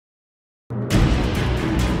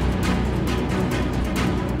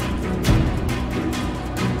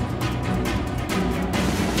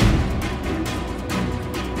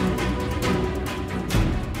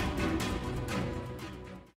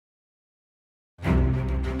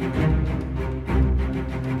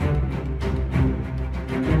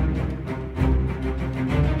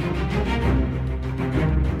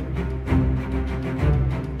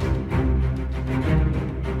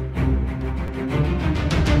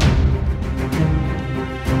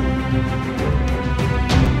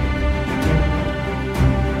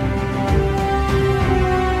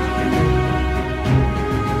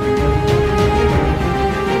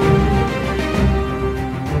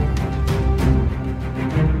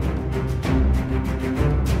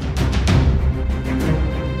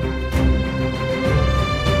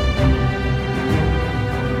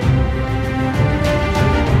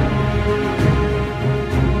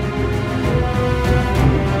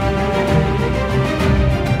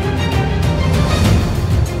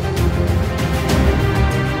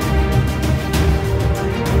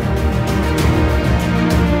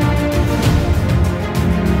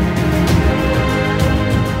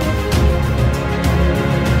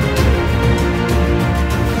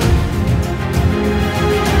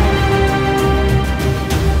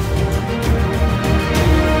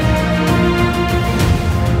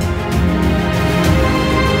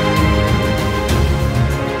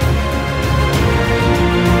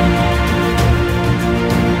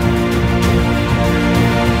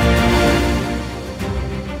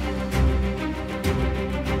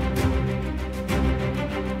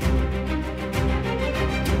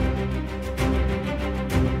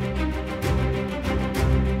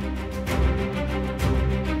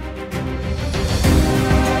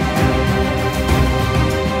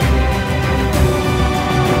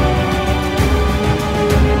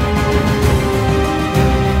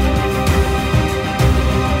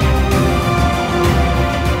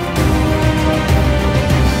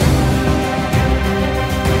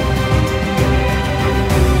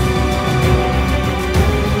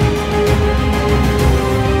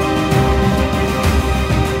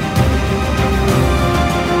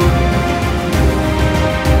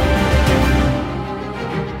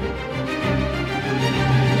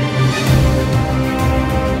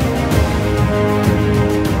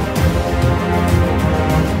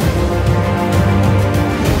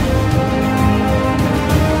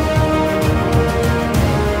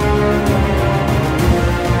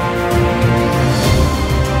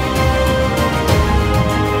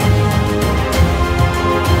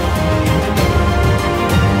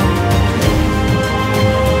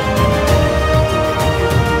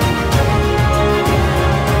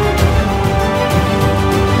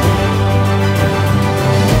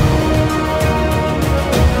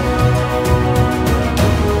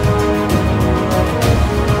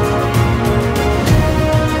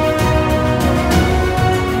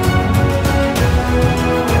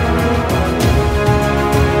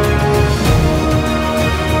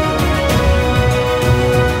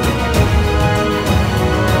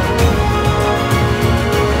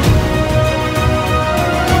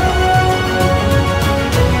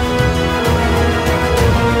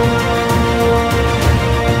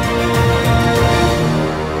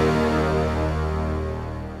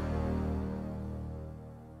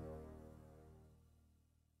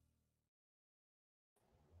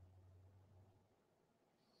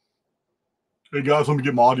Hey guys, let me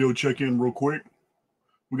get my audio check in real quick.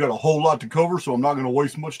 We got a whole lot to cover, so I'm not going to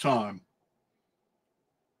waste much time.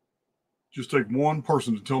 Just take one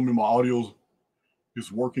person to tell me my audio is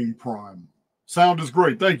working prime. Sound is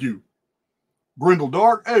great. Thank you. Brindle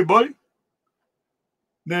Dark. Hey, buddy.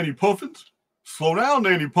 Nanny Puffins. Slow down,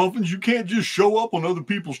 Nanny Puffins. You can't just show up on other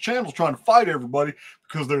people's channels trying to fight everybody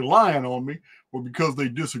because they're lying on me or because they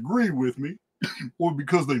disagree with me or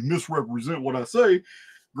because they misrepresent what I say.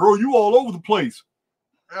 Girl, you all over the place.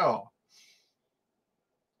 Yeah.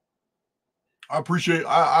 I appreciate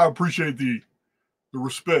the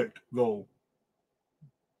respect though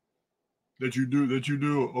that you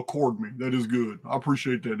do accord me. That is good. I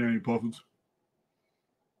appreciate that, Nanny Puffins.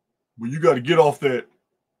 But you got to get off that.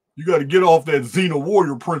 You got to get off that Xena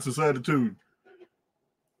warrior princess attitude.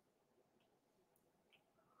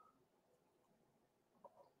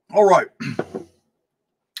 All right.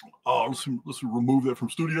 Let's remove that from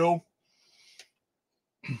studio.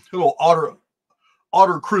 Hello,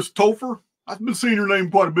 Otter Chris Topher. I've been seeing your name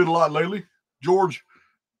quite a lot lately. George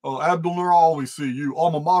Abdulner, I always see you.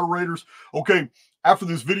 All my moderators. Okay, after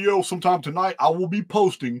this video, sometime tonight, I will be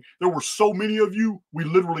posting. There were so many of you, we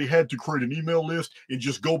literally had to create an email list and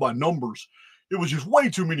just go by numbers. It was just way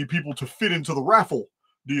too many people to fit into the raffle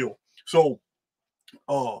deal. So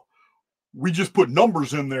we just put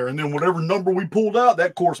numbers in there, and then whatever number we pulled out,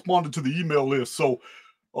 that corresponded to the email list. So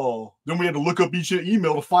then we had to look up each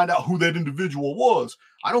email to find out who that individual was.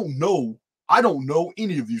 I don't know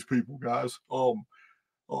any of these people, guys. 12.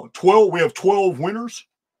 We have 12 winners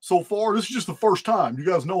so far. This is just the first time. You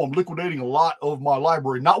guys know I'm liquidating a lot of my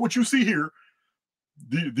library. Not what you see here.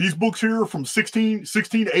 These books here are from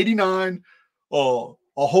 1689,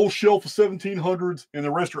 a whole shelf of 1700s, and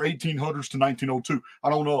the rest are 1800s to 1902. I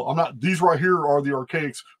don't know. These right here are the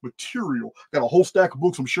Archaics material. Got a whole stack of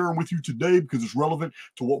books I'm sharing with you today because it's relevant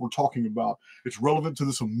to what we're talking about. It's relevant to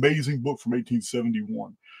this amazing book from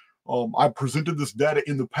 1871. I presented this data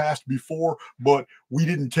in the past before, but we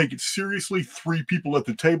didn't take it seriously. 3 people at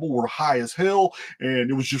the table were high as hell, and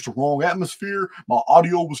it was just a wrong atmosphere. My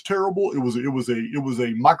audio was terrible. It was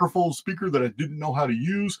a microphone speaker that I didn't know how to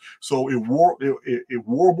use, so it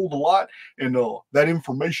warbled a lot. And that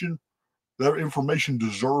information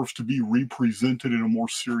deserves to be represented in a more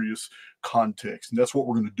serious context, and that's what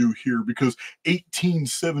we're going to do here. Because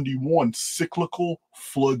 1871 cyclical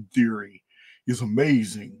flood theory is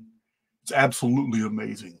amazing. It's absolutely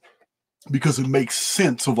amazing because it makes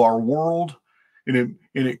sense of our world, and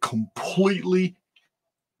it completely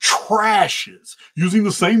trashes, using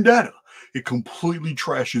the same data, it completely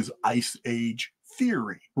trashes Ice Age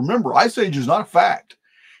theory. Remember, Ice Age is not a fact.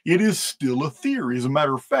 It is still a theory. As a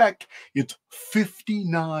matter of fact, it's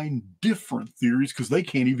 59 different theories because they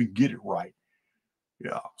can't even get it right.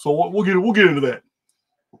 Yeah, so we'll get into that.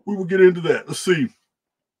 We will get into that. Let's see.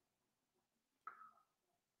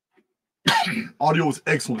 Audio is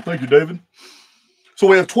excellent. Thank you, David. So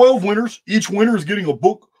we have 12 winners. Each winner is getting a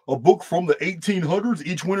book from the 1800s.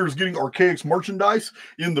 Each winner is getting Archaics merchandise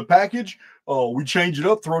in the package. We change it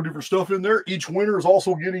up, throw different stuff in there. Each winner is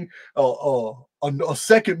also getting a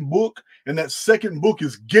second book, and that second book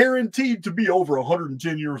is guaranteed to be over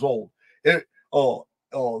 110 years old. These are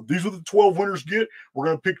the 12 winners get. We're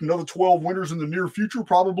going to pick another 12 winners in the near future,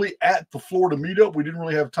 probably at the Florida meetup. We didn't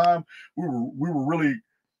really have time. We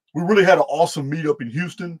really had an awesome meetup in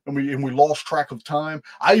Houston, and we lost track of time.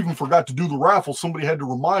 I even forgot to do the raffle. Somebody had to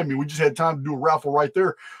remind me. We just had time to do a raffle right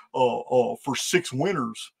there for 6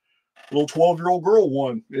 winners. A little 12-year-old girl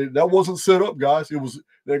won. That wasn't set up, guys.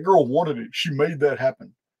 That girl wanted it. She made that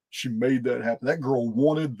happen. That girl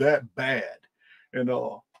wanted that bad, and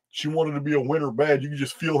she wanted to be a winner bad. You could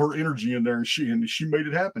just feel her energy in there, and she made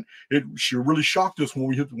it happen. She really shocked us when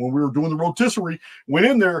we were doing the rotisserie. Went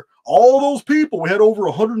in there, all those people. We had over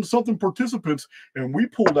 100 and something participants, and we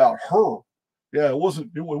pulled out her. Yeah,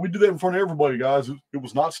 we did that in front of everybody, guys. It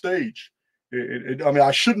was not staged.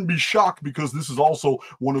 I shouldn't be shocked because this is also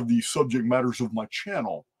one of the subject matters of my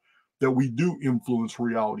channel, that we do influence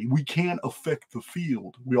reality. We can affect the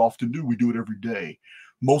field. We often do. We do it every day.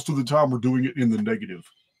 Most of the time, we're doing it in the negative.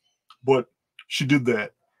 But she did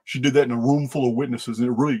that. She did that in a room full of witnesses, and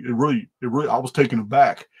it really. I was taken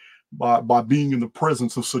aback by being in the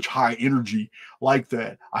presence of such high energy like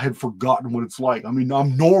that. I had forgotten what it's like. I mean,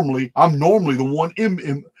 I'm normally the one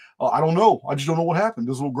in I don't know. I just don't know what happened.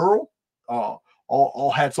 This little girl,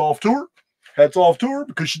 all hats off to her. Hats off to her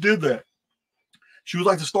because she did that. She was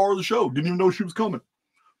like the star of the show. Didn't even know she was coming.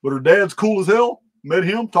 But her dad's cool as hell. Met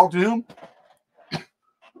him, talked to him.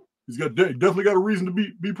 He's definitely got a reason to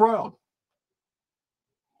be proud.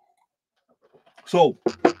 So,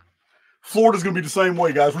 Florida's going to be the same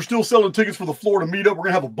way, guys. We're still selling tickets for the Florida meetup. We're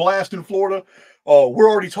going to have a blast in Florida. We're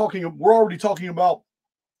already talking about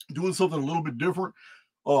doing something a little bit different.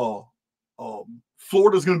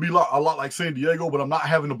 Florida's going to be a lot like San Diego, but I'm not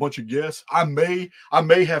having a bunch of guests. I may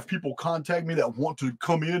have people contact me that want to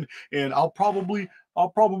come in, and I'll probably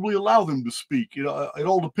allow them to speak. It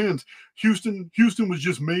all depends. Houston was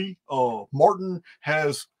just me. Martin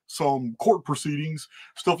has some court proceedings,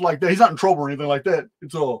 stuff like that. He's not in trouble or anything like that.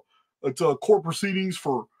 It's court proceedings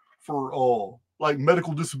for like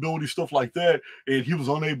medical disability, stuff like that, and he was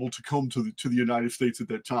unable to come to the United States at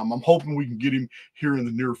that time. I'm hoping we can get him here in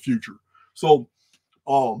the near future. So,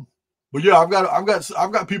 but yeah, I've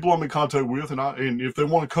got people I'm in contact with, and if they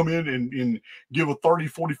want to come in and give a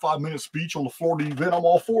 30-45 minute speech on the Florida event, I'm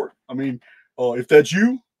all for it. I mean, if that's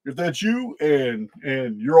you,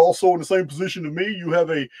 and you're also in the same position to me, you have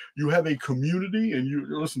a community, and you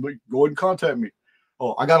listen, go ahead and contact me.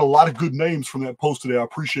 I got a lot of good names from that post today. I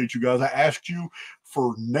appreciate you guys. I asked you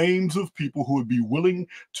for names of people who would be willing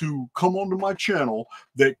to come onto my channel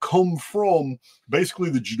that come from basically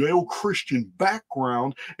the Judeo-Christian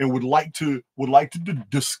background and would like to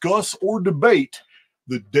discuss or debate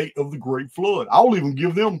the date of the Great Flood. I'll even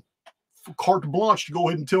give them carte blanche to go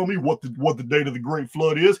ahead and tell me what the date of the Great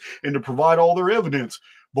Flood is and to provide all their evidence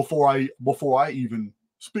before I even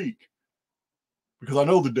speak. Because I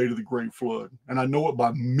know the date of the Great Flood, and I know it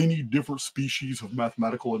by many different species of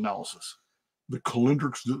mathematical analysis. The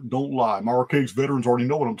calendrics don't lie. My archaics veterans already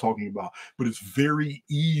know what I'm talking about, but it's very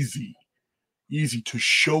easy to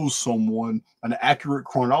show someone an accurate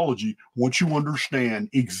chronology once you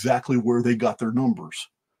understand exactly where they got their numbers.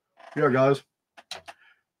 Yeah, guys.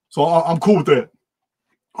 So I'm cool with that.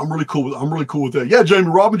 I'm really cool with that. Yeah, Jamie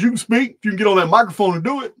Robbins, you can speak. If you can get on that microphone and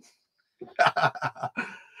do it.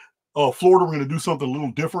 Florida, we're going to do something a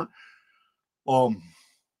little different.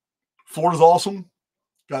 Florida's awesome.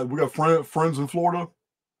 We got friends in Florida,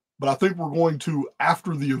 but I think we're going to,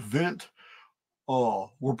 after the event,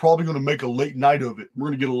 we're probably going to make a late night of it. We're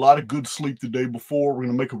going to get a lot of good sleep the day before. We're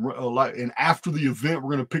going to make a lot, and after the event,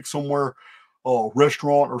 we're going to pick somewhere,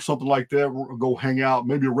 restaurant or something like that. We're going to go hang out,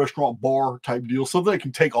 maybe a restaurant bar type deal, something that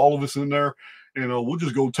can take all of us in there. And we'll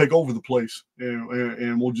just go take over the place,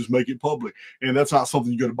 and we'll just make it public. And that's not something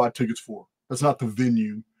you got to buy tickets for. That's not the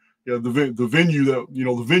venue. Yeah, the venue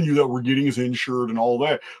that we're getting is insured and all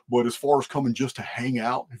that. But as far as coming just to hang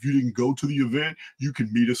out, if you didn't go to the event, you can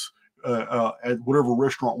meet us at whatever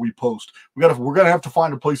restaurant we post. We're gonna have to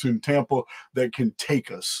find a place in Tampa that can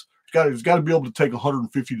take us. It's got to be able to take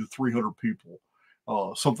 150 to 300 people.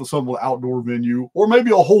 Something outdoor venue, or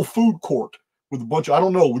maybe a whole food court with a bunch of, I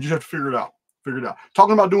don't know. We just have to figure it out.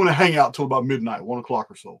 Talking about doing a hangout till about midnight, 1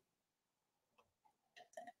 o'clock or so.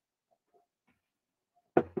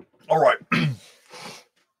 All right.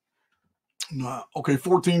 Okay,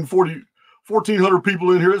 1,400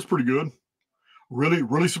 people in here. That's pretty good.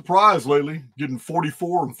 Really surprised lately, getting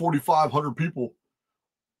 44 and 4,500 people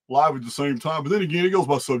live at the same time. But then again, it goes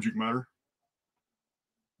by subject matter.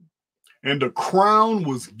 And a crown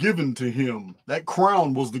was given to him. That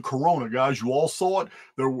crown was the corona, guys. You all saw it.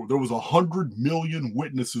 There was 100 million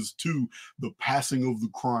witnesses to the passing of the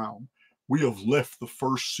crown. We have left the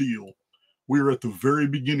first seal. We are at the very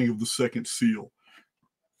beginning of the second seal.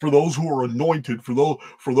 For those who are anointed, for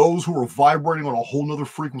those who are vibrating on a whole nother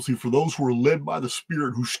frequency, for those who are led by the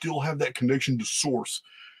Spirit, who still have that connection to Source,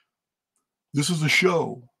 this is a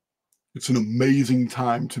show. It's an amazing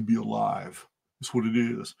time to be alive. That's what it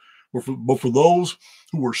is. But for those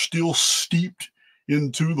who are still steeped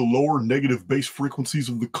into the lower negative base frequencies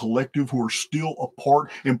of the collective, who are still a part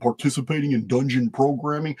and participating in dungeon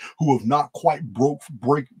programming, who have not quite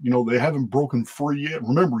they haven't broken free yet.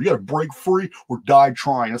 Remember, you got to break free or die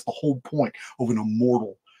trying. That's the whole point of an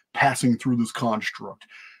immortal passing through this construct.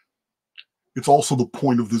 It's also the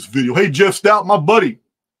point of this video. Hey, Jeff Stout, my buddy.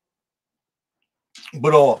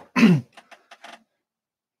 But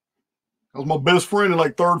that was my best friend in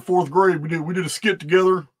like 3rd, 4th grade. We did a skit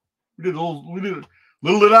together. Little did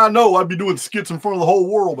I know I'd be doing skits in front of the whole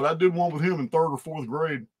world, but I did one with him in 3rd or 4th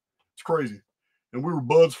grade. It's crazy. And we were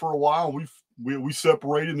buds for a while. We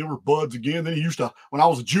separated, and then we were buds again. Then when I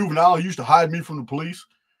was a juvenile, he used to hide me from the police.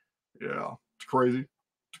 Yeah, it's crazy.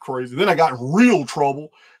 It's crazy. Then I got in real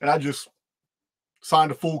trouble, and I just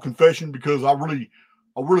signed a full confession because I really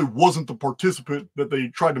wasn't the participant that they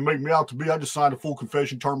tried to make me out to be. I just signed a full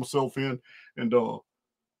confession, turned myself in, and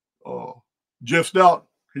Jeff Stout,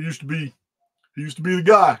 he used to be the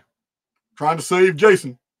guy trying to save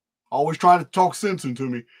Jason, always trying to talk sense into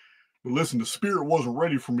me. But listen, the spirit wasn't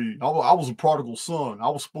ready for me. I was a prodigal son. I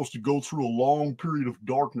was supposed to go through a long period of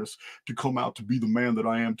darkness to come out to be the man that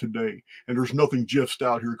I am today. And there's nothing Jeff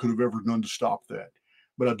Stout here could have ever done to stop that.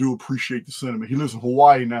 But I do appreciate the sentiment. He lives in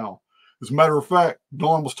Hawaii now. As a matter of fact,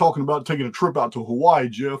 Don was talking about taking a trip out to Hawaii,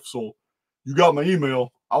 Jeff. So you got my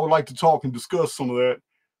email. I would like to talk and discuss some of that.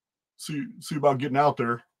 See about getting out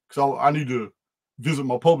there. Because I need to visit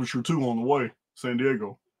my publisher too on the way, San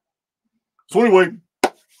Diego. So anyway,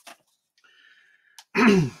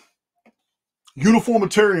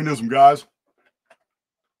 uniformitarianism, guys.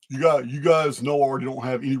 You guys know I already don't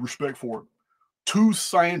have any respect for it. Two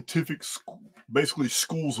scientific, basically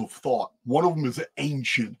schools of thought. One of them is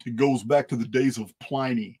ancient. It goes back to the days of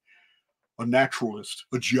Pliny, a naturalist,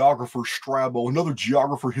 a geographer, Strabo, another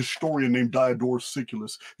geographer, historian named Diodorus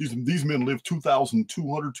Siculus. These men lived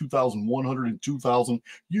 2,200, 2,100, and 2,000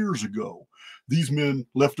 years ago. These men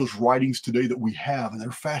left us writings today that we have, and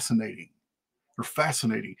they're fascinating. They're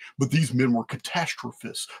fascinating. But these men were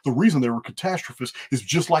catastrophists. The reason they were catastrophists is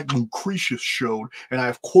just like Lucretius showed, and I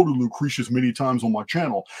have quoted Lucretius many times on my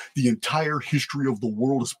channel. The entire history of the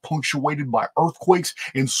world is punctuated by earthquakes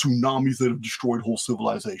and tsunamis that have destroyed whole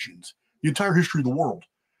civilizations. The entire history of the world.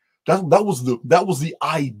 That was the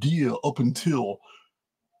idea up until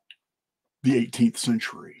the 18th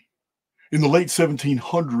century. In the late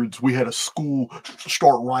 1700s, we had a school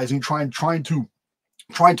start rising, trying to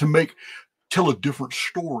tell a different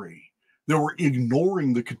story. They were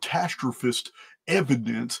ignoring the catastrophist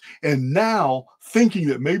evidence, and now thinking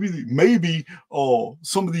that maybe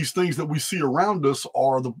some of these things that we see around us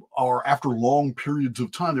are after long periods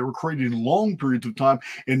of time. They were created in long periods of time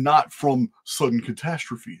and not from sudden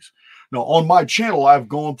catastrophes. Now, on my channel, I have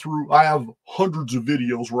hundreds of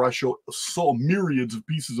videos where I show myriads of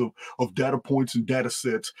pieces of data points and data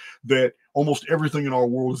sets that almost everything in our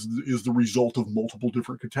world is the result of multiple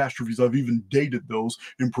different catastrophes. I've even dated those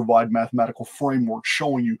and provide mathematical frameworks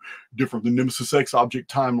showing you different. The Nemesis X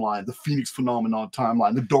object timeline, the Phoenix phenomenon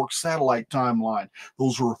timeline, the dark satellite timeline.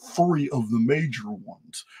 Those are three of the major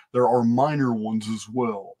ones. There are minor ones as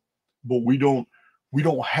well, but we don't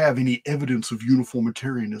have any evidence of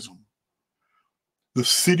uniformitarianism. The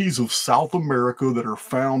cities of South America that are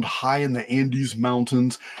found high in the Andes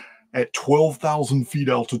Mountains at 12,000 feet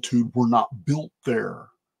altitude were not built there.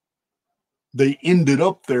 They ended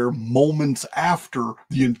up there moments after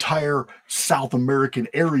the entire South American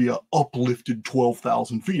area uplifted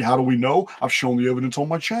 12,000 feet. How do we know? I've shown the evidence on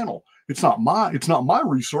my channel. It's not my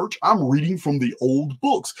research. I'm reading from the old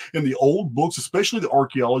books. In the old books, especially the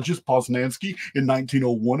archaeologist Poznański in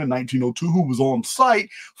 1901 and 1902, who was on site,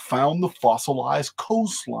 found the fossilized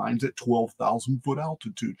coastlines at 12,000 foot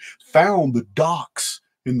altitude, found the docks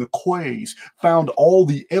in the quays, found all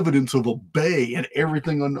the evidence of a bay, and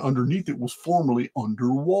everything underneath it was formerly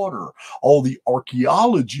underwater. All the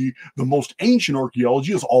archaeology, the most ancient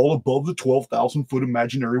archaeology, is all above the 12,000 foot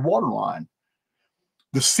imaginary waterline.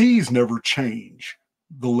 The seas never change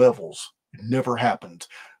the levels. It never happened.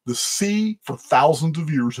 The sea for thousands of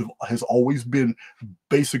years has always been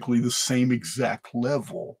basically the same exact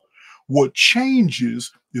level. What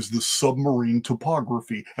changes is the submarine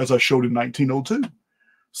topography, as I showed in 1902.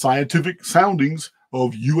 Scientific soundings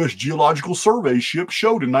of U.S. Geological Survey ships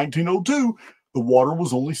showed in 1902 the water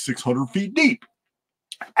was only 600 feet deep.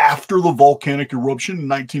 After the volcanic eruption in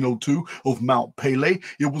 1902 of Mount Pelée,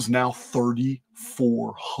 it was now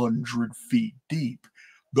 3,400 feet deep.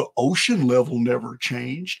 The ocean level never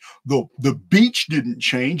changed. The beach didn't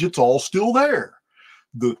change. It's all still there.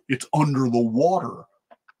 It's under the water.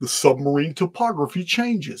 The submarine topography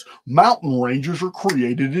changes. Mountain ranges are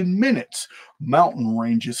created in minutes. Mountain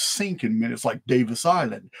ranges sink in minutes, like Davis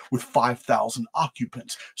Island, with 5,000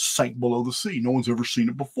 occupants, sank below the sea. No one's ever seen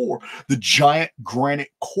it before. The giant granite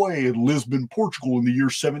quay in Lisbon, Portugal, in the year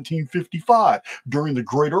 1755. During the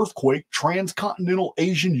Great Earthquake, transcontinental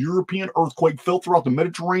Asian European earthquake felt throughout the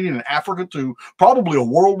Mediterranean and Africa too, probably a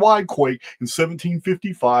worldwide quake in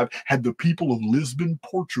 1755, had the people of Lisbon,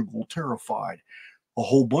 Portugal terrified. A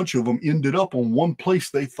whole bunch of them ended up on one place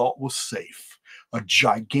they thought was safe, a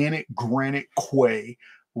gigantic granite quay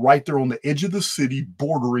right there on the edge of the city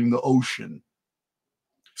bordering the ocean.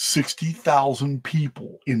 60,000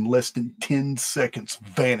 people in less than 10 seconds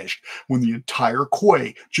vanished when the entire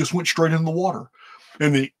quay just went straight in the water.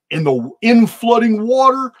 And the inflooding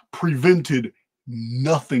water prevented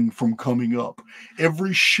nothing from coming up.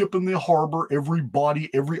 Every ship in the harbor, every body,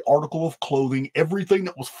 every article of clothing, everything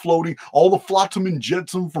that was floating, all the flotsam and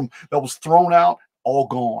jetsam that was thrown out, all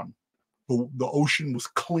gone. The ocean was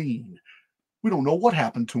clean. We don't know what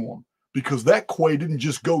happened to them. because that quay didn't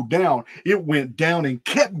just go down. It went down and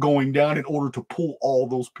kept going down in order to pull all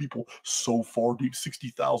those people so far deep.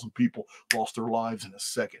 60,000 people lost their lives in a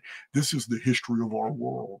second. This is the history of our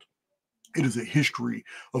world. It is a history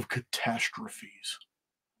of catastrophes.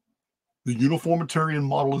 The uniformitarian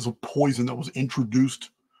model is a poison that was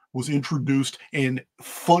introduced and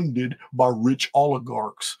funded by rich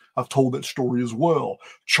oligarchs. I've told that story as well.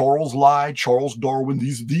 Charles Lyell, Charles Darwin,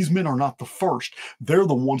 these men are not the first. They're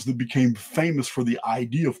the ones that became famous for the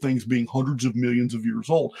idea of things being hundreds of millions of years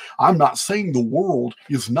old. I'm not saying the world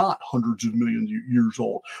is not hundreds of millions of years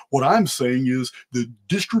old. What I'm saying is the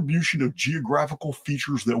distribution of geographical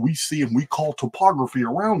features that we see and we call topography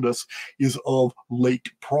around us is of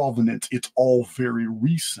late provenance. It's all very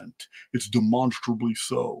recent. It's demonstrably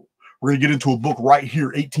so. We're going to get into a book right here,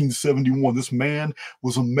 1871. This man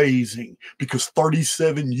was amazing because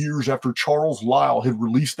 37 years after Charles Lyell had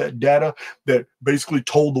released that data that basically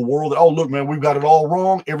told the world that, oh, look, man, we've got it all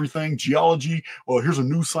wrong. Everything, geology, well, here's a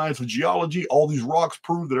new science of geology. All these rocks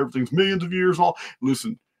prove that everything's millions of years old.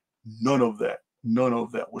 Listen, none of that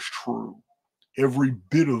was true. Every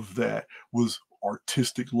bit of that was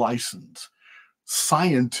artistic license.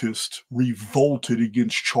 Scientists revolted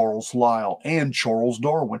against Charles Lyell and Charles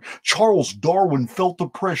Darwin. Charles Darwin felt the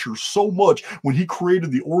pressure so much when he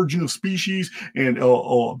created The Origin of Species and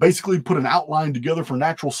basically put an outline together for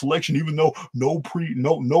natural selection, even though no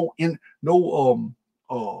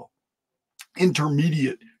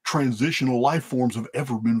intermediate transitional life forms have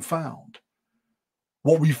ever been found.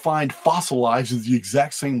 What we find fossilized is the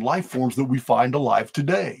exact same life forms that we find alive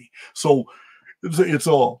today. So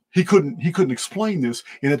he couldn't explain this,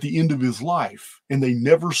 and at the end of his life, and they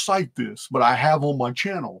never cite this, but I have on my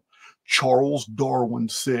channel, Charles Darwin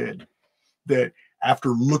said that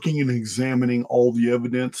after looking and examining all the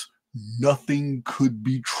evidence, nothing could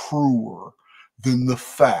be truer than the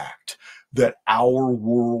fact that our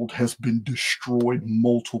world has been destroyed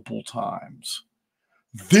multiple times.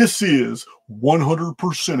 This is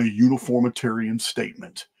 100% a uniformitarian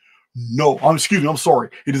statement. No, I'm sorry.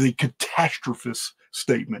 It is a catastrophist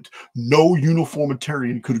statement. No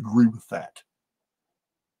uniformitarian could agree with that.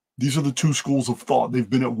 These are the two schools of thought. They've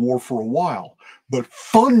been at war for a while. But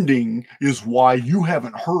funding is why you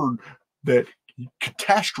haven't heard that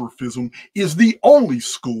catastrophism is the only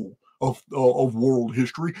school of world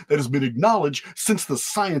history that has been acknowledged since the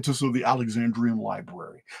scientists of the Alexandrian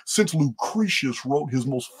Library, since Lucretius wrote his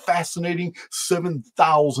most fascinating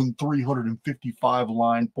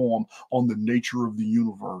 7,355-line poem on the nature of the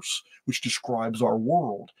universe, which describes our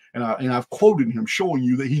world. And I've quoted him showing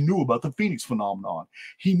you that he knew about the Phoenix phenomenon.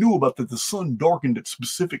 He knew about that the sun darkened at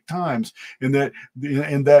specific times and that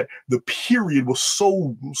the period was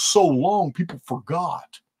so long people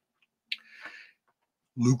forgot.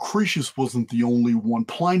 Lucretius wasn't the only one.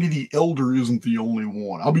 Pliny the Elder isn't the only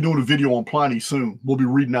one. I'll be doing a video on Pliny soon. We'll be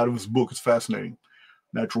reading out of his book. It's fascinating.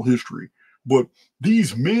 Natural history. But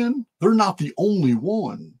these men, they're not the only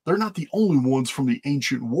one. They're not the only ones from the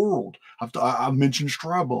ancient world. I've mentioned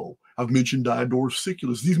Strabo. I've mentioned Diodorus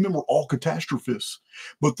Siculus. These men were all catastrophists.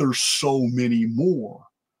 But there's so many more.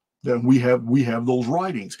 Then we have those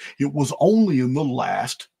writings. It was only in the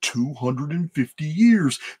last 250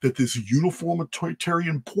 years that this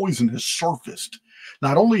uniformitarian poison has surfaced.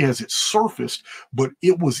 Not only has it surfaced, but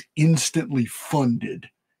it was instantly funded.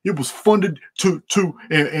 It was funded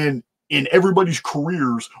and everybody's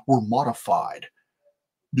careers were modified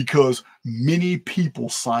because many people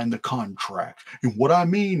signed the contract. And what I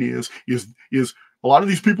mean is a lot of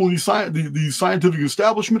these people in these scientific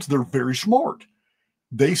establishments, they're very smart.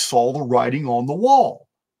 They saw the writing on the wall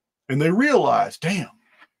and they realized, damn,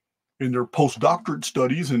 in their postdoctorate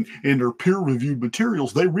studies and in their peer-reviewed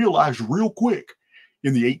materials, they realized real quick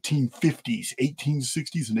in the 1850s,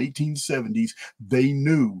 1860s, and 1870s, they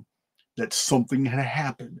knew that something had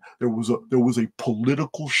happened. There was a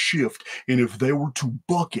political shift, and if they were to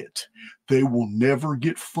buck it, they will never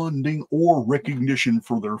get funding or recognition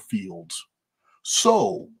for their fields.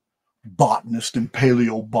 So botanists and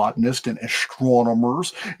paleobotanists and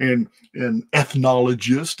astronomers and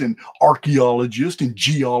ethnologists and archaeologists and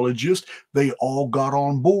geologists, they all got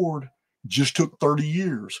on board. Just took 30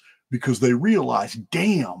 years because they realized,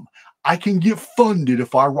 damn, I can get funded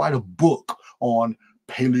if I write a book on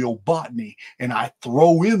paleobotany and I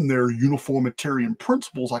throw in there uniformitarian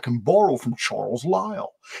principles I can borrow from Charles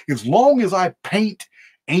Lyell. As long as I paint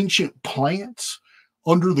ancient plants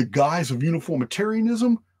under the guise of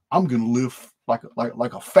uniformitarianism, I'm going to live like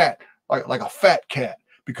a fat cat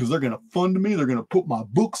because they're going to fund me. They're going to put my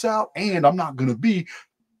books out, and I'm not going to be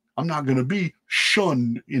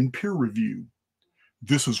shunned in peer review.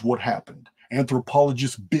 This is what happened.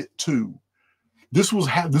 Anthropologists bit too. This is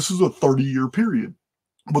a 30-year period.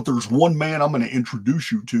 But there's one man I'm going to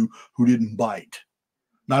introduce you to who didn't bite.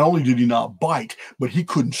 Not only did he not bite, but he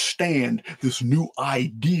couldn't stand this new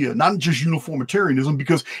idea, not just uniformitarianism,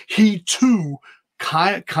 because he too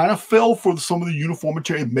kind of fell for some of the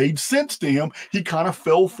uniformitarian. It made sense to him. He kind of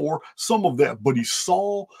fell for some of that, but he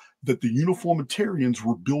saw that the uniformitarians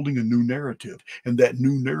were building a new narrative, and that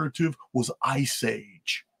new narrative was Ice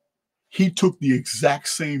Age. He took the exact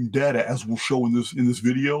same data as we'll show in this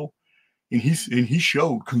video, and he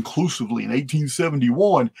showed conclusively in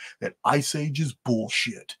 1871 that Ice Age is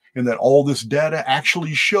bullshit, and that all this data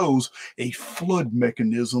actually shows a flood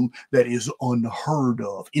mechanism that is unheard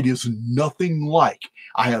of. It is nothing like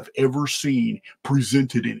I have ever seen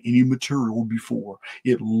presented in any material before.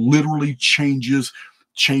 It literally changes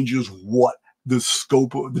what the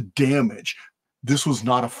scope of the damage. This was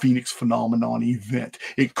not a Phoenix phenomenon event.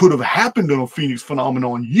 It could have happened in a Phoenix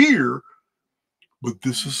phenomenon year, but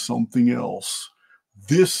this is something else.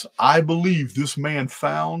 I believe this man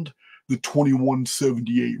found the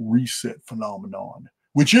 2178 reset phenomenon,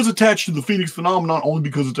 which is attached to the Phoenix phenomenon only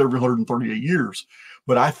because it's every 138 years.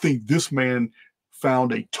 But I think this man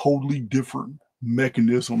found a totally different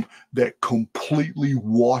mechanism that completely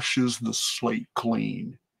washes the slate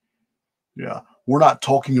clean. Yeah, we're not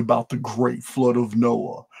talking about the Great Flood of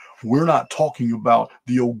Noah. We're not talking about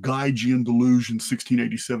the Ogygian delusion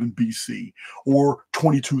 1687 BC or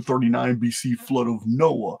 2239 BC flood of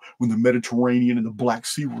Noah, when the Mediterranean and the Black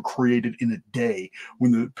Sea were created in a day,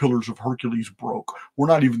 when the Pillars of Hercules broke. We're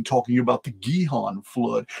not even talking about the Gihon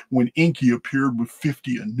flood, when Enki appeared with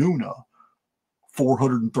 50 Anuna,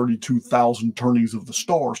 432,000 turnings of the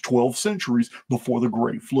stars, 12 centuries before the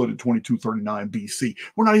Great Flood in 2239 BC.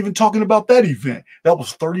 We're not even talking about that event. That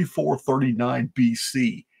was 3439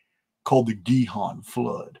 BC, called the Gihon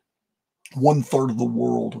flood. 1/3 of the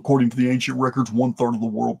world, according to the ancient records, 1/3 of the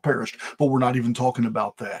world perished. But we're not even talking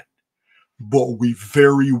about that. But we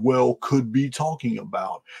very well could be talking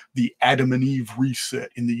about the Adam and Eve reset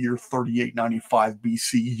in the year 3895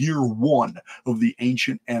 BC, year one of the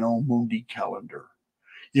ancient Anno Mundi calendar.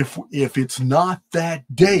 If it's not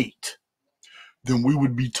that date, then we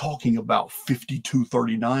would be talking about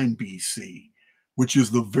 5239 BC, which is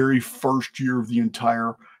the very first year of the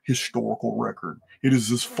entire historical record. It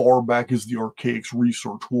is as far back as the Archaics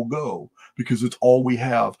research will go, because it's all we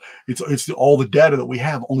have. All the data that we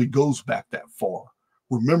have only goes back that far.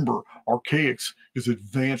 Remember, Archaics is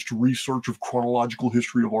advanced research of chronological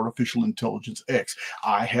history of artificial intelligence X.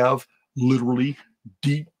 I have literally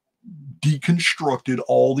deconstructed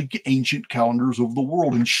all the ancient calendars of the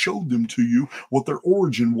world and showed them to you, what their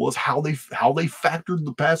origin was, how they factored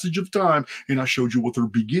the passage of time, and I showed you what their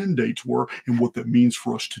begin dates were and what that means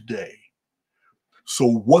for us today. So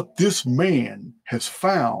what this man has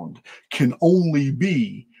found can only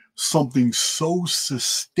be something so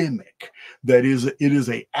systemic that it is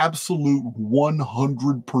a absolute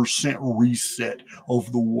 100% reset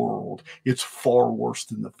of the world. It's far worse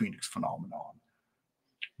than the Phoenix phenomenon.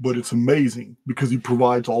 But it's amazing because he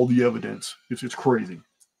provides all the evidence. It's crazy.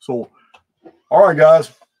 So, all right,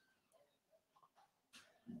 guys.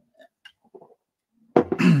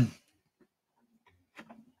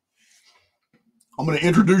 I'm going to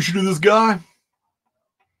introduce you to this guy.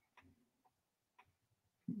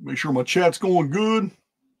 Make sure my chat's going good.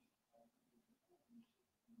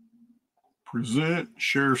 Present,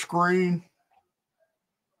 share screen.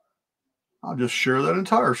 I'll just share that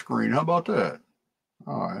entire screen. How about that?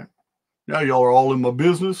 All right. Now y'all are all in my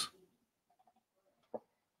business.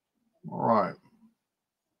 All right.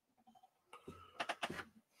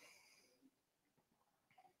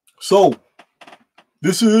 So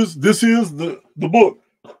this is the book,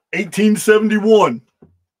 1871.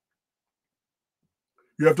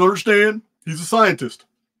 You have to understand, he's a scientist.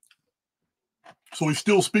 So he's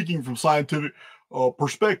still speaking from scientific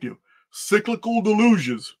perspective. Cyclical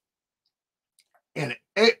delusions and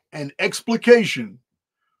an explication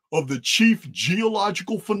of the chief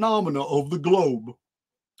geological phenomena of the globe.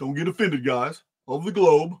 Don't get offended, guys. Of the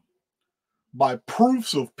globe, by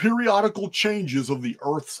proofs of periodical changes of the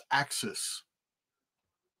Earth's axis.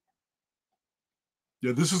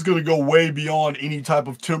 Yeah, this is going to go way beyond any type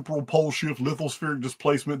of temporal pole shift, lithospheric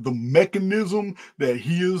displacement. The mechanism that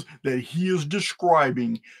he is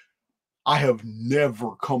describing, I have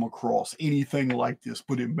never come across anything like this,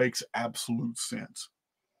 but it makes absolute sense.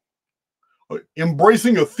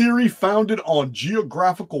 Embracing a theory founded on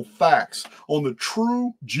geographical facts on the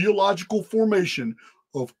true geological formation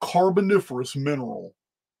of carboniferous mineral.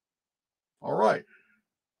 All right.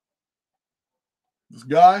 This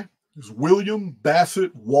guy is William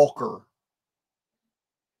Bassett Walker.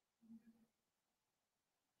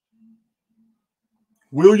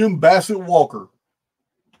 William Bassett Walker.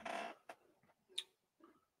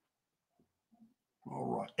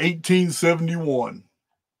 All right, 1871.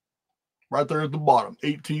 Right there at the bottom,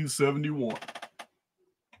 1871.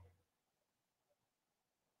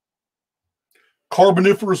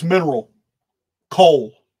 Carboniferous mineral,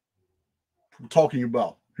 coal. We're talking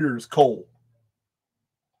about here is coal.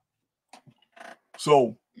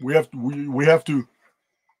 So we have to.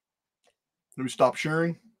 Let me stop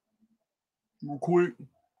sharing real quick.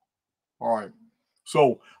 All right.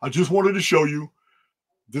 So I just wanted to show you.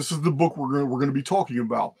 This is the book we're going to be talking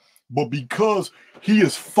about. But because he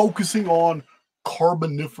is focusing on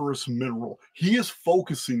carboniferous mineral, he is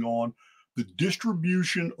focusing on the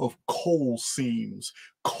distribution of coal seams,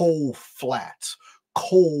 coal flats,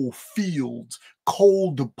 coal fields,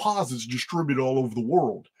 coal deposits distributed all over the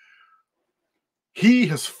world. He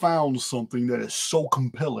has found something that is so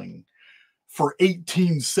compelling for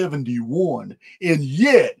 1871, and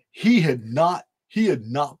yet he had not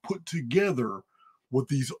put together what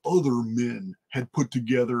these other men had put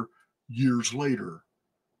together years later.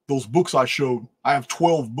 Those books I showed, I have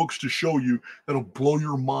 12 books to show you that'll blow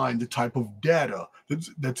your mind, the type of data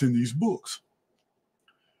that's in these books.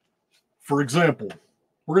 For example,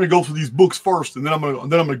 we're going to go through these books first, and then I'm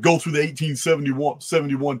going to go through the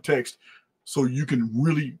 1871 text so you can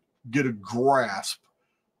really get a grasp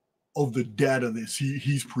of the data that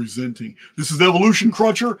he's presenting. This is Evolution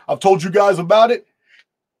Cruncher. I've told you guys about it.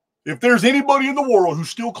 If there's anybody in the world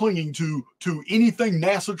who's still clinging to anything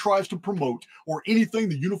NASA tries to promote or anything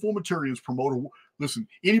the uniformitarians promote, or listen,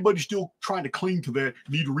 anybody still trying to cling to that,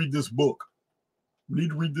 you need to read this book. You need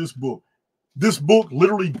to read this book. This book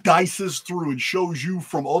literally dices through and shows you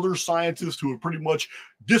from other scientists who have pretty much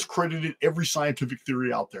discredited every scientific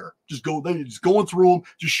theory out there. Just going through them,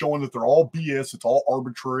 just showing that they're all BS. It's all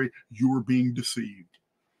arbitrary. You are being deceived.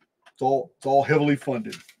 It's all heavily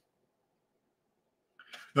funded.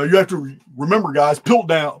 Now, you have to remember, guys,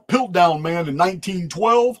 Piltdown Man in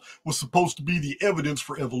 1912 was supposed to be the evidence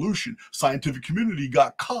for evolution. Scientific community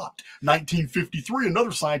got copped. 1953,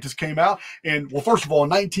 another scientist came out, and, well, first of all, in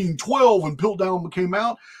 1912, when Piltdown came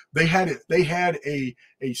out, they had a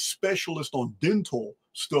specialist on dental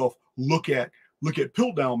stuff look at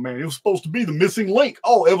Piltdown Man. It was supposed to be the missing link.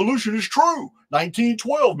 Oh, evolution is true.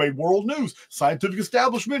 1912 made world news. Scientific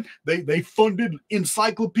establishment, they funded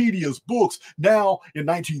encyclopedias, books. Now, in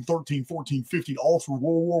 1913, 14, 15, all through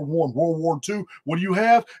World War I, World War II, what do you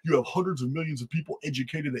have? You have hundreds of millions of people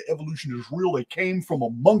educated that evolution is real. They came from a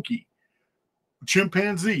monkey, a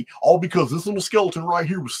chimpanzee, all because this little skeleton right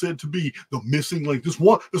here was said to be the missing link. This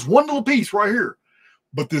one little piece right here.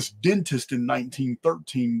 But this dentist in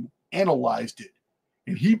 1913 analyzed it,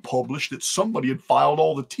 and he published that somebody had filed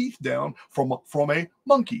all the teeth down from a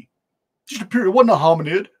monkey. Just a period. It wasn't a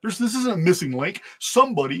hominid. This isn't a missing link.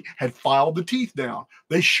 Somebody had filed the teeth down.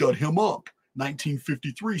 They shut him up.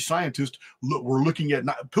 1953, scientists were looking at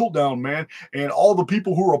Piltdown Man, and all the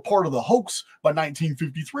people who were a part of the hoax by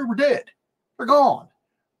 1953 were dead. They're gone.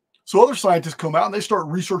 So other scientists come out and they start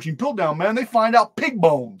researching Piltdown Man. They find out pig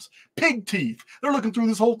bones, pig teeth. They're looking through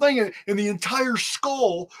this whole thing, and the entire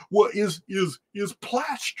skull is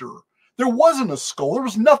plaster. There wasn't a skull. There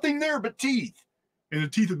was nothing there but teeth, and the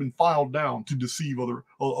teeth had been filed down to deceive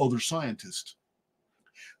other scientists.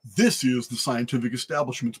 This is the scientific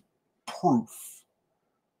establishment's proof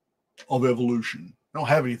of evolution. They don't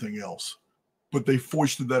have anything else, but they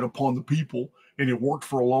foisted that upon the people. And it worked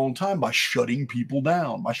for a long time by shutting people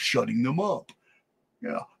down, by shutting them up.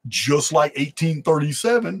 Yeah, just like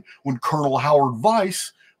 1837, when Colonel Howard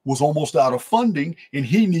Weiss was almost out of funding, and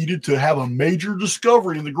he needed to have a major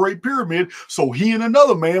discovery in the Great Pyramid. So he and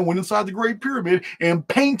another man went inside the Great Pyramid and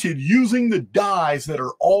painted using the dyes that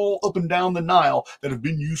are all up and down the Nile that have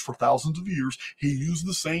been used for thousands of years. He used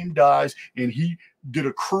the same dyes, and he did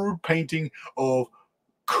a crude painting of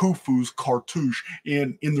Khufu's cartouche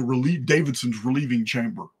in the Davidson's relieving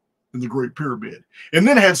chamber in the Great Pyramid, and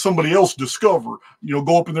then had somebody else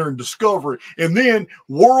go up in there and discover it. And then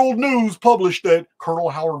World News published that Colonel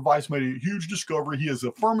Howard Weiss made a huge discovery. He has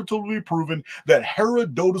affirmatively proven that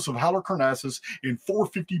Herodotus of Halicarnassus in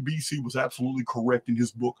 450 BC was absolutely correct in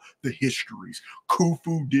his book, The Histories.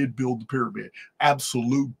 Khufu did build the pyramid.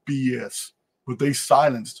 Absolute BS. But they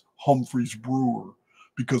silenced Humphreys Brewer,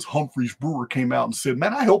 because Humphreys Brewer came out and said,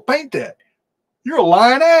 man, I helped paint that. You're a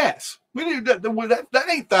lying ass. That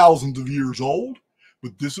ain't thousands of years old.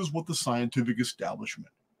 But this is what the scientific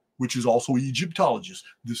establishment, which is also Egyptologists,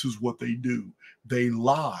 this is what they do. They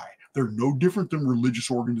lie. They're no different than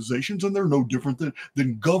religious organizations, and they're no different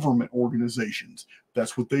than government organizations.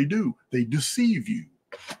 That's what they do. They deceive you.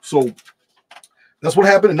 So That's what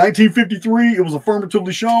happened in 1953. It was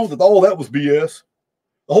affirmatively shown that all that was BS.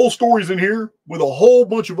 The whole story's in here with a whole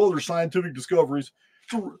bunch of other scientific discoveries.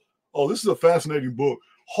 Oh, this is a fascinating book.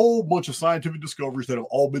 Whole bunch of scientific discoveries that have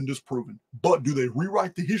all been disproven. But do they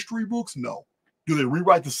rewrite the history books? No. Do they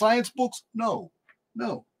rewrite the science books? No.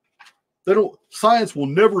 No. They don't. Science will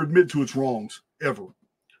never admit to its wrongs, ever.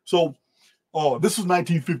 So, this was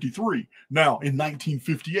 1953. Now, in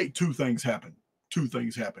 1958, two things happened. In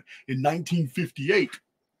 1958,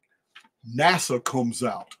 NASA comes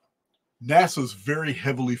out. NASA's very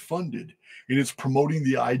heavily funded, and it's promoting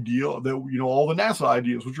the idea that, you know, all the NASA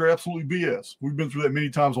ideas, which are absolutely BS. We've been through that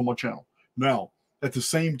many times on my channel. Now, at the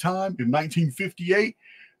same time, in 1958,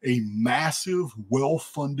 a massive,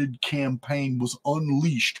 well-funded campaign was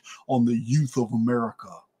unleashed on the youth of America.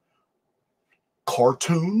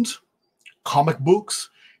 Cartoons, comic books,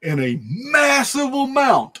 and a massive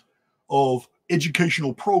amount of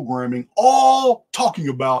educational programming, all talking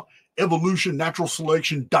about evolution, natural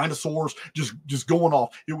selection, dinosaurs, just going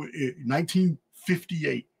off.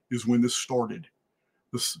 1958 is when this started.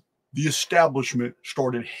 The establishment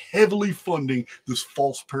started heavily funding this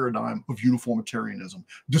false paradigm of uniformitarianism,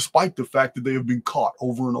 despite the fact that they have been caught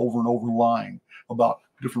over and over and over lying about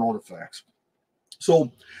different artifacts.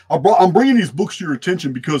 So I'm bringing these books to your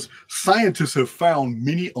attention because scientists have found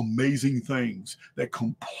many amazing things that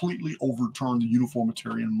completely overturn the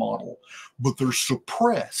uniformitarian model, but they're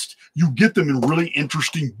suppressed. You get them in really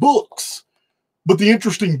interesting books, but the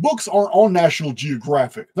interesting books aren't on National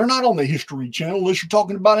Geographic. They're not on the History Channel unless you're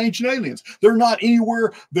talking about ancient aliens. They're not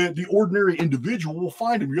anywhere that the ordinary individual will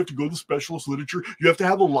find them. You have to go to specialist literature. You have to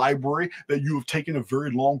have a library that you have taken a very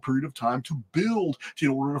long period of time to build in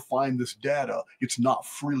order to find this data. It's not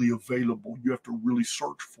freely available. You have to really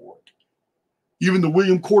search for it. Even the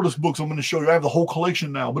William Cordes books I'm going to show you, I have the whole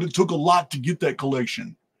collection now, but it took a lot to get that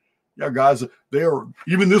collection. Yeah, guys,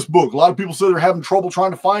 even this book, a lot of people say they're having trouble trying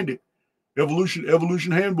to find it.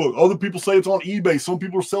 Evolution Handbook. Other people say it's on eBay. Some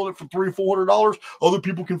people are selling it for $300 or $400. Other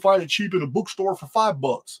people can find it cheap in a bookstore for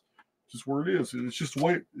 $5. Just where it is. It's just the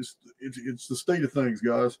way it's the state of things,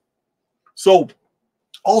 guys. So,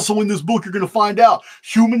 also in this book, you're going to find out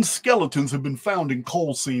human skeletons have been found in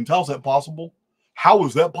coal seams. How's that possible? How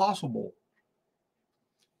is that possible?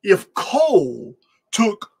 If coal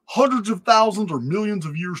took hundreds of thousands or millions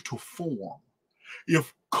of years to form,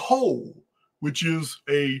 if coal, which is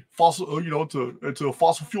a fossil, it's a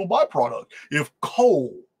fossil fuel byproduct. If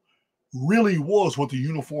coal really was what the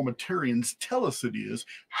uniformitarians tell us it is,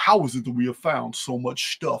 how is it that we have found so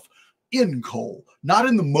much stuff in coal? Not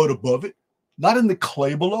in the mud above it, not in the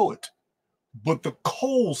clay below it, but the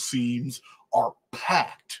coal seams are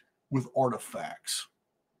packed with artifacts.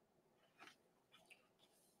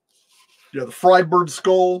 Yeah, the fried bird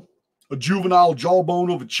skull, a juvenile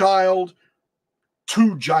jawbone of a child,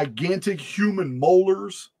 2 gigantic human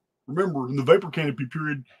molars. Remember, in the vapor canopy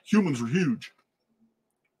period, humans were huge.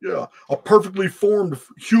 Yeah, a perfectly formed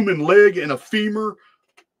human leg and a femur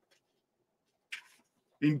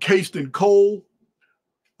encased in coal.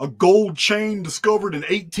 A gold chain discovered in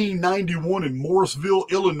 1891 in Morrisville,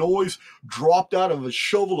 Illinois, dropped out of a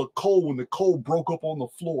shovel of coal when the coal broke up on the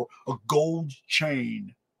floor. A gold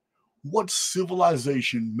chain. What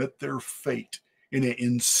civilization met their fate in an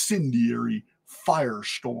incendiary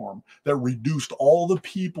firestorm that reduced all the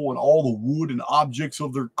people and all the wood and objects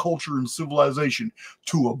of their culture and civilization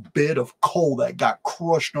to a bed of coal that got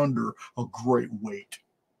crushed under a great weight?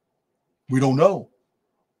 We don't know.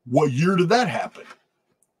 What year did that happen?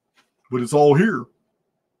 But it's all here.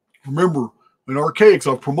 Remember, in Archaics,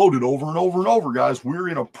 I've promoted over and over and over, guys, we're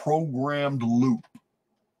in a programmed loop.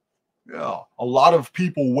 Yeah, a lot of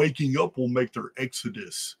people waking up will make their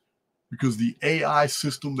exodus because the AI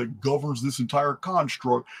system that governs this entire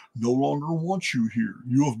construct no longer wants you here.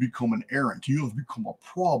 You have become an errant. You have become a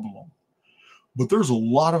problem. But there's a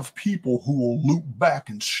lot of people who will loop back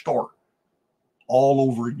and start all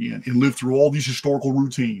over again and live through all these historical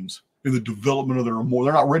routines in the development of their more.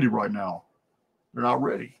 They're not ready right now. They're not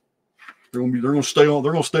ready. They're going to stay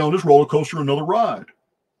on this roller coaster another ride.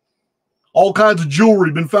 All kinds of jewelry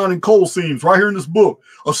been found in coal seams right here in this book.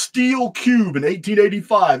 A steel cube in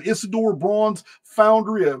 1885, Isidor Bronze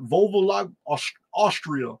Foundry at Volvolag,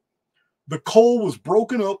 Austria. The coal was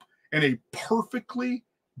broken up and a perfect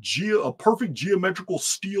geometrical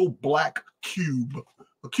steel black cube.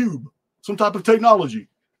 A cube, some type of technology,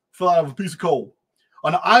 fell out of a piece of coal.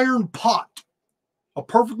 An iron pot, a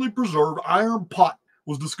perfectly preserved iron pot,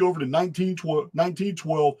 was discovered in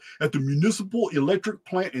 1912 at the Municipal Electric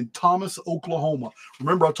Plant in Thomas, Oklahoma.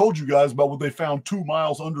 Remember, I told you guys about what they found 2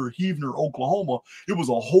 miles under Heavener, Oklahoma. It was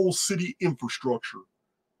a whole city infrastructure.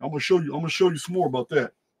 I'm gonna show you some more about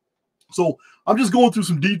that. So I'm just going through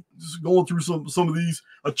some of these.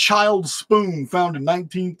 A child's spoon found in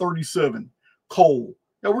 1937, coal.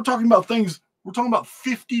 Now we're talking about things. We're talking about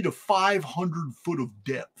 50 to 500 foot of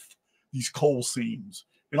depth. These coal seams,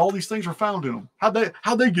 and all these things are found in them.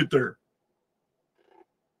 How'd they get there?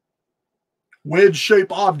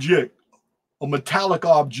 Wedge-shaped object, a metallic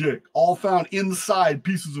object, all found inside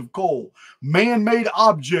pieces of coal. Man-made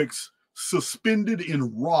objects suspended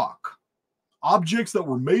in rock. Objects that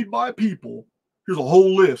were made by people, here's a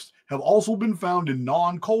whole list, have also been found in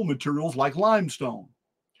non-coal materials like limestone.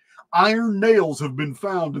 Iron nails have been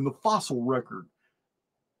found in the fossil record.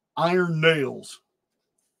 Iron nails,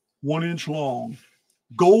 1 inch long.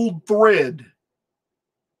 Gold thread.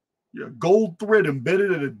 Yeah, gold thread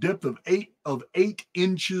embedded at a depth of 8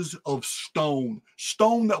 inches of stone.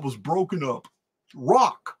 Stone that was broken up.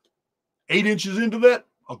 Rock. 8 inches into that,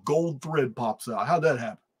 a gold thread pops out. How'd that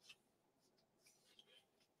happen?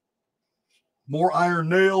 More iron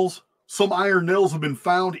nails. Some iron nails have been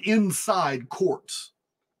found inside quartz.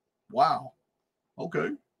 Wow.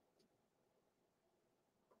 Okay.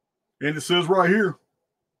 And it says right here,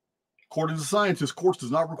 according to scientists, quartz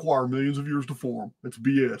does not require millions of years to form. That's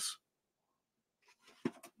BS.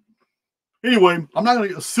 Anyway, I'm not going to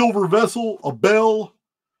get a silver vessel, a bell,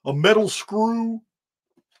 a metal screw,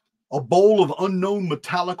 a bowl of unknown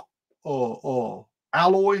metallic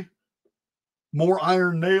alloy, more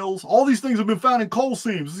iron nails. All these things have been found in coal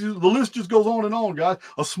seams. The list just goes on and on, guys.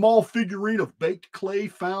 A small figurine of baked clay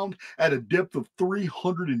found at a depth of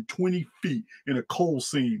 320 feet in a coal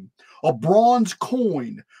seam. A bronze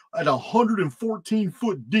coin at 114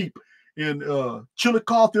 foot deep in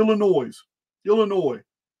Chillicothe, Illinois.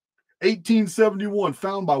 1871,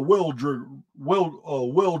 found by well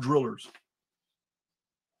drillers.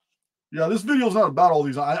 Yeah, this video is not about all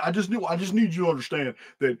these. I just need you to understand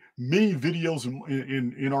that many videos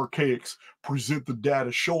in archaics present the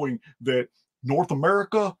data showing that North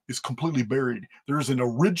America is completely buried. There's an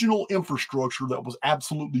original infrastructure that was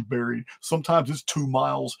absolutely buried. Sometimes it's 2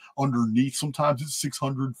 miles underneath. Sometimes it's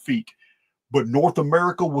 600 feet. But North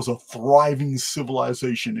America was a thriving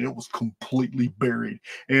civilization, and it was completely buried.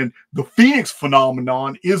 And the Phoenix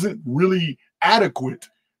phenomenon isn't really adequate.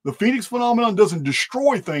 The Phoenix phenomenon doesn't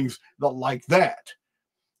destroy things like that.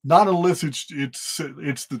 Not unless it's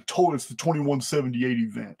the 2178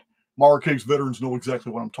 event. My archaics veterans know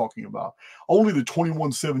exactly what I'm talking about. Only the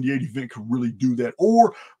 2178 event could really do that,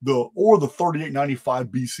 or the 3895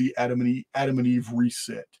 BC Adam and Eve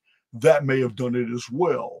reset. That may have done it as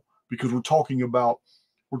well, because we're talking about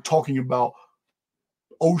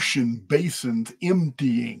ocean basins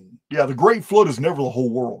emptying. Yeah, the Great Flood is never the whole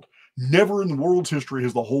world. Never in the world's history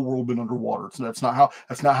has the whole world been underwater. So that's not how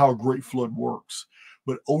a Great Flood works.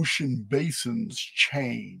 But ocean basins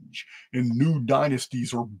change, and new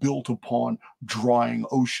dynasties are built upon drying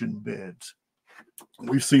ocean beds.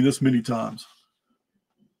 We've seen this many times.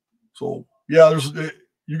 So yeah,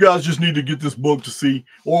 you guys just need to get this book to see.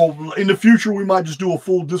 Or in the future, we might just do a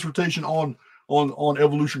full dissertation on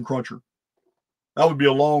Evolution Cruncher. That would be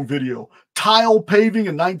a long video. Tile paving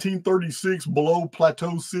in 1936 below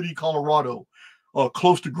Plateau City, Colorado,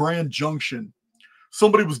 close to Grand Junction.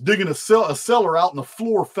 Somebody was digging a cellar out, and the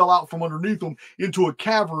floor fell out from underneath them into a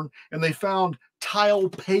cavern, and they found tile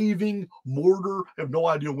paving, mortar. I have no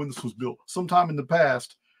idea when this was built. Sometime in the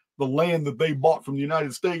past, the land that they bought from the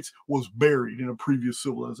United States was buried in a previous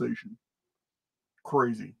civilization.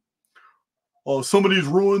 Crazy. Some of these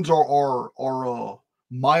ruins are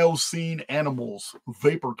Miocene animals,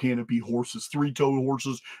 vapor canopy horses, three-toed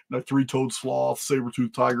horses, three-toed sloths,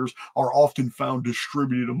 saber-toothed tigers are often found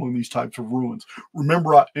distributed among these types of ruins.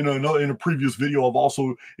 Remember, in a previous video, I've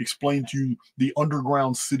also explained to you the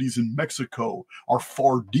underground cities in Mexico are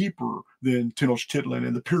far deeper than Tenochtitlan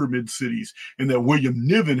and the pyramid cities, and that William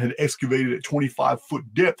Niven had excavated at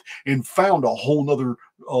 25-foot depth and found a whole nother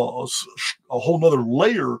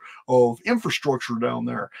layer of infrastructure down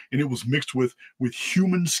there, and it was mixed with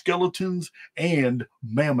human skeletons and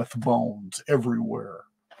mammoth bones everywhere.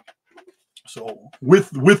 So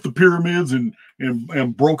with the pyramids and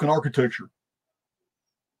broken architecture.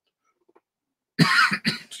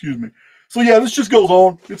 Excuse me. So yeah, this just goes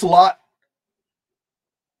on. It's a lot.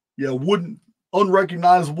 Yeah,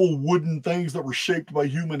 unrecognizable wooden things that were shaped by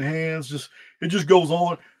human hands. It just goes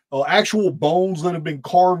on. Actual bones that have been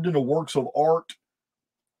carved into works of art.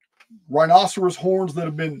 Rhinoceros horns that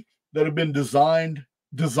have been designer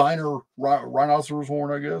rhinoceros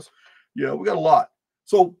horn, I guess. Yeah, we got a lot.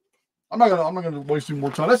 So I'm not gonna waste any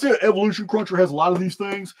more time. That's it. Evolution Cruncher has a lot of these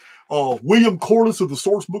things. William Corliss of the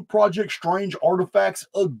Sourcebook Project, Strange Artifacts.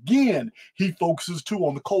 Again, he focuses too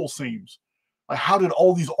on the coal seams. Like, how did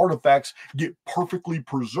all these artifacts get perfectly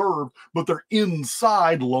preserved, but they're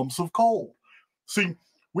inside lumps of coal? See,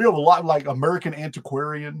 we have a lot like American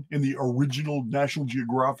Antiquarian in the original National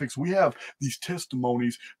Geographics. We have these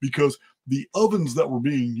testimonies because the ovens that were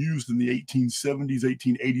being used in the 1870s,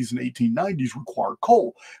 1880s, and 1890s required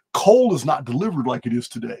coal. Coal is not delivered like it is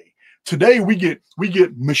today. Today we get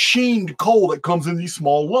machined coal that comes in these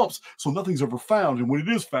small lumps, so nothing's ever found. And when it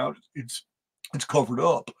is found, it's covered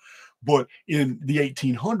up. But in the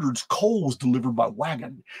 1800s, coal was delivered by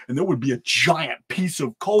wagon, and there would be a giant piece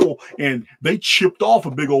of coal, and they chipped off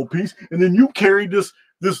a big old piece, and then you carried this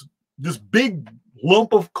big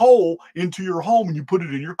lump of coal into your home, and you put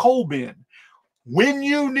it in your coal bin. When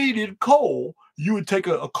you needed coal, you would take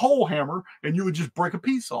a coal hammer, and you would just break a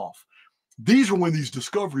piece off. These are when these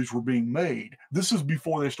discoveries were being made. This is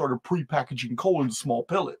before they started pre-packaging coal into small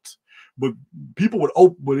pellets. But people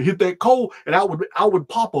would hit that coal, and I would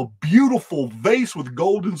pop a beautiful vase with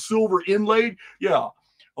gold and silver inlaid. Yeah,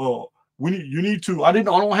 you need to. I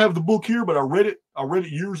don't have the book here, but I read it. I read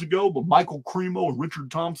it years ago. But Michael Cremo and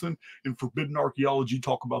Richard Thompson in Forbidden Archaeology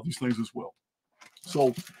talk about these things as well.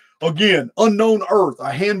 So again, Unknown Earth,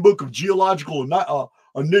 a handbook of geological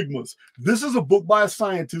enigmas. This is a book by a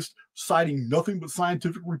scientist citing nothing but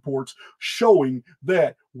scientific reports showing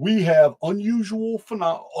that we have unusual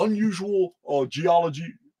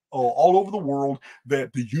geology all over the world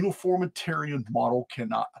that the uniformitarian model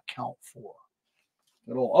cannot account for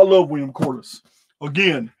at all. I love William Corliss.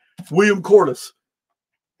 Again, William Corliss,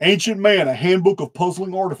 Ancient Man, a handbook of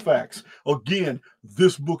puzzling artifacts. Again,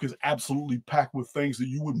 this book is absolutely packed with things that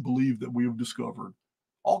you wouldn't believe that we have discovered.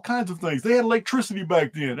 All kinds of things. They had electricity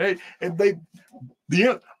back then.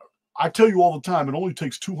 I tell you all the time, it only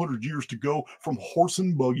takes 200 years to go from horse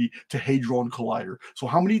and buggy to Hadron Collider. So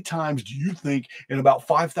how many times do you think in about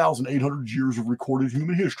 5,800 years of recorded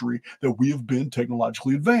human history that we have been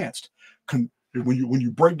technologically advanced? When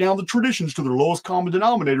you break down the traditions to their lowest common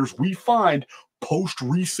denominators, we find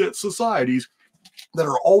post-reset societies that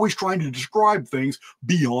are always trying to describe things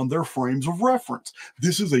beyond their frames of reference.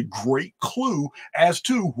 This is a great clue as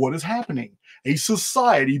to what is happening. A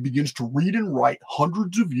society begins to read and write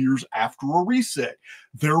hundreds of years after a reset.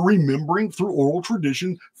 They're remembering through oral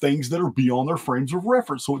tradition things that are beyond their frames of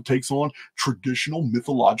reference, so it takes on traditional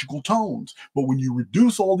mythological tones. But when you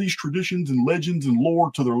reduce all these traditions and legends and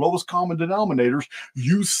lore to their lowest common denominators,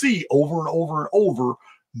 you see over and over and over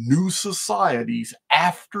new societies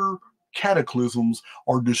after cataclysms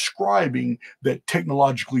are describing that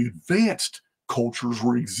technologically advanced cultures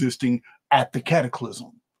were existing at the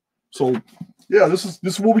cataclysm. So, yeah, this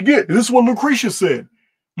is what we get. And this is what Lucretius said.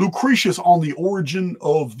 Lucretius, on the origin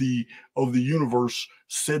of the universe,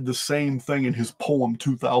 said the same thing in his poem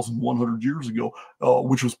 2,100 years ago,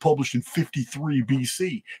 which was published in 53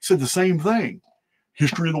 BC. Said the same thing.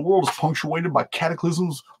 History of the world is punctuated by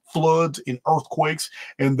cataclysms, floods, and earthquakes,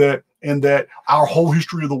 and that our whole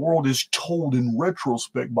history of the world is told in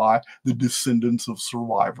retrospect by the descendants of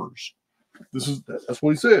survivors. That's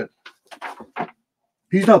what he said.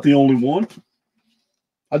 He's not the only one.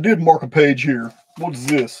 I did mark a page here. What is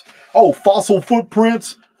this? Oh, fossil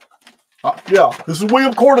footprints. Yeah, this is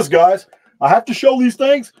William Corliss, guys. I have to show these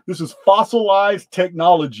things. This is fossilized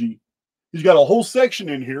technology. He's got a whole section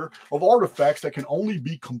in here of artifacts that can only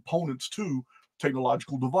be components to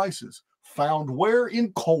technological devices. Found where?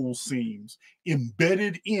 In coal seams,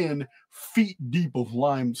 embedded in feet deep of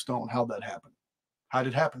limestone. How'd that happen? How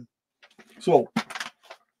did it happen? So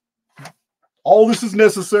all this is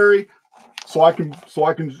necessary so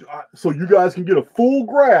you guys can get a full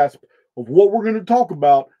grasp of what we're going to talk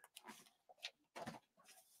about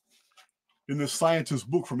in this scientist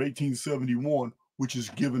book from 1871, which has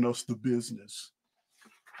given us the business.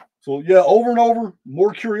 So yeah, over and over,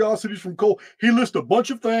 more curiosities from coal. He lists a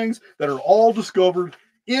bunch of things that are all discovered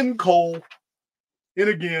in coal. And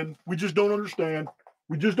again, we just don't understand.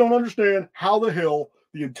 We just don't understand how the hell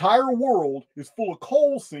the entire world is full of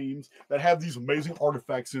coal seams that have these amazing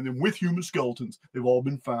artifacts in them with human skeletons. They've all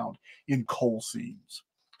been found in coal seams.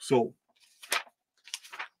 So,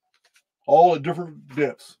 all at different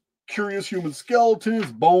depths. Curious human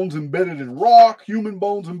skeletons, bones embedded in rock, human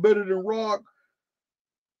bones embedded in rock.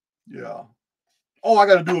 Yeah. Oh, I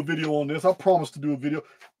got to do a video on this. I promised to do a video.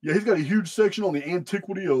 Yeah, he's got a huge section on the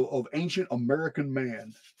antiquity of ancient American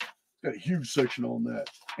man. Got a huge section on that.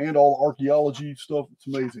 And all the archaeology stuff. It's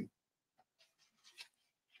amazing.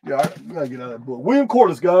 Yeah, I got to get out of that book. William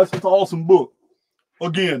Corliss, guys. It's an awesome book.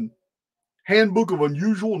 Again, Handbook of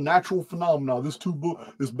Unusual Natural Phenomena. This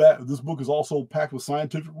book is also packed with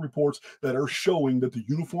scientific reports that are showing that the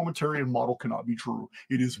uniformitarian model cannot be true.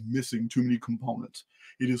 It is missing too many components.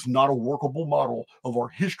 It is not a workable model of our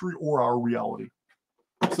history or our reality.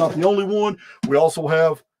 It's not the only one. We also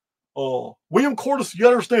have William Cordes. You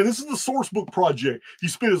gotta understand, this is the source book project. He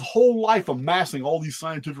spent his whole life amassing all these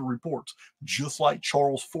scientific reports, just like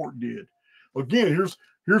Charles Fort did. Again,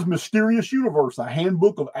 here's Mysterious Universe, a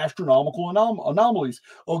handbook of astronomical anomalies.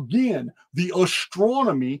 Again, the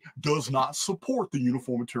astronomy does not support the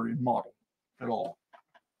uniformitarian model at all.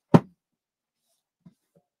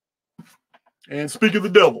 And speak of the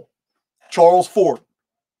devil, Charles Fort.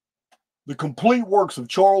 The complete works of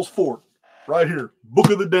Charles Fort, right here.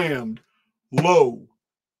 Book of the Damned, Lo,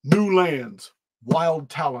 New Lands, Wild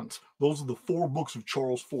Talents. Those are the 4 books of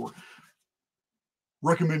Charles Fort.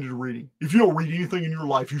 Recommended reading. If you don't read anything in your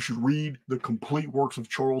life, you should read the complete works of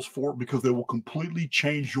Charles Fort, because they will completely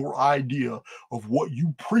change your idea of what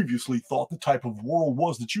you previously thought the type of world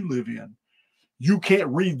was that you live in. You can't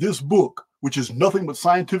read this book, which is nothing but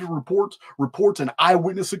scientific reports and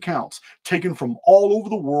eyewitness accounts taken from all over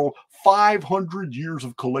the world, 500 years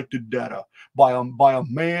of collected data by a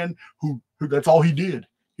man who that's all he did.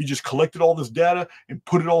 He just collected all this data and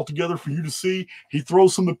put it all together for you to see. He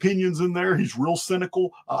throws some opinions in there. He's real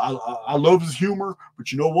cynical. I love his humor,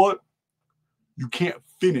 but you know what? You can't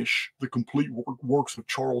finish the complete works of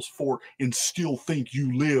Charles Fort and still think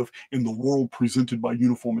you live in the world presented by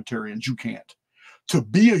uniformitarians. You can't. To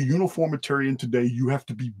be a uniformitarian today, you have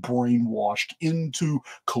to be brainwashed into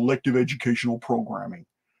collective educational programming.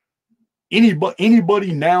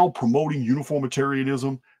 Anybody now promoting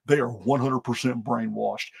uniformitarianism, they are 100%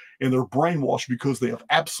 brainwashed. And they're brainwashed because they have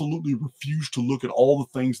absolutely refused to look at all the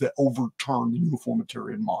things that overturn the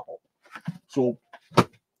uniformitarian model. So,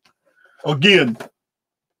 again,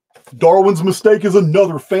 Darwin's Mistake is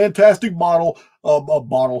another fantastic book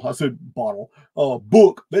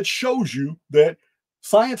that shows you that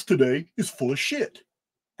science today is full of shit.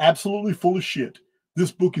 Absolutely full of shit.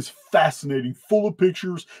 This book is fascinating, full of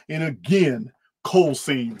pictures, and again, coal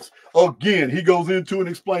seams. Again, he goes into and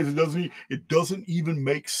explains it doesn't even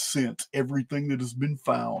make sense, everything that has been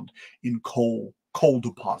found in coal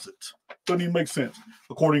deposits. Doesn't even make sense,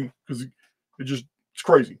 because it's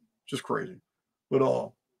crazy. It's just crazy.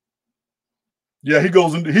 But yeah, he's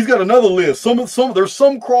got another list. There's some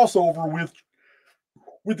crossover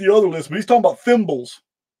with the other list, but he's talking about thimbles.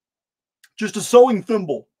 Just a sewing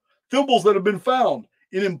thimble. Thimbles that have been found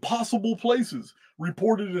in impossible places,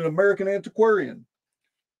 reported in American Antiquarian.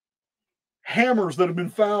 Hammers that have been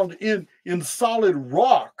found in solid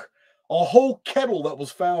rock. A whole kettle that was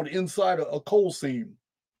found inside a coal seam.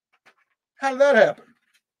 How did that happen?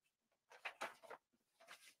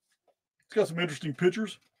 It's got some interesting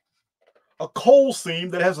pictures. A coal seam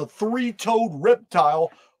that has a 3-toed reptile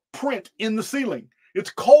print in the ceiling.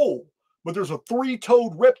 It's coal, but there's a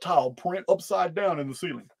 3-toed reptile print upside down in the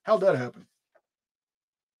ceiling. How'd that happen?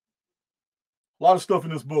 A lot of stuff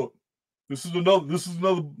in this book. This is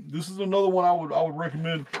another one I would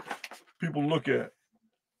recommend people look at.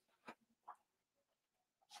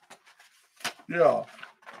 Yeah.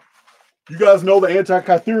 You guys know the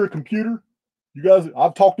Antikythera computer? You guys,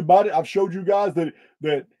 I've talked about it. I've showed you guys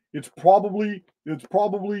that it's probably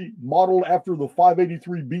modeled after the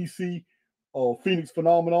 583 BC Phoenix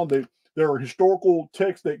phenomenon. There are historical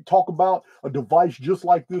texts that talk about a device just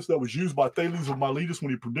like this that was used by Thales of Miletus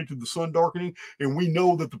when he predicted the sun darkening. And we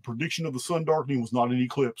know that the prediction of the sun darkening was not an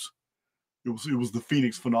eclipse. It was the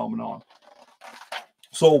Phoenix phenomenon.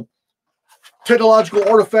 So technological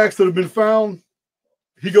artifacts that have been found,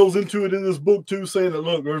 he goes into it in this book too, saying that,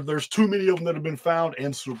 look, there's too many of them that have been found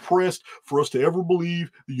and suppressed for us to ever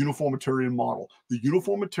believe the uniformitarian model. The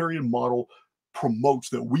uniformitarian model promotes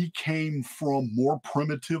that we came from more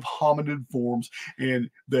primitive hominid forms, and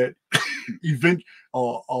that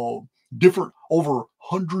different over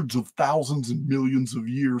hundreds of thousands and millions of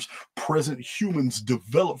years, present humans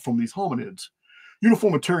developed from these hominids.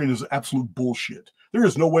 Uniformitarian is absolute bullshit. There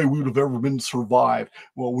is no way we would have ever been survived.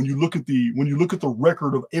 Well, when you look at the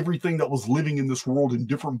record of everything that was living in this world in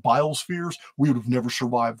different biospheres, we would have never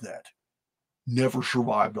survived that. Never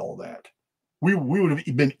survived all that. We would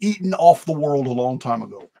have been eaten off the world a long time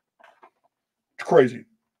ago. It's crazy.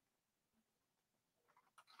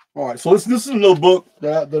 All right, so this is another book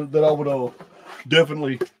that I would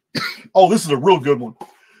definitely. Oh, this is a real good one.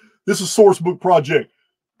 This is Source Book Project.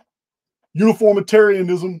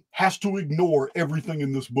 Uniformitarianism has to ignore everything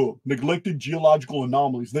in this book. Neglected geological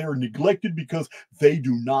anomalies. They are neglected because they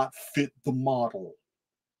do not fit the model.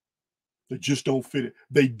 They just don't fit it.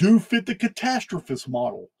 They do fit the catastrophist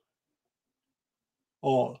model.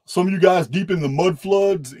 Some of you guys deep in the mud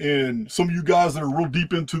floods, and some of you guys that are real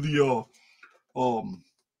deep into the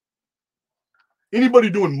anybody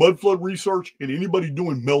doing mud flood research and anybody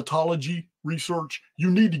doing meltology research,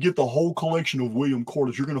 you need to get the whole collection of William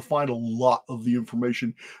Corliss. You're going to find a lot of the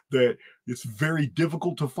information that it's very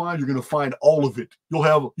difficult to find. You're going to find all of it.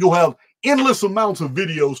 You'll have endless amounts of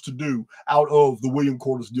videos to do out of the William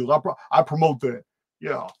Corliss deals. I promote that.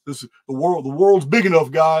 Yeah, this is the world. The world's big enough,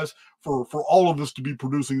 guys, for all of us to be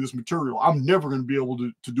producing this material. I'm never going to be able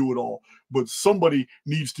to do it all, but somebody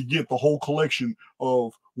needs to get the whole collection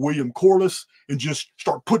of William Corliss and just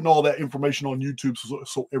start putting all that information on YouTube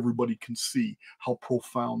so everybody can see how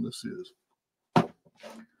profound this is.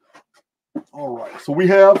 All right, so we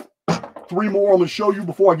have 3 more I'm going to show you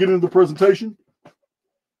before I get into the presentation.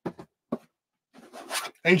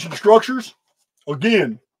 Ancient structures,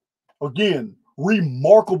 again,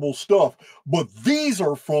 remarkable stuff, but these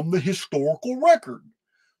are from the historical record.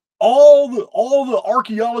 All the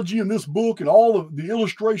archaeology in this book and all of the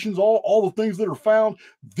illustrations, all the things that are found,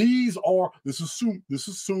 this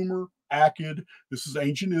is Sumer, Akkad, this is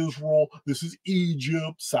ancient Israel, this is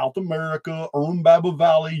Egypt, South America, Baba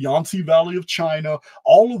Valley, Yangtze Valley of China.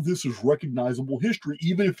 All of this is recognizable history,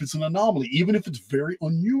 even if it's an anomaly, even if it's very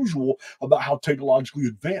unusual about how technologically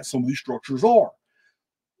advanced some of these structures are.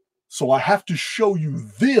 So I have to show you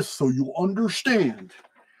this so you understand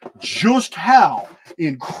just how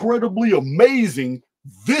incredibly amazing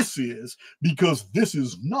this is, because this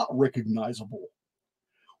is not recognizable.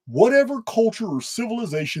 Whatever culture or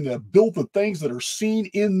civilization that built the things that are seen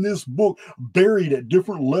in this book, buried at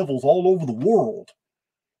different levels all over the world,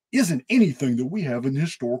 isn't anything that we have in the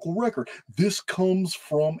historical record. This comes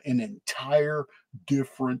from an entire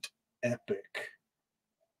different epic.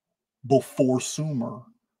 Before Sumer,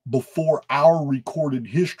 before our recorded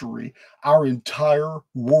history, our entire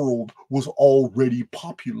world was already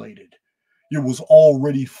populated. It was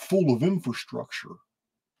already full of infrastructure.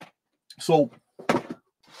 So,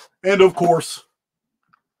 and of course,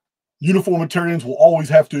 uniformitarians will always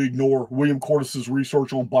have to ignore William Corliss's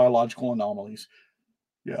research on biological anomalies.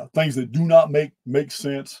 Yeah, things that do not make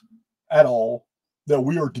sense at all, that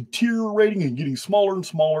we are deteriorating and getting smaller and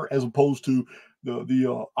smaller, as opposed to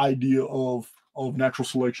the idea of natural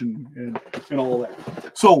selection and all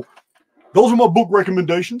that. So those are my book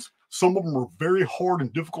recommendations. Some of them are very hard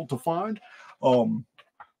and difficult to find.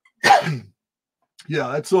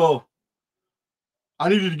 Yeah, it's I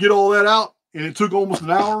needed to get all that out, and it took almost an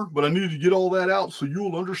hour, but I needed to get all that out so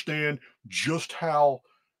you'll understand just how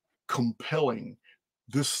compelling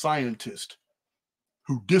this scientist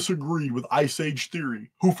who disagreed with Ice Age theory,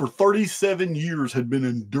 who for 37 years had been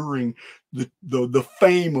enduring the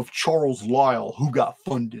fame of Charles Lyell, who got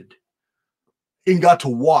funded and got to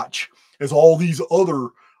watch as all these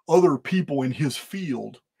other people in his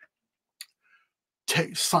field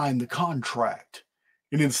signed the contract.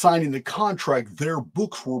 And in signing the contract, their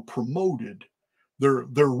books were promoted.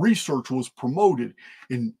 Their research was promoted,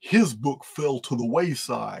 and his book fell to the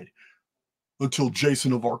wayside until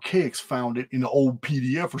Jason of Archaics found it in an old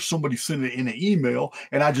PDF, or somebody sent it in an email,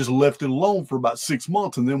 and I just left it alone for about 6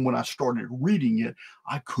 months. And then when I started reading it,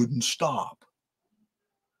 I couldn't stop.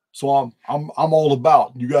 So I'm all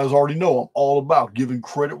about, you guys already know, I'm all about giving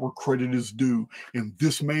credit where credit is due. And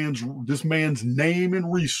this man's name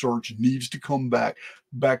and research needs to come back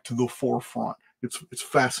to the forefront. It's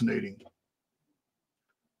fascinating.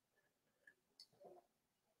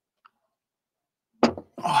 All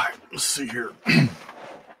right, let's see here.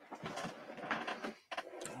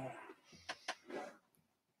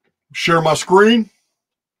 Share my screen.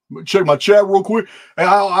 Check my chat real quick.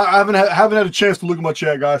 I haven't had a chance to look at my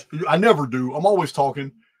chat, guys. I never do. I'm always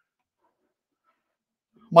talking.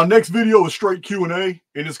 My next video is straight Q&A,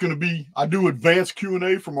 and it's going to be, I do advanced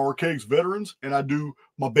Q&A from Archaics veterans, and I do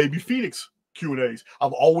my Baby Phoenix Q&As.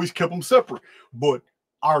 I've always kept them separate, but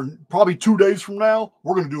probably 2 days from now,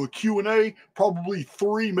 we're going to do a Q&A, probably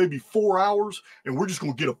 3, maybe 4 hours, and we're just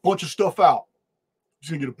going to get a bunch of stuff out.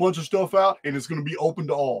 Just gonna get a bunch of stuff out, and it's gonna be open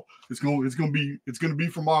to all. It's gonna be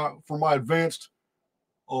for my advanced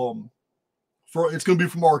it's gonna be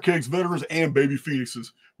from Archaics veterans and Baby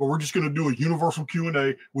Phoenixes. But we're just gonna do a universal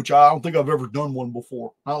Q&A, which I don't think I've ever done one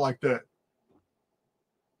before. Not like that.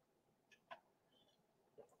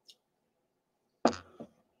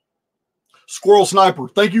 Squirrel Sniper,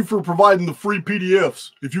 thank you for providing the free PDFs.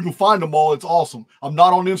 If you can find them all, it's awesome. I'm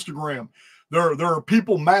not on Instagram. There are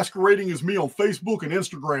people masquerading as me on Facebook and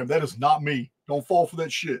Instagram. That is not me. Don't fall for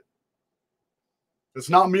that shit. It's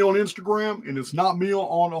not me on Instagram, and it's not me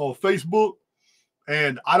on Facebook,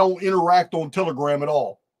 and I don't interact on Telegram at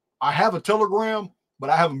all. I have a Telegram, but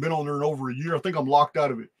I haven't been on there in over a year. I think I'm locked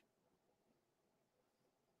out of it.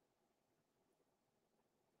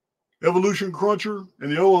 Evolution Cruncher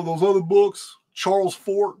and those other books, Charles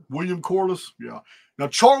Fort, William Corliss. Yeah. Now,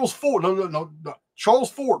 Charles Fort, no.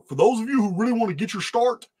 Charles Fort, for those of you who really want to get your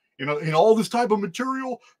start in all this type of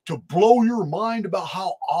material to blow your mind about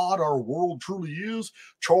how odd our world truly is,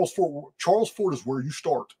 Charles Fort is where you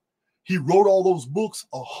start. He wrote all those books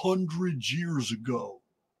 100 years ago.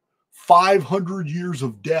 500 years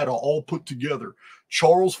of data all put together.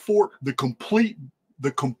 Charles Fort, the complete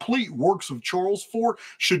works of Charles Fort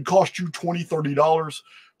should cost you $20, $30.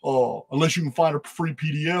 Unless you can find a free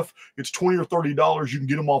PDF, it's $20 or $30. You can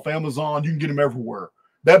get them off Amazon. You can get them everywhere.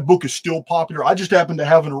 That book is still popular. I just happen to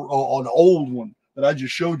have an old one that I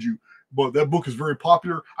just showed you, but that book is very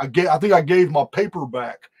popular. I think I gave my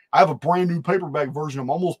paperback. I have a brand new paperback version. I'm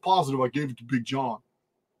almost positive I gave it to Big John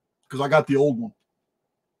because I got the old one.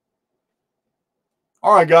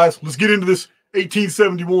 All right, guys, let's get into this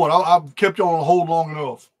 1871. I've kept you on a hold long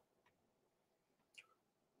enough.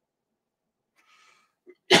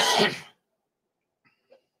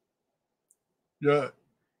 Yeah.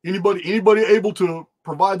 Anybody able to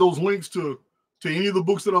provide those links to any of the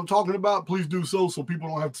books that I'm talking about, please do so people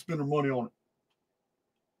don't have to spend their money on it.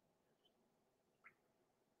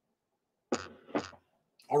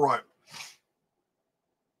 All right.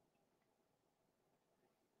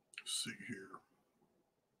 Let's see here.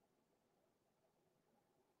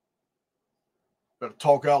 Got to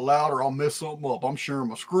talk out loud or I'll mess something up. I'm sharing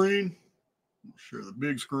my screen. I'll share the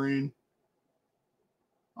big screen.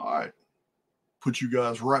 All right. Put you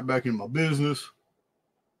guys right back in my business.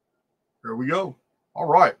 There we go. All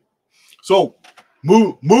right. So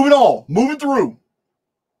moving through.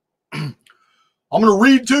 I'm going to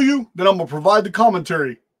read to you, then I'm going to provide the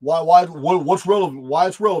commentary. What's relevant, why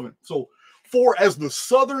it's relevant. So, for as the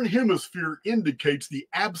southern hemisphere indicates the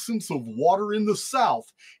absence of water in the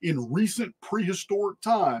south in recent prehistoric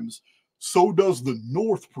times, so does the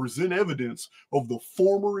north present evidence of the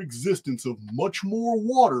former existence of much more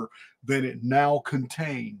water than it now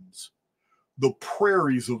contains. The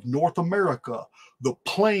prairies of North America, the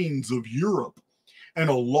plains of Europe, and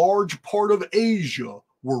a large part of Asia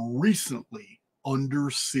were recently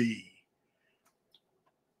under sea.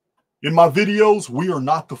 In my videos, we are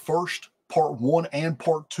not the first. Part 1 and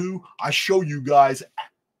part 2, I show you guys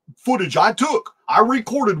footage I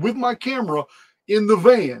recorded with my camera in the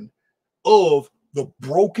van of the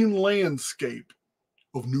broken landscape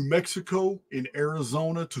of New Mexico and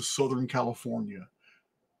Arizona to Southern California.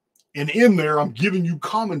 And in there, I'm giving you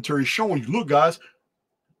commentary showing you, look, guys,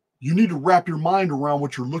 you need to wrap your mind around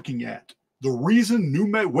what you're looking at. The reason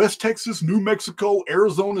West Texas, New Mexico,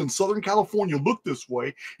 Arizona, and Southern California look this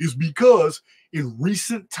way is because in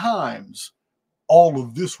recent times, all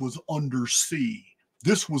of this was undersea.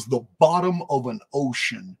 This was the bottom of an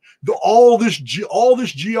ocean. All this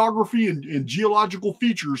geography and geological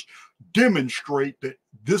features demonstrate that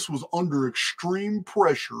this was under extreme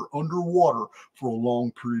pressure underwater for a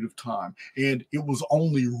long period of time. And it was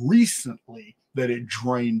only recently that it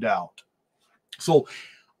drained out. So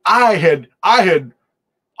I had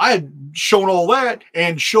shown all that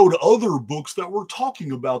and showed other books that were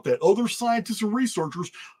talking about that, other scientists and researchers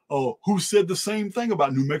who said the same thing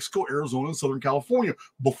about New Mexico, Arizona, and Southern California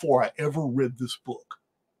before I ever read this book.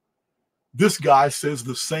 This guy says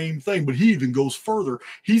the same thing, but he even goes further.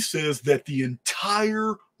 He says that the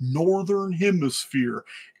entire northern hemisphere,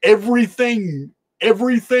 everything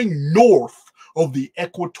north of the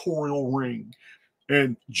equatorial ring,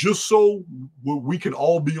 and just so we can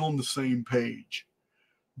all be on the same page,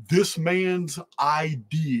 this man's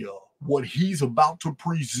idea, what he's about to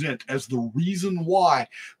present as the reason why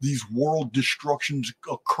these world destructions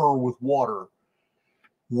occur with water,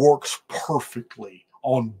 works perfectly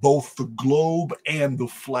on both the globe and the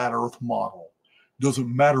flat earth model.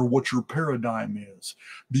 Doesn't matter what your paradigm is,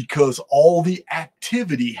 because all the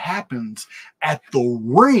activity happens at the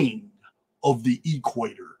ring of the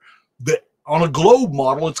equator. On a globe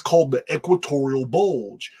model, it's called the equatorial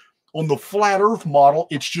bulge. On the flat earth model,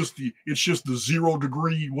 it's just the 0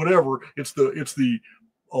 degree whatever. It's the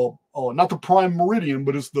not the prime meridian,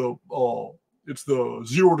 but it's the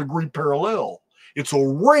 0 degree parallel. It's a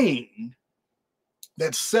ring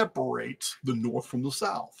that separates the north from the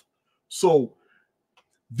south. So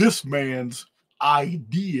this man's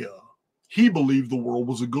idea, he believed the world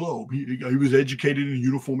was a globe. He was educated in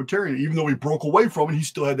uniformitarian. Even though he broke away from it, he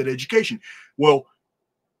still had that education. Well,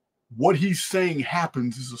 what he's saying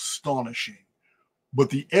happens is astonishing. But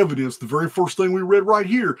the evidence, the very first thing we read right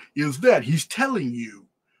here, is that he's telling you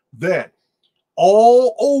that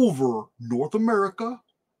all over North America,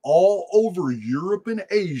 all over Europe and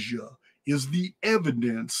Asia is the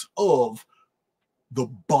evidence of the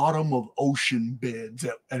bottom of ocean beds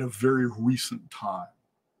at a very recent time.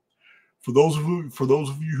 For those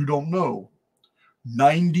of you who don't know,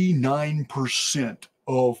 99%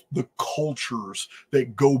 of the cultures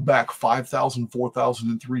that go back 5,000, 4,000,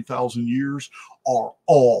 and 3,000 years are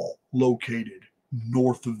all located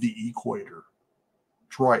north of the equator.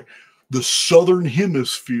 That's right. The southern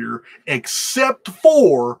hemisphere, except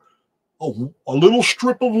for a little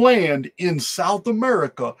strip of land in South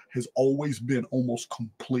America, has always been almost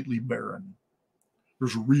completely barren.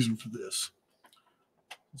 There's a reason for this.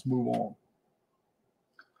 Let's move on.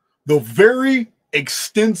 The very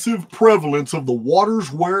extensive prevalence of the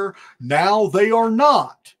waters where now they are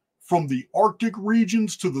not, from the Arctic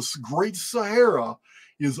regions to the Great Sahara,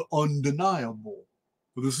 is undeniable.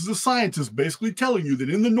 But this is a scientist basically telling you that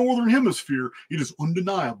in the northern hemisphere, it is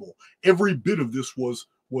undeniable. Every bit of this was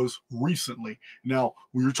recently. Now,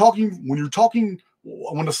 when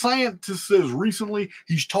a scientist says recently,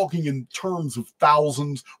 he's talking in terms of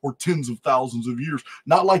thousands or tens of thousands of years,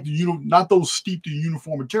 not like not those steeped in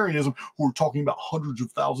uniformitarianism who are talking about hundreds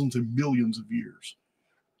of thousands and millions of years.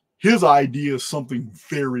 His idea is something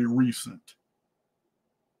very recent.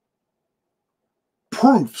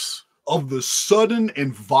 Proofs of the sudden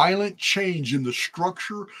and violent change in the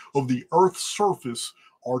structure of the Earth's surface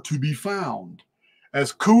are to be found,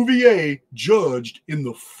 as Cuvier judged in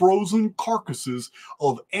the frozen carcasses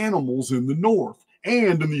of animals in the north.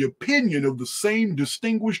 And in the opinion of the same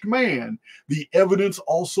distinguished man, the evidence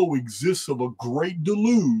also exists of a great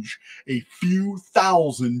deluge a few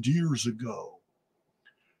thousand years ago.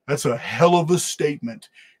 That's a hell of a statement.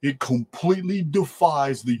 It completely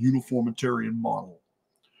defies the uniformitarian model.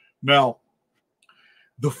 Now,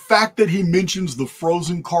 the fact that he mentions the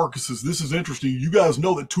frozen carcasses, this is interesting. You guys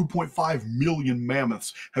know that 2.5 million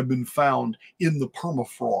mammoths have been found in the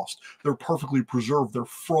permafrost. They're perfectly preserved. They're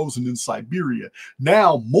frozen in Siberia.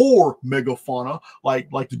 Now, more megafauna,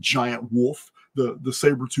 like the giant wolf, the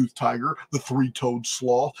saber-toothed tiger, the three-toed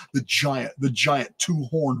sloth, the giant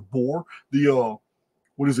two-horned boar, the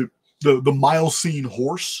Miocene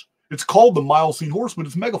horse. It's called the Miocene horse, but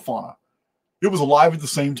it's megafauna. It was alive at the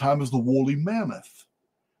same time as the woolly mammoth.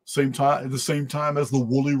 At the same time as the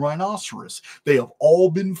woolly rhinoceros. They have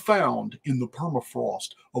all been found in the permafrost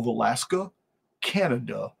of Alaska,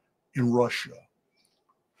 Canada, and Russia.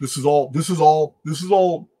 This is all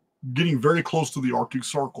getting very close to the Arctic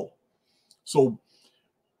Circle. So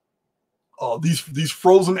these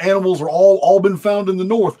frozen animals are all been found in the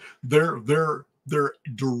north. They're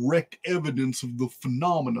direct evidence of the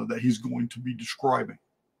phenomena that he's going to be describing.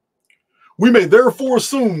 We may therefore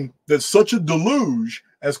assume that such a deluge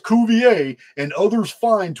as Cuvier and others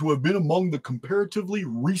find to have been among the comparatively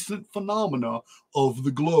recent phenomena of the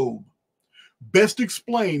globe best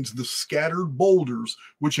explains the scattered boulders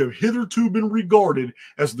which have hitherto been regarded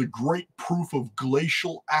as the great proof of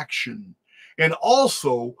glacial action, and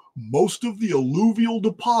also most of the alluvial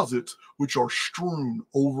deposits which are strewn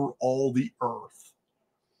over all the earth.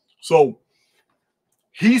 So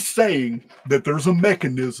he's saying that there's a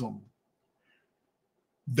mechanism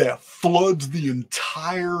that floods the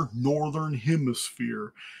entire northern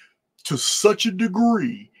hemisphere to such a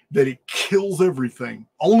degree that it kills everything.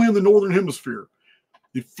 Only in the northern hemisphere.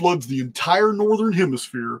 It floods the entire northern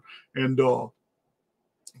hemisphere, and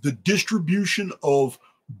the distribution of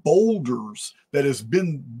boulders that has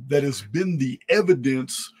been the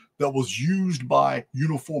evidence that was used by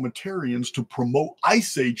uniformitarians to promote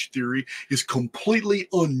Ice Age theory is completely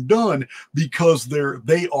undone because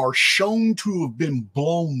they are shown to have been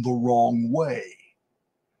blown the wrong way.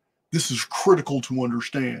 This is critical to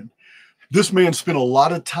understand. This man spent a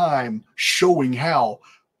lot of time showing how,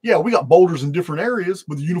 yeah, we got boulders in different areas,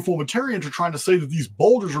 but the uniformitarians are trying to say that these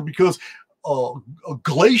boulders are because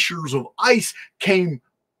glaciers of ice came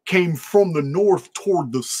from the north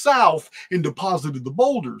toward the south and deposited the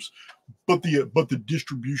boulders. But the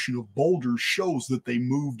distribution of boulders shows that they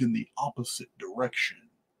moved in the opposite direction.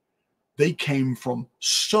 They came from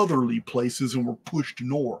southerly places and were pushed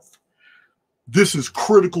north. This is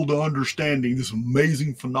critical to understanding this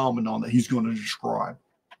amazing phenomenon that he's going to describe.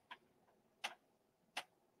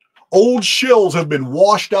 Old shells have been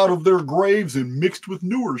washed out of their graves and mixed with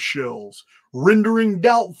newer shells, rendering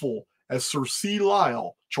doubtful, as Sir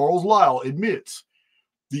Charles Lyell admits,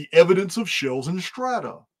 the evidence of shells and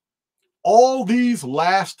strata. All these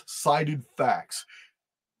last cited facts,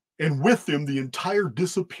 and with them the entire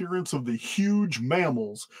disappearance of the huge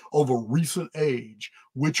mammals of a recent age,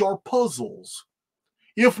 which are puzzles,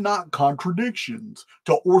 if not contradictions,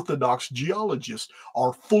 to orthodox geologists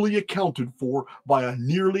are fully accounted for by a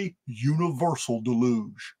nearly universal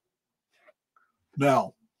deluge.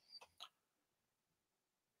 Now,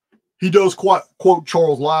 he does quote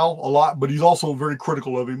Charles Lyell a lot, but he's also very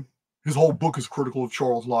critical of him. His whole book is critical of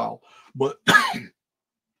Charles Lyell. But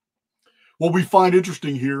what we find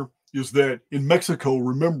interesting here is that in Mexico,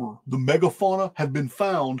 remember, the megafauna have been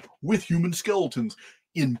found with human skeletons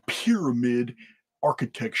in pyramid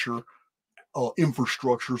architecture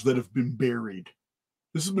infrastructures that have been buried.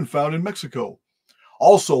 This has been found in Mexico.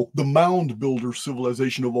 Also, the mound builder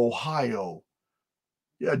civilization of Ohio.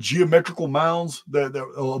 Yeah, geometrical mounds that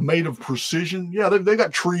are made of precision. Yeah, they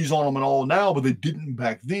got trees on them and all now, but they didn't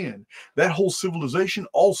back then. That whole civilization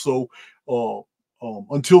also,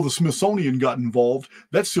 until the Smithsonian got involved,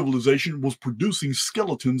 that civilization was producing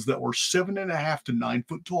skeletons that were 7.5 to 9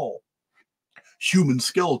 foot tall. Human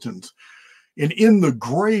skeletons. And in the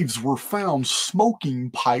graves were found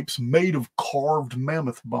smoking pipes made of carved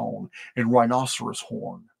mammoth bone and rhinoceros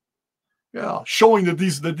horn. Yeah, showing that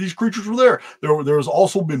these creatures were there. There has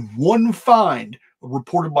also been one find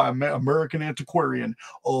reported by an American antiquarian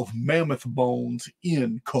of mammoth bones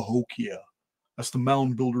in Cahokia. That's the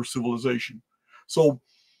mound builder civilization. So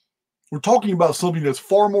we're talking about something that's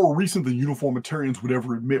far more recent than uniformitarians would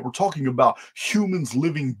ever admit. We're talking about humans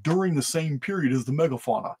living during the same period as the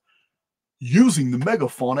megafauna, using the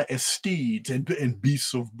megafauna as steeds and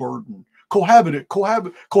beasts of burden.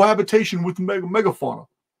 Cohabitation with the megafauna.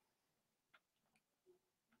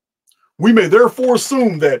 We may therefore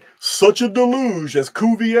assume that such a deluge as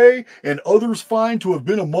Cuvier and others find to have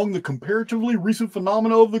been among the comparatively recent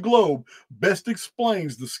phenomena of the globe best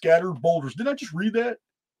explains the scattered boulders. Did I just read that?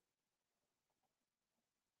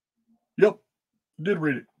 Yep, I did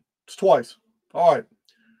read it. It's twice. All right.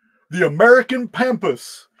 The American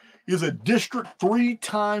Pampas is a district 3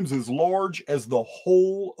 times as large as the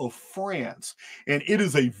whole of France, and it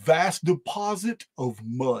is a vast deposit of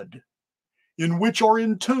mud in which are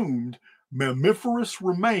entombed mammiferous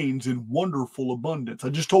remains in wonderful abundance. I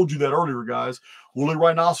just told you that earlier, guys. Woolly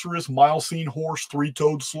rhinoceros, Miocene horse,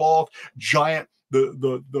 three-toed sloth, giant,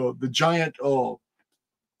 the giant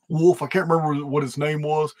wolf. I can't remember what his name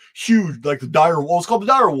was. Huge, like the dire wolf. It's called the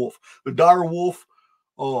dire wolf. The dire wolf,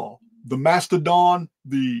 the mastodon,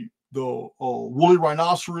 the woolly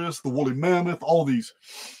rhinoceros, the woolly mammoth, all these.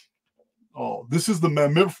 This is the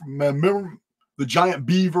the giant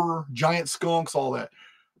beaver, giant skunks, all that.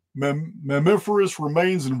 Mammiferous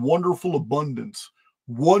remains in wonderful abundance.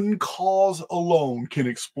 One cause alone can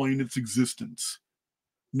explain its existence,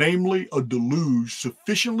 namely a deluge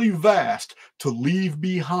sufficiently vast to leave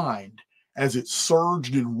behind as it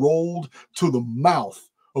surged and rolled to the mouth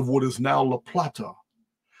of what is now La Plata,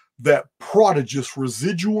 that prodigious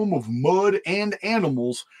residuum of mud and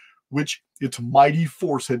animals which its mighty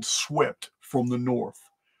force had swept from the north.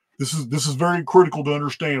 This is very critical to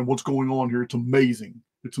understand what's going on here. It's amazing.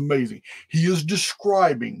 It's amazing. He is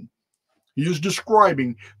describing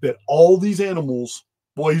that all these animals,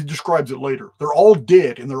 well, he describes it later, they're all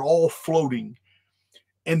dead and they're all floating.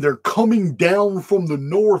 And they're coming down from the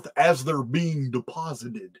north as they're being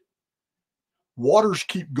deposited. Waters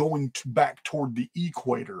keep going back toward the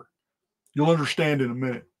equator. You'll understand in a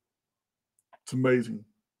minute. It's amazing.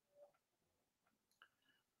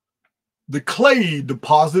 The clay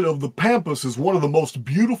deposit of the Pampas is one of the most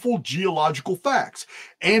beautiful geological facts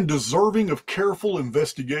and deserving of careful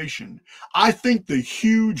investigation. I think the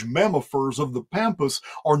huge mammifers of the Pampas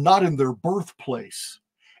are not in their birthplace,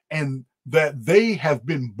 and that they have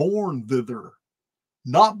been born thither,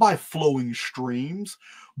 not by flowing streams,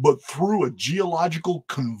 but through a geological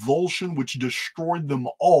convulsion which destroyed them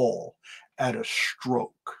all at a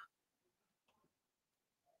stroke.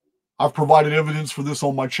 I've provided evidence for this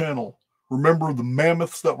on my channel. Remember the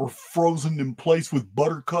mammoths that were frozen in place with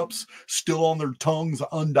buttercups still on their tongues,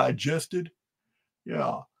 undigested?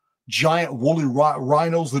 Yeah. Giant woolly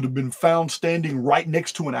rhinos that have been found standing right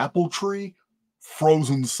next to an apple tree,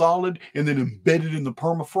 frozen solid, and then embedded in the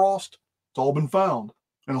permafrost. It's all been found,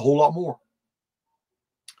 and a whole lot more.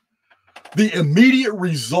 The immediate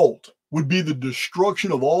result would be the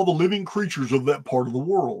destruction of all the living creatures of that part of the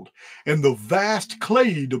world and the vast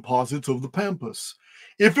clayey deposits of the Pampas.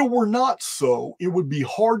 If it were not so, it would be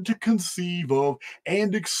hard to conceive of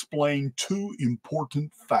and explain two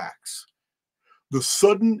important facts: the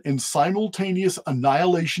sudden and simultaneous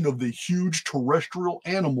annihilation of the huge terrestrial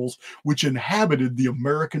animals which inhabited the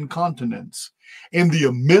American continents, and the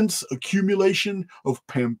immense accumulation of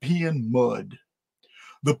Pampean mud.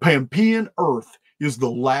 The Pampean earth is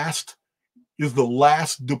the last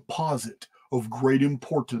deposit of great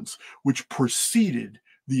importance which preceded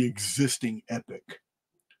the existing epoch.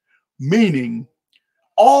 Meaning,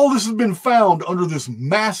 all this has been found under this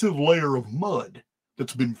massive layer of mud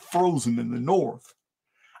that's been frozen in the north.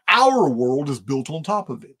 Our world is built on top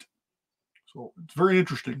of it. So it's very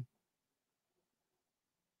interesting.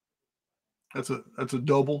 That's a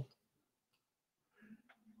double.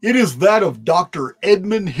 It is that of Dr.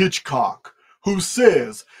 Edmund Hitchcock, who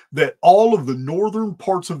says that all of the northern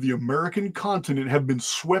parts of the American continent have been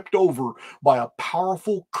swept over by a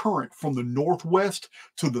powerful current from the northwest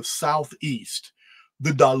to the southeast.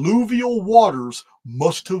 The diluvial waters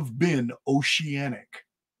must have been oceanic.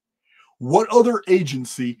 What other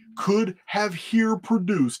agency could have here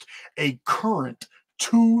produced a current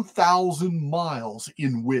 2,000 miles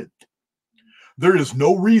in width? There is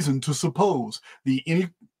no reason to suppose the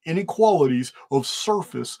inequalities of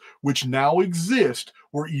surface which now exist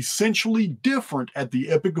were essentially different at the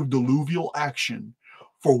epoch of diluvial action,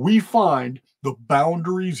 for we find the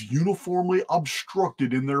boundaries uniformly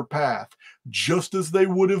obstructed in their path, just as they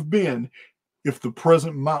would have been if the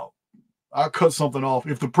present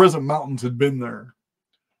if the present mountains had been there.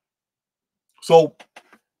 So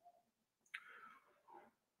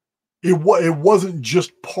it wasn't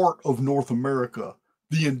just part of North America.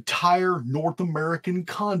 The entire North American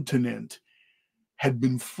continent had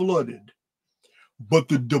been flooded. But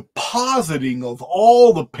the depositing of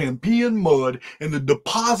all the Pampean mud and the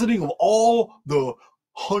depositing of all the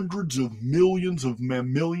hundreds of millions of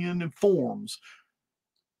mammalian forms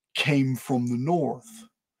came from the north.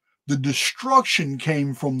 The destruction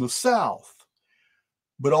came from the south.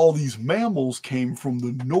 But all these mammals came from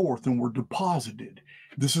the north and were deposited.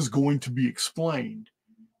 This is going to be explained.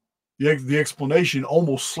 The explanation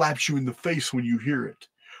almost slaps you in the face when you hear it.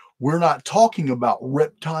 We're not talking about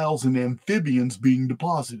reptiles and amphibians being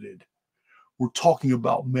deposited. We're talking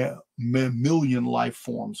about mammalian life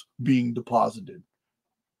forms being deposited.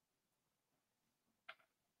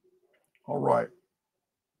 All right.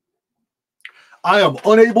 I am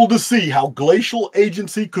unable to see how glacial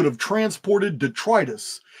agency could have transported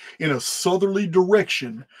detritus in a southerly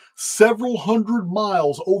direction several hundred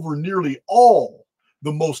miles over nearly all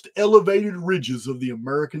the most elevated ridges of the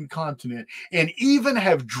American continent, and even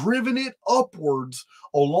have driven it upwards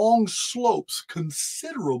along slopes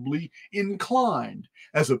considerably inclined,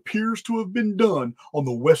 as appears to have been done on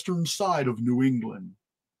the western side of New England.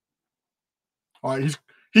 All right,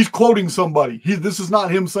 he's quoting somebody. This is not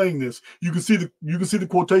him saying this. You can see the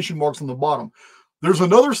quotation marks on the bottom. There's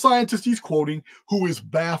another scientist he's quoting who is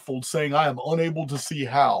baffled, saying, "I am unable to see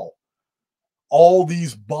how all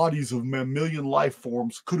these bodies of mammalian life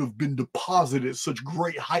forms could have been deposited at such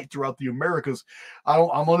great height throughout the Americas.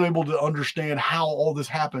 I'm unable to understand how all this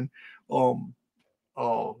happened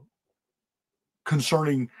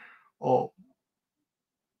concerning the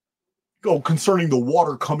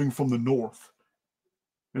water coming from the north."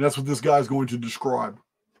 And that's what this guy is going to describe.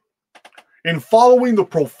 In following the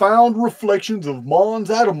profound reflections of Mons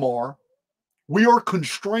Adamar, we are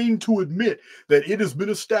constrained to admit that it has been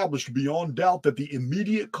established beyond doubt that the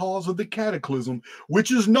immediate cause of the cataclysm, which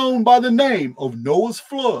is known by the name of Noah's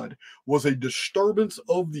flood, was a disturbance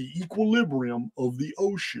of the equilibrium of the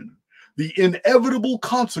ocean, the inevitable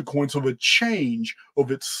consequence of a change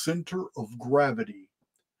of its center of gravity.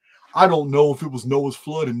 I don't know if it was Noah's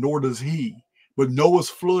flood, and nor does he. But Noah's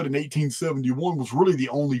flood in 1871 was really the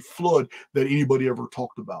only flood that anybody ever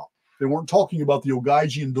talked about. They weren't talking about the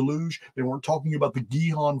Ogygian deluge. They weren't talking about the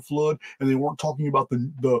Gihon flood, and they weren't talking about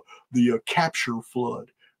the capture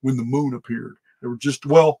flood when the moon appeared. They were just,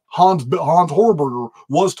 Hans Horberger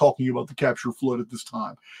was talking about the capture flood at this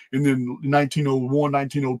time, and then in 1901,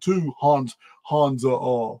 1902, Hans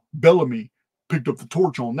Bellamy picked up the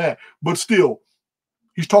torch on that. But still,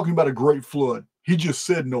 he's talking about a great flood. He just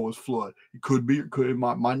said Noah's flood. It could be, it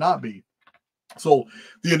might not be. So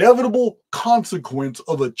the inevitable consequence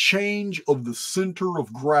of a change of the center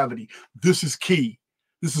of gravity. This is key.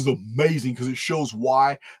 This is amazing because it shows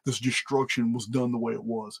why this destruction was done the way it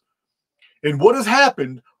was. And what has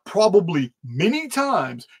happened probably many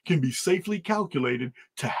times can be safely calculated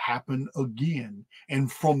to happen again,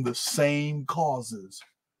 and from the same causes.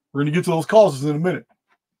 We're going to get to those causes in a minute.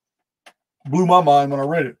 Blew my mind when I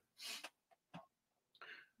read it.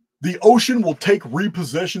 The ocean will take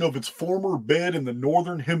repossession of its former bed in the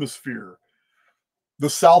northern hemisphere. The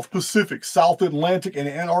South Pacific, South Atlantic, and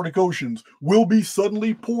Antarctic Oceans will be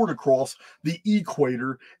suddenly poured across the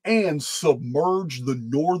equator and submerge the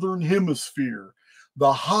northern hemisphere.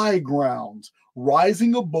 The high grounds,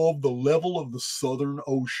 rising above the level of the Southern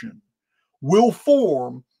Ocean, will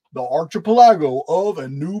form the archipelago of a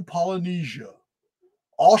New Polynesia.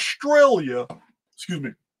 Australia, excuse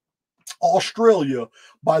me, Australia,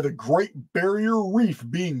 by the Great Barrier Reef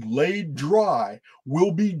being laid dry,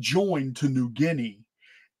 will be joined to New Guinea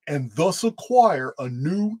and thus acquire a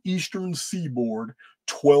new eastern seaboard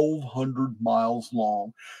 1,200 miles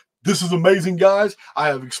long. This is amazing, guys. I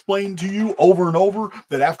have explained to you over and over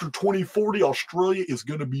that after 2040, Australia is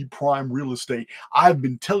going to be prime real estate. I've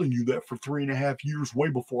been telling you that for 3.5 years, way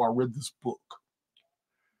before I read this book.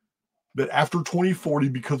 That after 2040,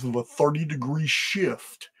 because of a 30-degree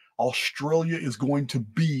shift, Australia is going to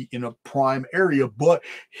be in a prime area, but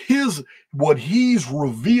what he's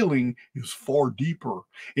revealing is far deeper,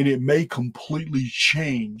 and it may completely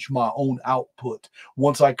change my own output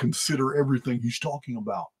once I consider everything he's talking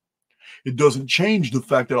about. It doesn't change the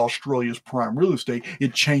fact that Australia is prime real estate.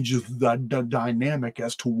 It changes the dynamic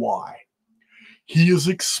as to why. He is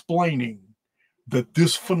explaining that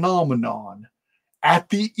this phenomenon at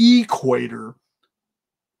the equator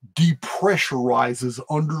depressurizes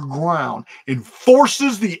underground and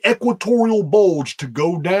forces the equatorial bulge to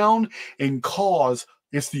go down and cause,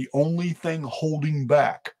 it's the only thing holding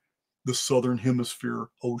back the southern hemisphere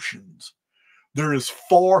oceans.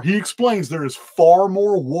 He explains there is far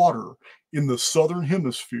more water in the southern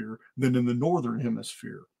hemisphere than in the northern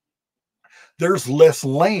hemisphere. There's less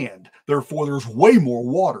land, therefore there's way more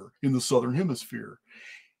water in the southern hemisphere.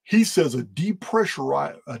 He says a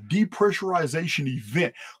depressurization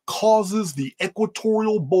event causes the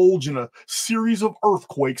equatorial bulge in a series of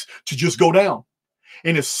earthquakes to just go down.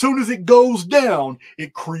 And as soon as it goes down,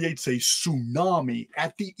 it creates a tsunami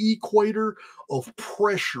at the equator of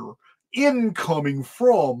pressure incoming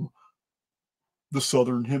from the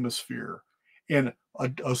southern hemisphere. And a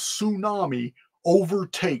tsunami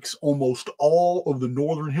overtakes almost all of the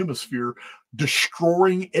northern hemisphere,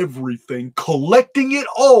 destroying everything, collecting it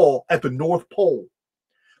all at the North Pole,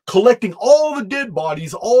 collecting all the dead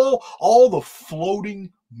bodies, all the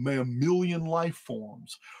floating mammalian life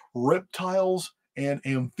forms. Reptiles and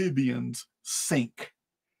amphibians sink.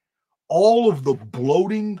 All of the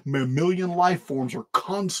bloating mammalian life forms are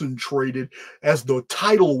concentrated as the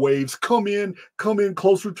tidal waves come in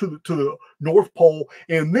closer to the North Pole,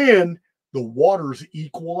 and then the waters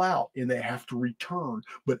equal out and they have to return.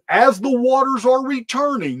 But as the waters are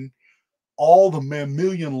returning, all the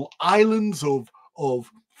mammalian islands of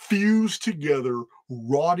fused together,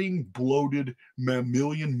 rotting, bloated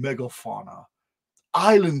mammalian megafauna,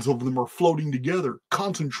 islands of them are floating together,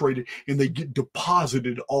 concentrated, and they get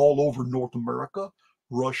deposited all over North America,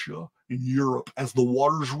 Russia, and Europe as the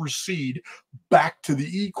waters recede back to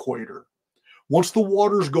the equator. Once the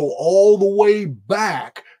waters go all the way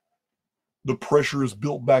back, the pressure is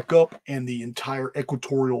built back up, and the entire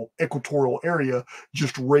equatorial area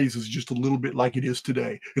just raises just a little bit like it is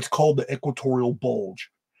today. It's called the equatorial bulge.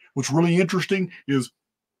 What's really interesting is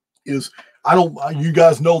you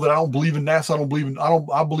guys know that I don't believe in NASA.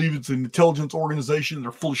 I believe it's an intelligence organization.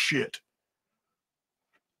 They're full of shit.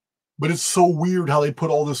 But it's so weird how they put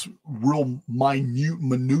all this real minute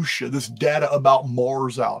minutia, this data about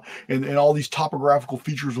Mars out, and all these topographical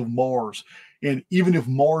features of Mars. And even if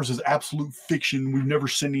Mars is absolute fiction, we've never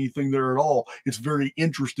seen anything there at all, it's very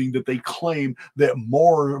interesting that they claim that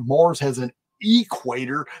Mars has an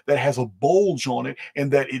equator that has a bulge on it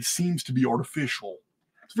and that it seems to be artificial.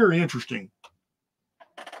 It's very interesting.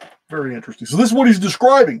 Very interesting. So this is what he's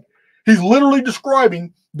describing. He's literally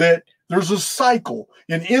describing that there's a cycle,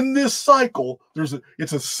 and in this cycle,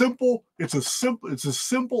 it's as simple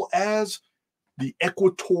as the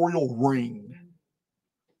equatorial ring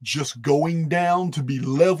just going down to be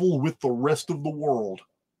level with the rest of the world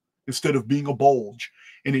instead of being a bulge.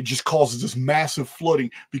 And it just causes this massive flooding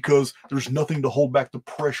because there's nothing to hold back the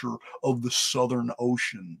pressure of the southern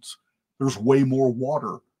oceans. There's way more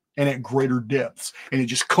water and at greater depths, and it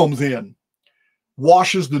just comes in,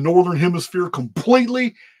 washes the northern hemisphere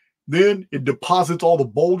completely. Then it deposits all the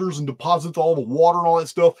boulders and deposits all the water and all that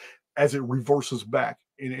stuff as it reverses back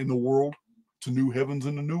in the world to new heavens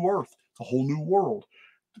and a new earth. It's a whole new world.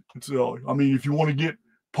 I mean, if you want to get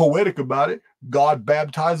poetic about it, God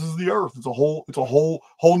baptizes the earth. It's a whole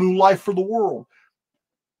new life for the world.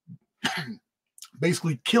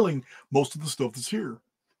 Basically killing most of the stuff that's here.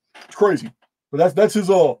 It's crazy. But that's his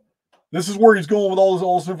this is where he's going with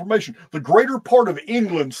all this information. The greater part of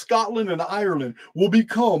England, Scotland, and Ireland will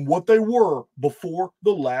become what they were before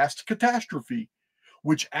the last catastrophe,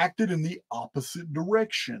 which acted in the opposite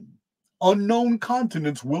direction. Unknown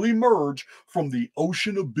continents will emerge from the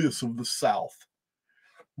ocean abyss of the south.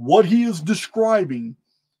 What he is describing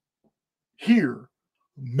here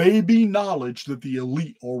may be knowledge that the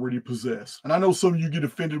elite already possess. And I know some of you get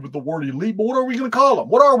offended with the word elite, but what are we going to call them?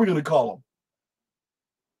 What are we going to call them?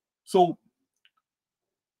 So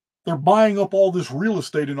they're buying up all this real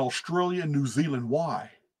estate in Australia and New Zealand.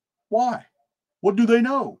 Why? Why? What do they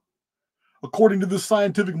know? According to this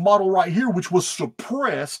scientific model right here, which was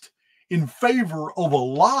suppressed in favor of a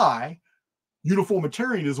lie,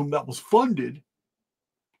 uniformitarianism that was funded.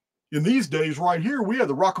 In these days right here, we have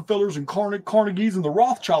the Rockefellers and Carnegies and the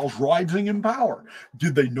Rothschilds rising in power.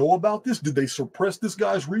 Did they know about this? Did they suppress this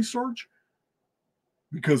guy's research?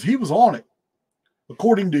 Because he was on it.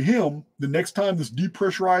 According to him, the next time this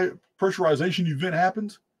depressurization event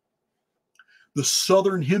happens, the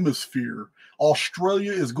southern hemisphere,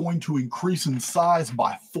 Australia is going to increase in size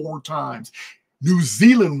by 4 times. New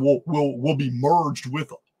Zealand will be merged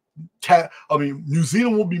with New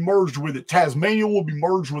Zealand will be merged with it. Tasmania will be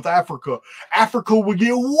merged with Africa. Africa will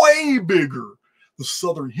get way bigger. The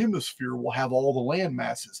southern hemisphere will have all the land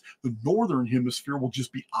masses. The northern hemisphere will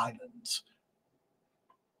just be islands.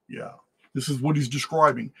 Yeah, this is what he's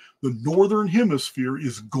describing. The northern hemisphere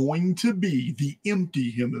is going to be the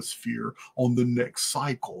empty hemisphere on the next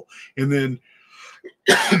cycle. And then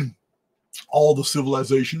all the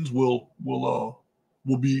civilizations will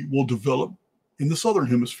develop in the southern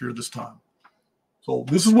hemisphere this time. So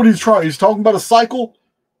this is what he's trying. He's talking about a cycle,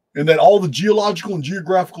 and that all the geological and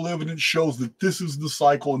geographical evidence shows that this is the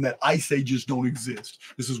cycle and that ice ages don't exist.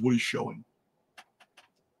 This is what he's showing.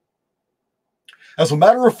 As a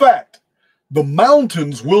matter of fact, the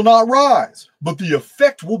mountains will not rise, but the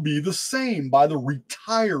effect will be the same by the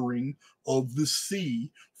retiring of the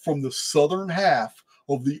sea from the southern half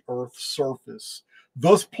of the Earth's surface,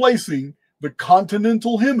 thus placing the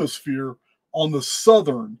continental hemisphere on the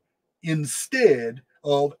southern instead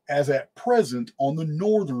of, as at present, on the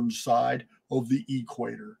northern side of the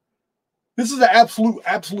equator. This is an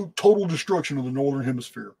absolute total destruction of the northern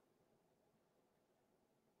hemisphere.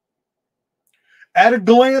 At a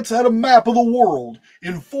glance at a map of the world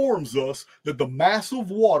informs us that the mass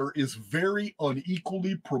of water is very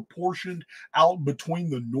unequally proportioned out between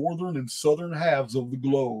the northern and southern halves of the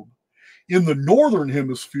globe. In the northern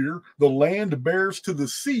hemisphere, the land bears to the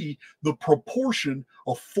sea the proportion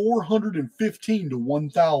of 415 to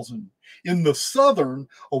 1,000. In the southern,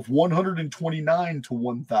 of 129 to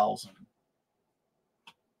 1,000.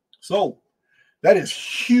 So that is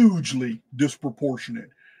hugely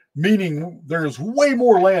disproportionate, meaning there's way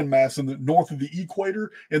more landmass in the north of the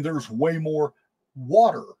equator, and there's way more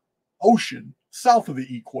water, ocean, south of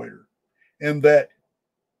the equator. And that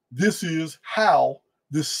this is how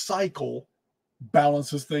this cycle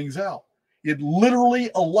balances things out. It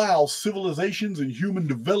literally allows civilizations and human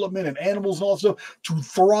development and animals and all that stuff to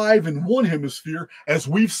thrive in one hemisphere, as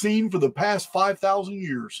we've seen for the past 5,000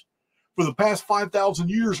 years. For the past 5,000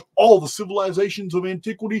 years, all the civilizations of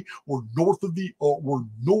antiquity were north of the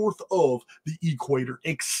equator,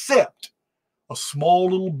 except a small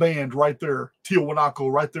little band right there,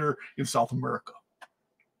 Tiwanaku, right there in South America.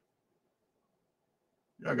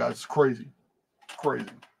 Yeah, guys, it's crazy. It's crazy.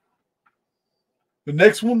 The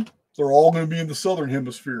next one, they're all going to be in the southern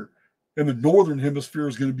hemisphere, and the northern hemisphere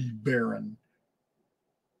is going to be barren.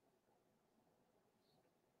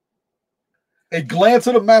 A glance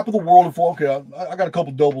at a map of the world. Okay, I got a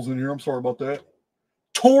couple doubles in here. I'm sorry about that.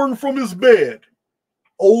 Torn from his bed,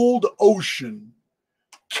 old ocean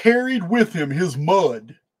carried with him his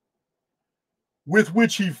mud, with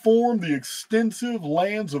which he formed the extensive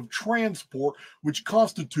lands of transport which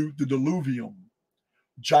constitute the diluvium.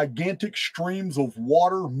 Gigantic streams of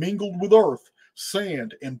water mingled with earth,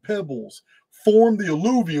 sand, and pebbles formed the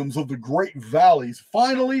alluviums of the great valleys.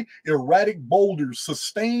 Finally, erratic boulders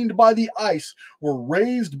sustained by the ice were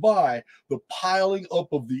raised by the piling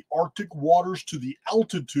up of the Arctic waters to the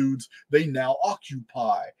altitudes they now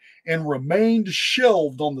occupy, and remained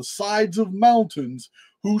shelved on the sides of mountains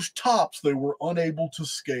whose tops they were unable to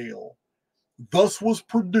scale. Thus was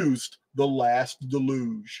produced the last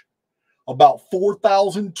deluge. About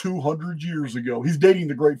 4,200 years ago. He's dating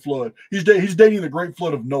the Great Flood. He's dating the Great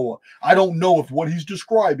Flood of Noah. I don't know if what he's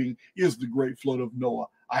describing is the Great Flood of Noah.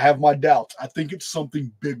 I have my doubts. I think it's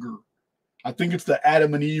something bigger. I think it's the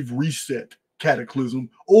Adam and Eve reset cataclysm,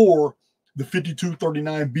 or the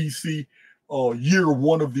 5239 BC year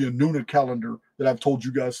one of the Anuna calendar that I've told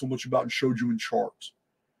you guys so much about and showed you in charts.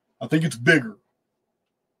 I think it's bigger.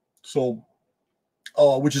 So,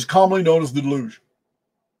 which is commonly known as the deluge.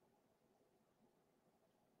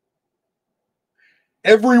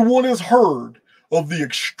 Everyone has heard of the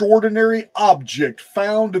extraordinary object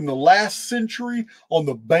found in the last century on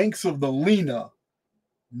the banks of the Lena,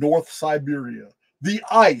 North Siberia. The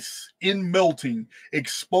ice, in melting,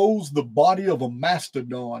 exposed the body of a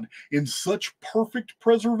mastodon in such perfect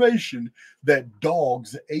preservation that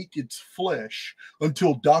dogs ate its flesh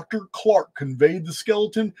until Dr. Clark conveyed the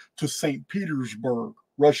skeleton to St. Petersburg,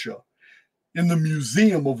 Russia, in the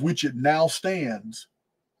museum of which it now stands.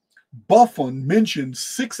 Buffon mentioned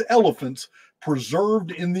 6 elephants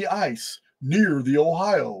preserved in the ice near the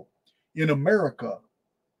Ohio in America.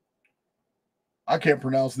 I can't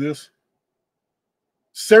pronounce this.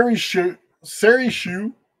 Serishu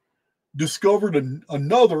discovered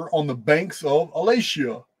another on the banks of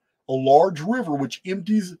Alatia, a large river which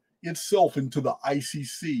empties itself into the icy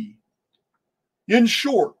sea. In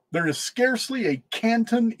short, there is scarcely a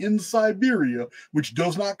canton in Siberia which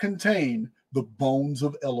does not contain the bones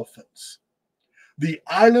of elephants. The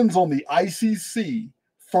islands on the icy sea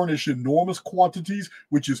furnish enormous quantities,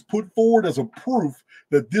 which is put forward as a proof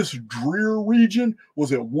that this drear region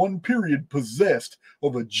was at one period possessed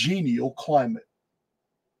of a genial climate.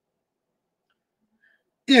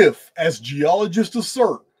 If, as geologists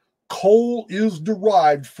assert, coal is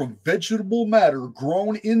derived from vegetable matter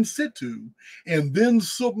grown in situ and then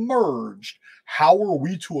submerged, how are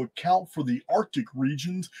we to account for the Arctic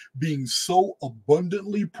regions being so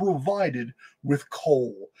abundantly provided with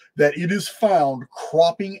coal that it is found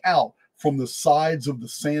cropping out from the sides of the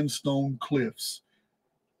sandstone cliffs,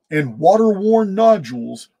 and water-worn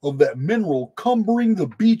nodules of that mineral cumbering the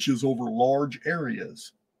beaches over large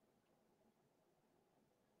areas?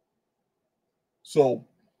 So,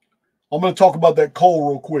 I'm going to talk about that coal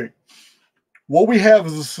real quick. What we have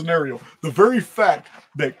is a scenario. The very fact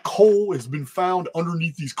that coal has been found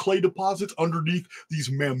underneath these clay deposits, underneath these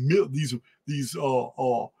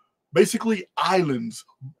basically islands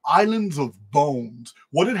of bones.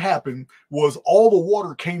 What had happened was all the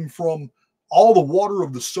water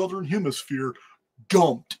of the southern hemisphere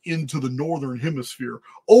dumped into the northern hemisphere,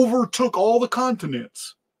 overtook all the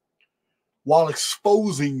continents, while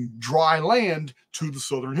exposing dry land to the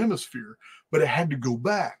southern hemisphere. But it had to go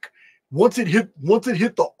back. Once it hit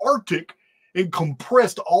the Arctic and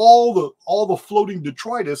compressed all the floating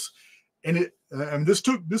detritus, and this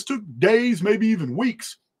took days, maybe even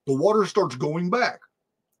weeks, the water starts going back.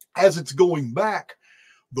 As it's going back,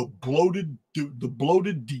 the bloated,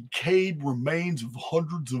 decayed remains of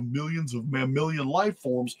hundreds of millions of mammalian life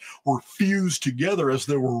forms were fused together as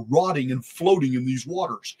they were rotting and floating in these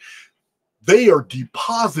waters. They are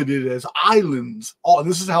deposited as islands, and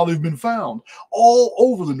this is how they've been found, all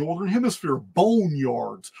over the northern hemisphere.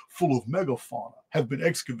 Boneyards full of megafauna have been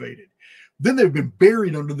excavated. Then they've been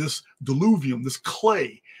buried under this diluvium, this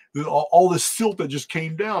clay, all this silt that just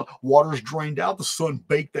came down. Water's drained out, the sun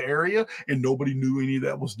baked the area, and nobody knew any of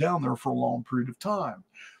that was down there for a long period of time.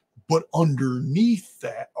 But underneath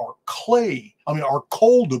that are are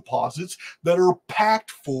coal deposits that are packed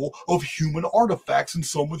full of human artifacts and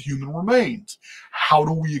some with human remains. How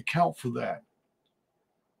do we account for that?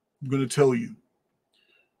 I'm going to tell you.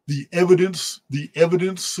 The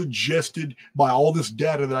evidence suggested by all this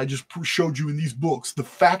data that I just showed you in these books, the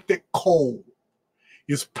fact that coal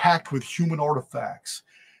is packed with human artifacts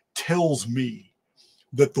tells me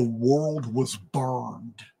that the world was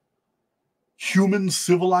burned. Human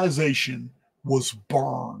civilization was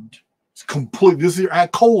burned. It's complete. This is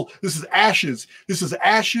coal. This is ashes. This is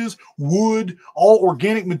ashes, wood, all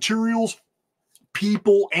organic materials,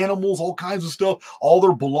 people, animals, all kinds of stuff, all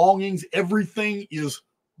their belongings. Everything it's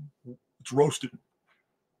roasted.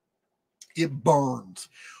 It burns.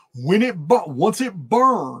 Once it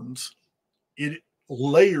burns,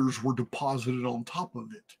 layers were deposited on top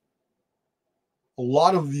of it. A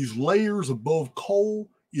lot of these layers above coal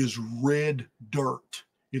is red dirt.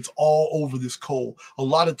 It's all over this coal. A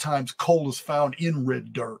lot of times coal is found in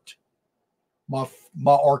red dirt. My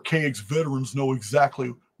archaics veterans know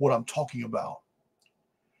exactly what I'm talking about.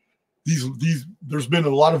 There's been a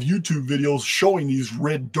lot of YouTube videos showing these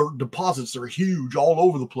red dirt deposits. They're huge all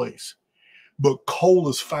over the place. But coal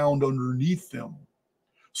is found underneath them.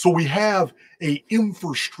 So we have an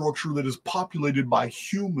infrastructure that is populated by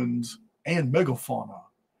humans and megafauna.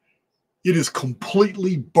 It is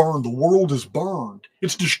completely burned. The world is burned.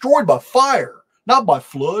 It's destroyed by fire, not by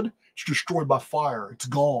flood. It's destroyed by fire. It's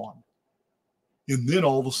gone. And then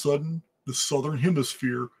all of a sudden, the southern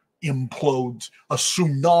hemisphere implodes. A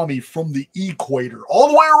tsunami from the equator, all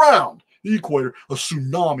the way around the equator, a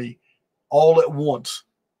tsunami all at once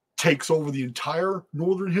takes over the entire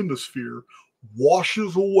northern hemisphere,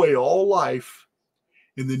 washes away all life,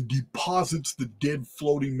 and then deposits the dead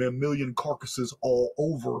floating mammalian carcasses all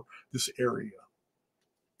over this area.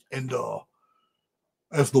 And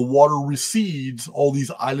as the water recedes, all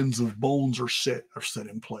these islands of bones are set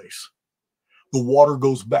in place. the water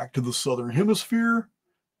goes back to the southern hemisphere,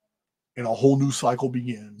 and a whole new cycle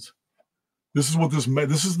begins. This is what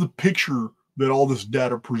this is the picture that all this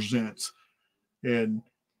data presents. And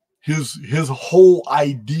his whole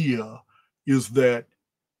idea is that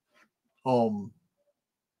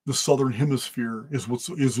the southern hemisphere is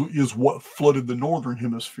what flooded the northern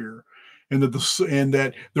hemisphere, and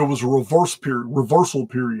that there was a reversal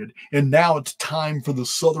period, and now it's time for the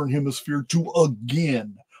southern hemisphere to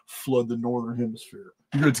again flood the northern hemisphere.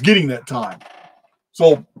 It's getting that time.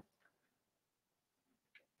 So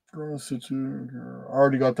I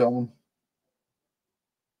already got that one.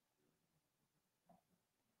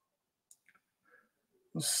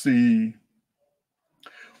 Let's see.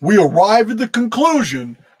 We arrive at the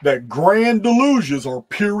conclusion that grand deluges are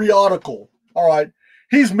periodical. All right.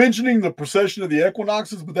 He's mentioning the precession of the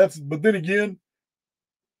equinoxes, but then again,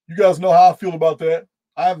 you guys know how I feel about that.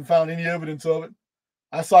 I haven't found any evidence of it.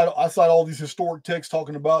 I cite all these historic texts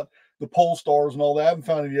talking about the pole stars and all that. I haven't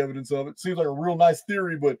found any evidence of it. Seems like a real nice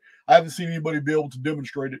theory, but I haven't seen anybody be able to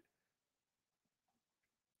demonstrate it.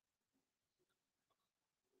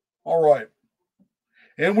 All right.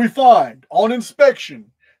 And we find on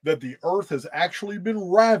inspection that the Earth has actually been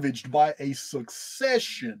ravaged by a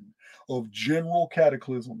succession of general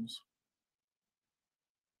cataclysms.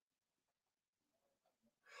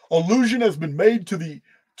 Allusion has been made to the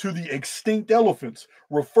extinct elephants,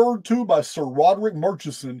 referred to by Sir Roderick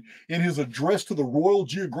Murchison in his address to the Royal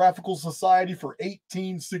Geographical Society for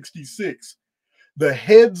 1866, the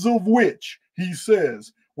heads of which, he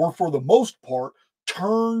says, were for the most part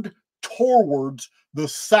turned towards the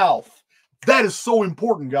south. That is so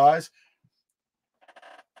important, guys.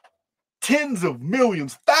 Tens of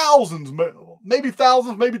millions, thousands, maybe tens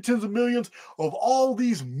of millions of all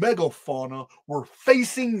these megafauna were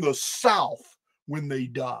facing the south when they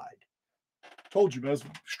died. Told you, man, it's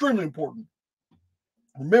extremely important.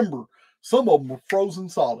 Remember, some of them were frozen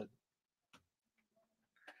solid.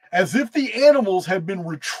 As if the animals had been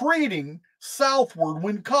retreating southward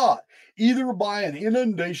when caught, either by an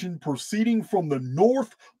inundation proceeding from the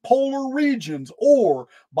North Polar regions or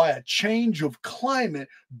by a change of climate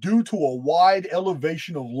due to a wide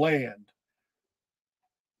elevation of land,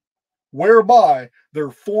 whereby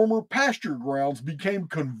their former pasture grounds became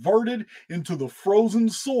converted into the frozen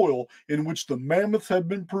soil in which the mammoths have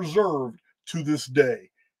been preserved to this day.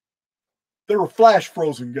 They were flash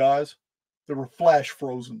frozen, guys. They were flash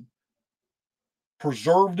frozen,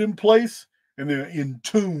 preserved in place, and then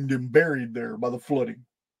entombed and buried there by the flooding.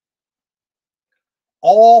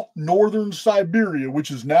 All northern Siberia,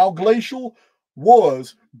 which is now glacial,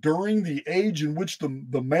 was, during the age in which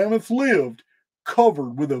the mammoths lived,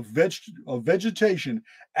 covered with a vegetation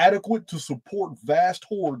adequate to support vast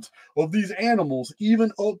hordes of these animals,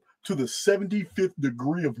 even up to the 75th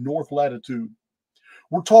degree of north latitude.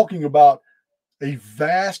 We're talking about a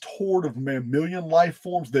vast horde of mammalian life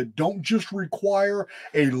forms that don't just require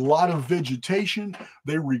a lot of vegetation,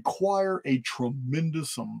 they require a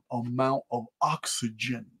tremendous amount of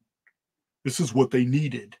oxygen. This is what they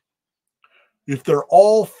needed. If they're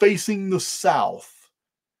all facing the south,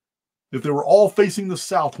 if they were all facing the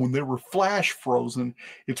south when they were flash frozen,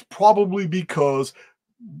 it's probably because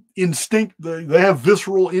they have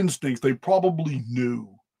visceral instincts. They probably knew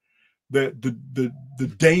that the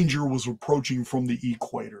danger was approaching from the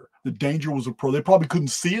equator. The danger was approaching. They probably couldn't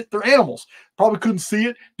see it. They're animals. Probably couldn't see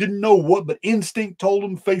it. Didn't know what, but instinct told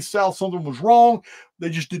them face south. Something was wrong. They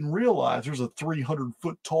just didn't realize there's a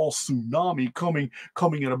 300-foot tall tsunami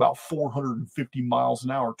coming at about 450 miles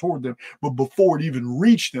an hour toward them. But before it even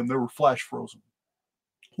reached them, they were flash frozen.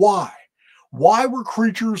 Why? Why were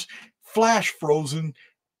creatures flash frozen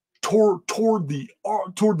toward the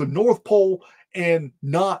North Pole and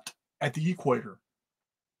not at the equator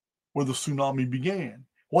where the tsunami began?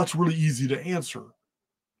 Well, it's really easy to answer.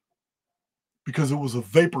 Because it was a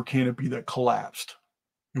vapor canopy that collapsed.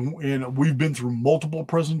 And we've been through multiple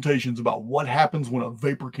presentations about what happens when a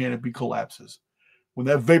vapor canopy collapses. When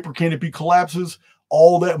that vapor canopy collapses,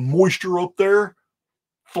 all that moisture up there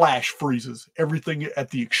flash freezes everything at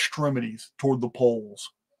the extremities toward the poles.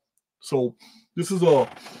 So this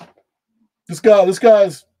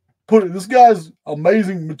guy's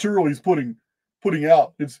amazing material he's putting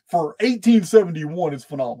out. It's for 1871. It's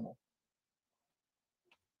phenomenal.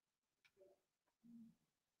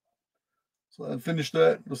 So I finished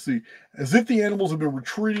that. Let's see. As if the animals have been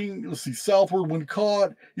retreating, southward when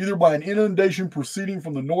caught, either by an inundation proceeding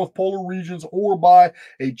from the North Polar regions or by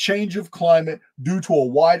a change of climate due to a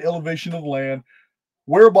wide elevation of land,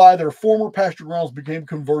 whereby their former pasture grounds became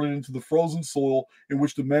converted into the frozen soil in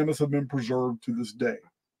which the mammoths have been preserved to this day.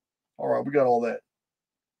 All right, we got all that.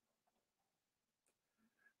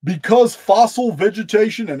 Because fossil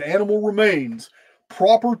vegetation and animal remains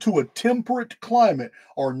proper to a temperate climate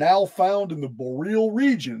are now found in the boreal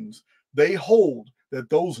regions, they hold that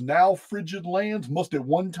those now frigid lands must at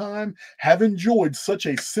one time have enjoyed such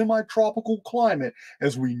a semi-tropical climate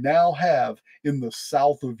as we now have in the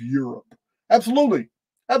south of Europe. Absolutely.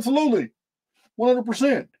 Absolutely.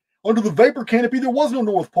 100%. Under the vapor canopy, there was no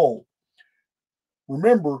North Pole.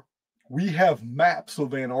 Remember, we have maps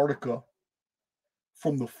of Antarctica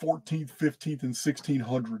from the 14th, 15th, and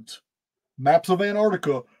 1600s. Maps of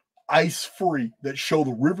Antarctica, ice-free, that show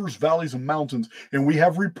the rivers, valleys, and mountains. And we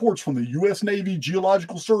have reports from the U.S. Navy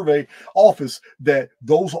Geological Survey Office that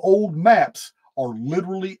those old maps are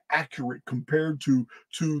literally accurate compared to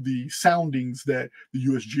the soundings that the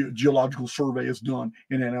U.S. Geological Survey has done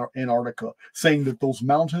in Antarctica, saying that those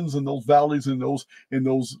mountains and those valleys and those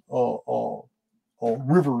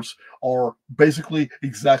rivers are basically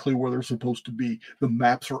exactly where they're supposed to be. The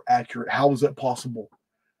maps are accurate. How is that possible?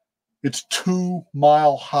 It's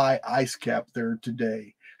 2-mile high ice cap there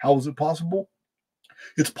today. How is it possible?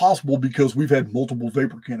 It's possible because we've had multiple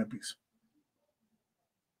vapor canopies.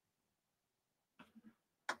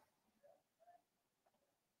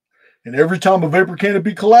 And every time a vapor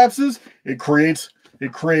canopy collapses, it creates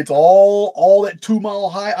all that 2-mile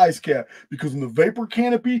high ice cap, because when the vapor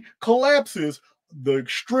canopy collapses, the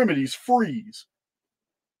extremities freeze.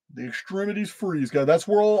 The extremities freeze, guys. That's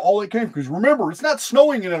where all it came from. Because remember, it's not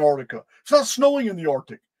snowing in Antarctica. It's not snowing in the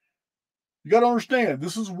Arctic. You got to understand,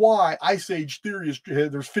 this is why Ice Age theory is,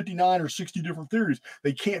 there's 59 or 60 different theories.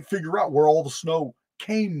 They can't figure out where all the snow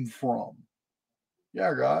came from.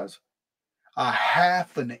 Yeah, guys. A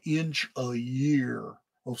half an inch a year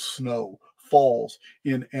of snow falls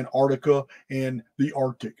in Antarctica and the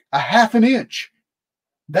Arctic. A half an inch.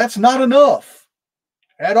 That's not enough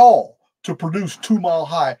at all to produce 2-mile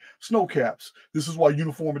high snow caps. This is why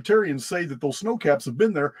uniformitarians say that those snow caps have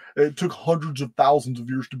been there. It took hundreds of thousands of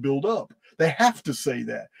years to build up. They have to say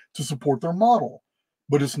that to support their model,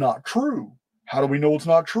 but it's not true. How do we know it's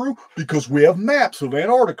not true? Because we have maps of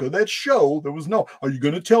Antarctica that show there was no. Are you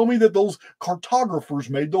going to tell me that those cartographers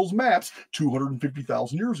made those maps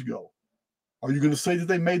 250,000 years ago? Are you going to say that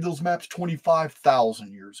they made those maps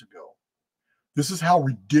 25,000 years ago? This is how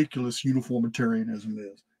ridiculous uniformitarianism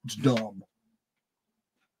is. It's dumb.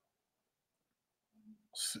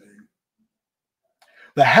 Let's see.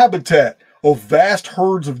 The habitat of vast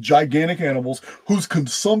herds of gigantic animals whose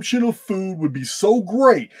consumption of food would be so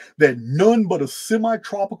great that none but a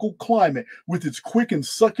semi-tropical climate with its quick and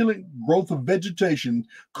succulent growth of vegetation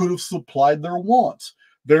could have supplied their wants.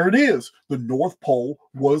 There it is. The North Pole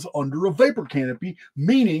was under a vapor canopy,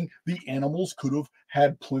 meaning the animals could have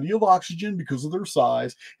had plenty of oxygen because of their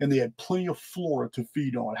size, and they had plenty of flora to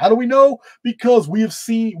feed on. How do we know? Because we've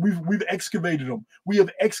excavated them. We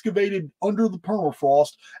have excavated under the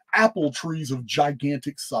permafrost apple trees of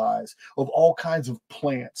gigantic size, of all kinds of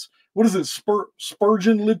plants. What is it?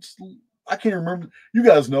 Spurgeon? I can't remember. You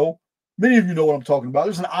guys know. Many of you know what I'm talking about.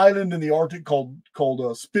 There's an island in the Arctic called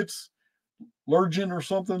Spitsbergen or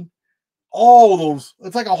something. All those,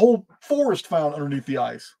 it's like a whole forest found underneath the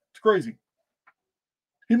ice. It's crazy.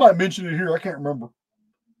 He might mention it here. I can't remember.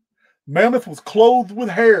 Mammoth was clothed with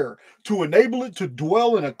hair to enable it to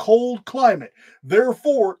dwell in a cold climate.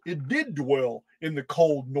 Therefore, it did dwell in the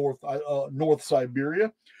cold North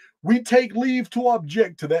Siberia. We take leave to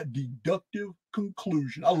object to that deductive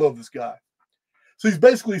conclusion. I love this guy. So he's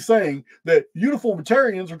basically saying that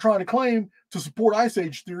uniformitarians are trying to claim to support Ice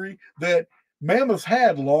Age theory that mammoths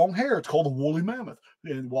had long hair. It's called the woolly mammoth,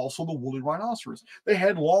 and also the woolly rhinoceros. They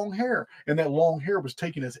had long hair, and that long hair was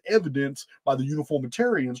taken as evidence by the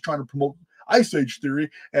uniformitarians trying to promote Ice Age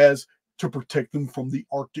theory as to protect them from the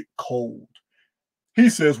Arctic cold.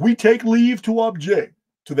 He says, we take leave to object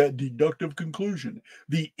to that deductive conclusion.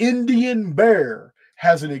 The Indian bear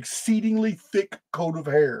has an exceedingly thick coat of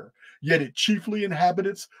hair, yet it chiefly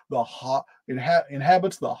inhabits the hottest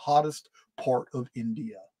part of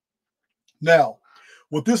India. Now,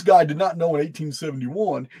 what this guy did not know in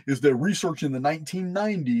 1871 is that research in the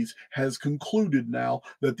 1990s has concluded now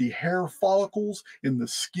that the hair follicles in the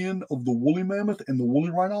skin of the woolly mammoth and the woolly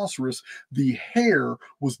rhinoceros, the hair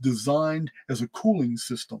was designed as a cooling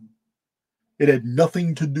system. It had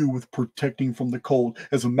nothing to do with protecting from the cold.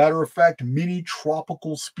 As a matter of fact, many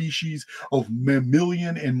tropical species of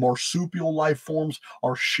mammalian and marsupial life forms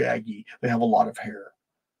are shaggy. They have a lot of hair.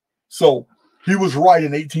 So he was right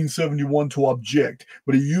in 1871 to object,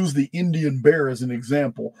 but he used the Indian bear as an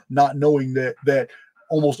example, not knowing that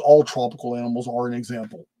almost all tropical animals are an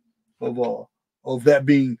example of that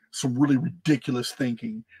being some really ridiculous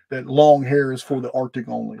thinking, that long hair is for the Arctic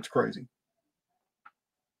only. It's crazy.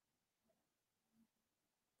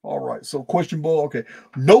 All right, so question ball. Okay.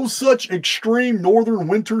 No such extreme northern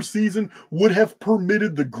winter season would have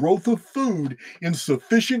permitted the growth of food in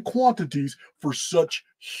sufficient quantities for such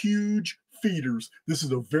huge feeders. This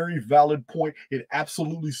is a very valid point. It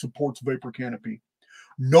absolutely supports vapor canopy.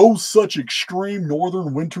 No such extreme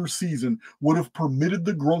northern winter season would have permitted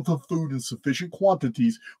the growth of food in sufficient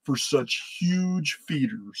quantities for such huge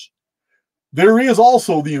feeders. There is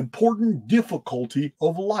also the important difficulty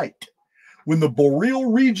of light. When the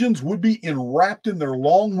boreal regions would be enwrapped in their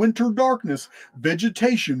long winter darkness,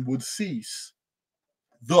 vegetation would cease.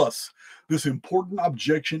 Thus, this important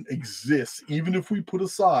objection exists even if we put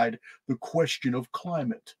aside the question of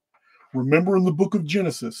climate. Remember in the book of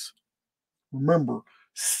Genesis, remember,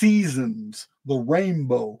 seasons, the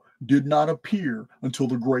rainbow, did not appear until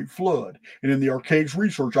the Great Flood. And in the Archaics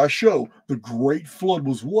research, I show the Great Flood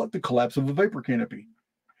was what? The collapse of the vapor canopy.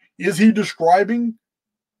 Is he describing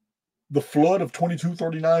the flood of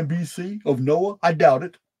 2239 BC of Noah? I doubt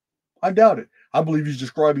it. I doubt it. I believe he's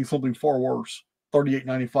describing something far worse.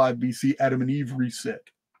 3895 BC, Adam and Eve reset.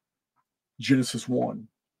 Genesis 1.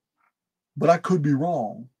 But I could be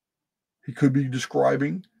wrong. He could be this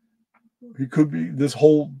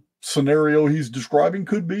whole scenario he's describing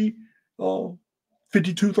could be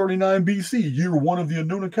 5239 BC, year one of the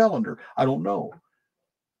Anuna calendar. I don't know.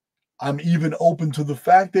 I'm even open to the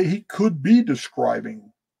fact that he could be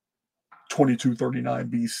describing 2239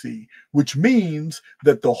 BC, which means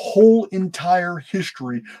that the whole entire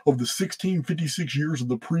history of the 1656 years of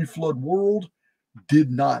the pre-flood world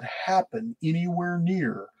did not happen anywhere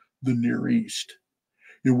near the Near East.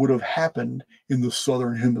 It would have happened in the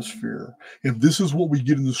southern hemisphere. And this is what we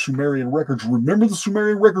get in the Sumerian records. Remember, the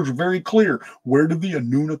Sumerian records are very clear. Where did the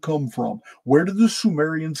Anuna come from? Where did the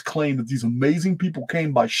Sumerians claim that these amazing people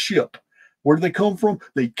came by ship? Where did they come from?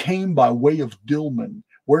 They came by way of Dilmun.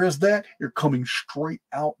 Where is that? You're coming straight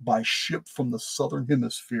out by ship from the southern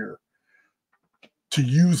hemisphere to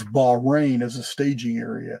use Bahrain as a staging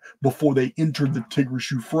area before they entered the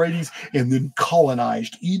Tigris-Euphrates and then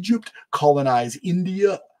colonized Egypt, colonized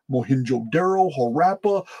India, Mohenjo-Daro,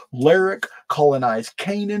 Harappa, Larik, colonized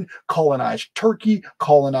Canaan, colonized Turkey,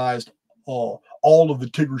 colonized all of the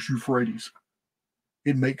Tigris-Euphrates.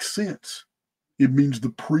 It makes sense. It means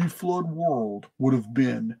the pre-flood world would have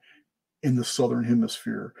been in the southern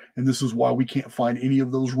hemisphere. And this is why we can't find any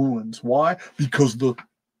of those ruins. Why? Because the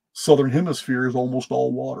southern hemisphere is almost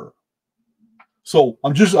all water. So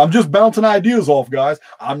I'm just bouncing ideas off, guys.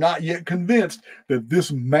 I'm not yet convinced that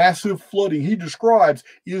this massive flooding he describes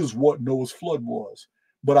is what Noah's flood was.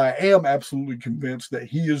 But I am absolutely convinced that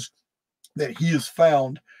he is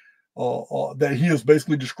found that he is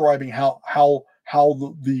basically describing how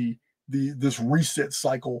this reset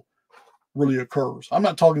cycle really occurs. I'm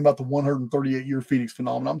not talking about the 138-year Phoenix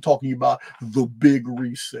phenomenon. I'm talking about the big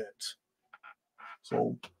resets.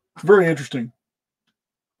 So it's very interesting.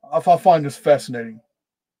 I find this fascinating.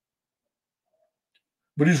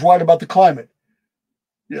 But he's right about the climate.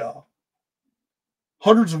 Yeah.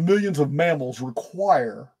 Hundreds of millions of mammals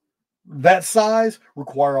that size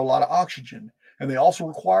require a lot of oxygen. And they also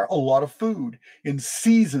require a lot of food. And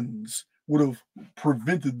seasons would have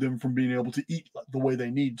prevented them from being able to eat the way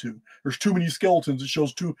they need to. There's too many skeletons. It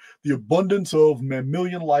shows the abundance of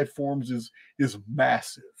mammalian life forms is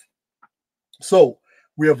massive. So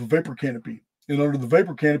we have a vapor canopy. And under the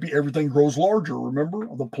vapor canopy, everything grows larger. Remember?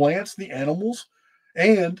 The plants, the animals,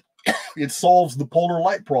 and it solves the polar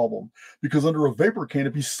light problem because under a vapor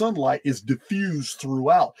canopy, sunlight is diffused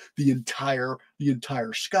throughout the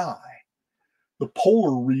entire sky. The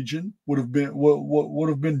polar region would have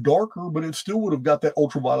been darker, but it still would have got that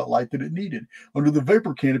ultraviolet light that it needed. Under the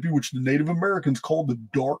vapor canopy, which the Native Americans called the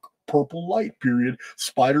dark purple light period,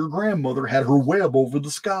 Spider Grandmother had her web over the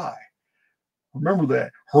sky. Remember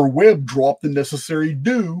that. Her web dropped the necessary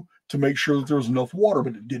dew to make sure that there was enough water,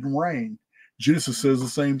 but it didn't rain. Genesis says the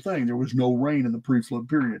same thing. There was no rain in the pre-flood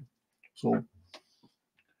period. So,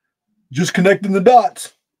 just connecting the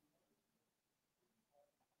dots.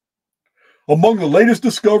 Among the latest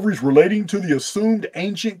discoveries relating to the assumed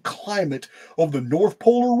ancient climate of the North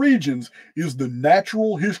Polar regions is the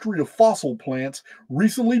natural history of fossil plants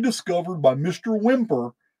recently discovered by Mr.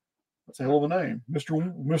 Whymper. That's a hell of a name.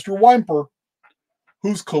 Mr. Whymper,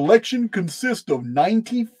 whose collection consists of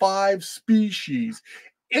 95 species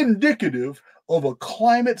indicative of a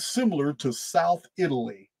climate similar to South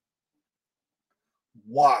Italy.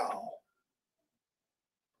 Wow.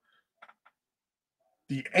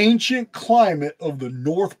 The ancient climate of the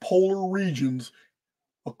North Polar regions,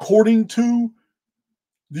 according to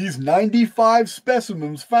these 95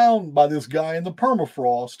 specimens found by this guy in the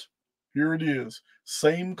permafrost, here it is.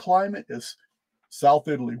 Same climate as South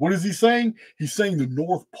Italy. What is he saying? He's saying the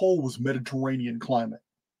North Pole was Mediterranean climate.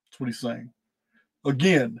 That's what he's saying.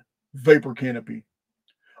 Again, vapor canopy.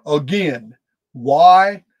 Again,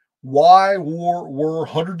 why were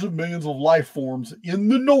hundreds of millions of life forms in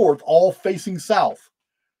the north all facing south?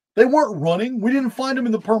 They weren't running. We didn't find them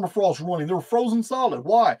in the permafrost running. They were frozen solid.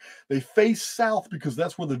 Why? They faced south because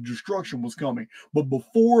that's where the destruction was coming. But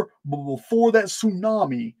before that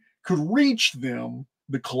tsunami could reach them,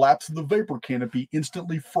 the collapse of the vapor canopy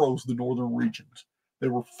instantly froze the northern regions. They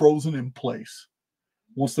were frozen in place.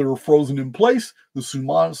 Once they were frozen in place, the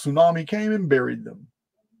tsunami came and buried them.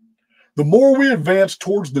 The more we advance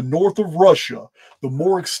towards the north of Russia, the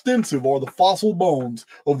more extensive are the fossil bones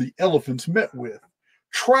of the elephants met with.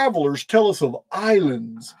 Travelers tell us of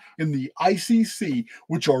islands in the icy sea,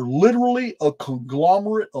 which are literally a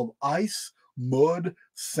conglomerate of ice, mud,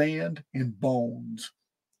 sand, and bones.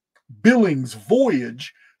 Billings'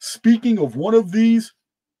 voyage, speaking of one of these,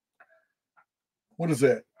 what is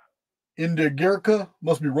that? Indigirka,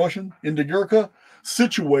 must be Russian. Indigirka,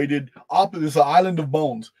 situated opposite, this is an island of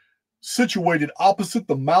bones, situated opposite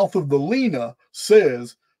the mouth of the Lena,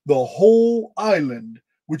 says the whole island,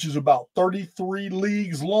 which is about 33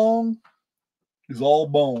 leagues long, is all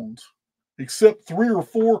bones. Except 3 or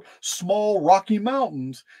 4 small rocky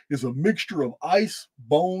mountains is a mixture of ice,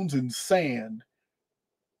 bones, and sand.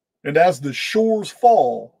 And as the shores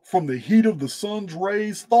fall from the heat of the sun's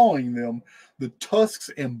rays thawing them, the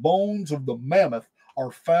tusks and bones of the mammoth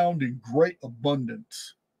are found in great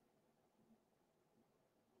abundance.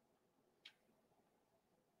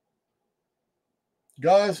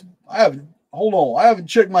 Guys, hold on, I haven't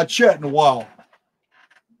checked my chat in a while.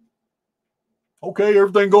 Okay,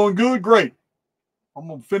 everything going good? Great. I'm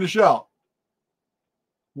going to finish out.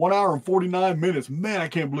 1 hour and 49 minutes. Man, I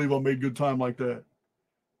can't believe I made good time like that.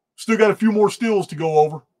 Still got a few more stills to go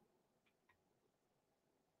over.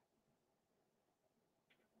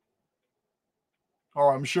 All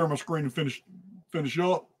right, I'm sharing my screen and finish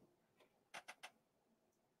up.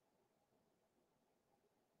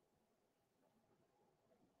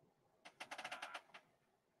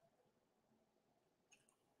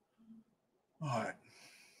 All right.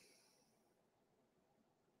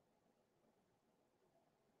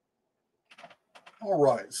 All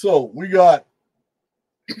right. So we got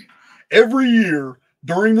every year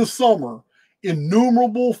during the summer,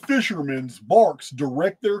 innumerable fishermen's barks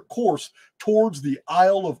direct their course towards the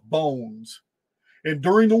Isle of Bones. And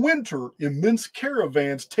during the winter, immense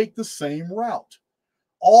caravans take the same route.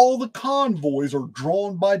 All the convoys are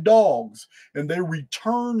drawn by dogs, and they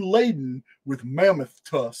return laden with mammoth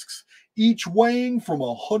tusks, each weighing from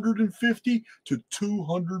 150 to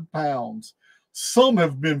 200 pounds. Some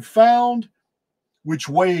have been found which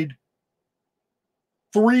weighed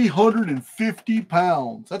 350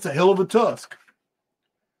 pounds. That's a hell of a tusk.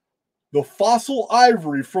 The fossil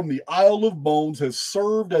ivory from the Isle of Bones has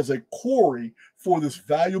served as a quarry for this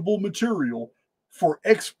valuable material for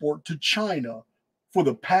export to China for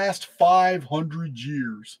the past 500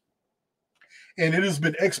 years. And it has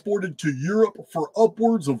been exported to Europe for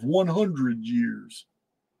upwards of 100 years.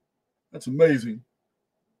 That's amazing.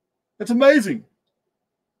 That's amazing.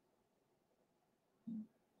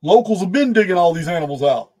 Locals have been digging all these animals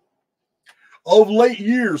out. Of late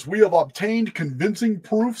years, we have obtained convincing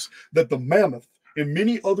proofs that the mammoth and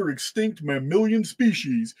many other extinct mammalian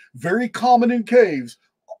species, very common in caves,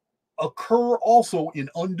 occur also in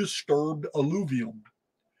undisturbed alluvium,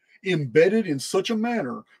 embedded in such a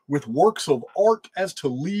manner with works of art as to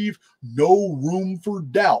leave no room for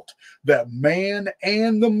doubt that man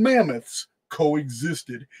and the mammoths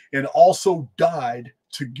coexisted and also died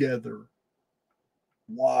together.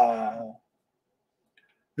 Wow.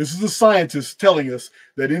 This is a scientist telling us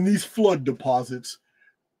that in these flood deposits,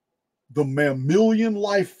 the mammalian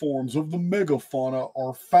life forms of the megafauna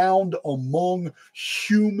are found among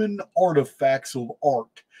human artifacts of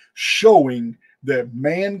art, showing that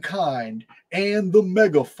mankind and the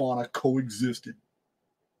megafauna coexisted.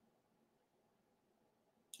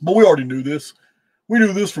 But we already knew this. We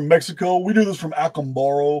knew this from Mexico. We knew this from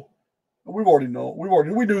Acambaro. We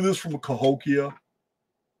knew this from Cahokia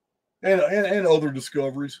and other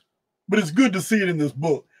discoveries. But it's good to see it in this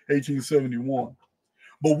book, 1871.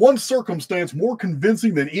 But one circumstance more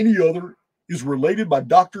convincing than any other is related by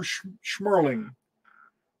Dr. Schmerling.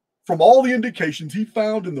 From all the indications he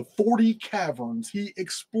found in the 40 caverns he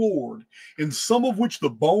explored, in some of which the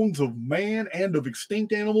bones of man and of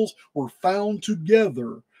extinct animals were found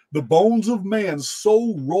together, The bones of man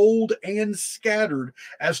so rolled and scattered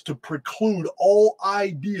as to preclude all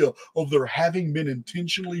idea of their having been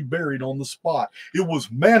intentionally buried on the spot. It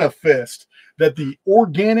was manifest that the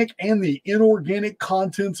organic and the inorganic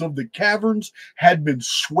contents of the caverns had been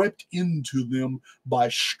swept into them by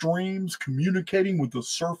streams communicating with the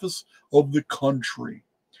surface of the country.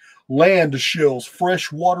 Land shells,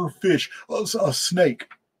 freshwater fish, a snake,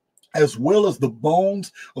 as well as the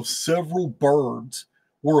bones of several birds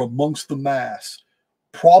were amongst the mass,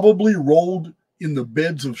 probably rolled in the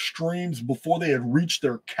beds of streams before they had reached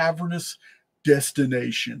their cavernous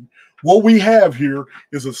destination. What we have here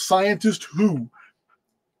is a scientist who,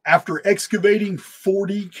 after excavating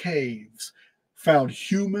 40 caves, found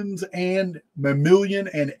humans and mammalian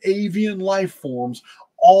and avian life forms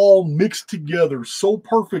all mixed together so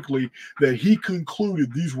perfectly that he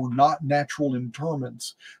concluded these were not natural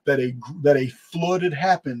interments, that a flood had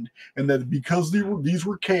happened, and that because these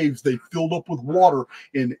were caves, they filled up with water,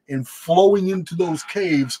 and flowing into those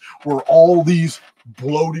caves were all these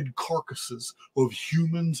bloated carcasses of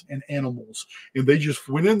humans and animals. And they just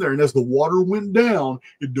went in there, and as the water went down,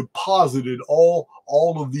 it deposited all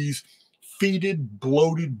of these fetid,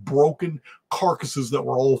 bloated, broken carcasses that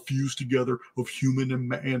were all fused together of human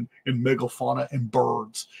and megafauna and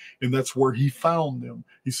birds. And that's where he found them.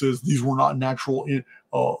 He says these were not natural.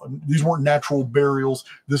 These weren't natural burials.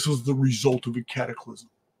 This was the result of a cataclysm.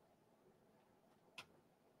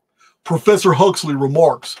 Professor Huxley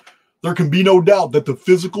remarks, there can be no doubt that the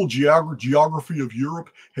physical geography of Europe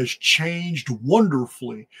has changed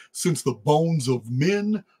wonderfully since the bones of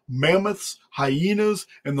men, mammoths, hyenas,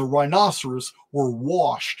 and the rhinoceros were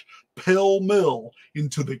washed pell-mell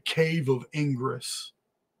into the cave of Ingres.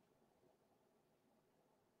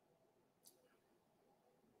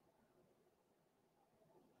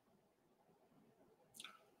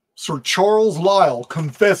 Sir Charles Lyell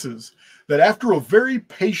confesses that after a very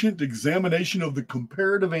patient examination of the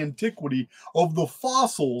comparative antiquity of the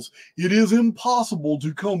fossils, it is impossible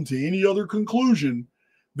to come to any other conclusion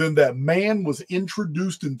than that man was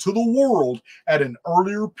introduced into the world at an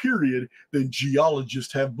earlier period than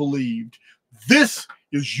geologists have believed. This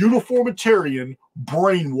is uniformitarian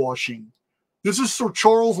brainwashing. This is Sir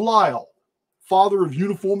Charles Lyell, father of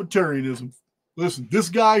uniformitarianism. Listen, this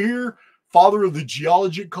guy here, father of the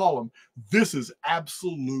geologic column, this is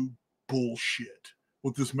absolute bullshit,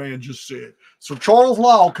 what this man just said. Sir Charles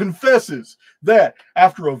Lyell confesses that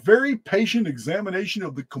after a very patient examination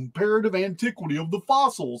of the comparative antiquity of the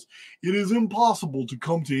fossils, it is impossible to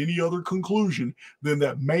come to any other conclusion than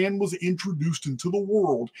that man was introduced into the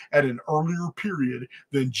world at an earlier period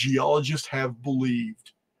than geologists have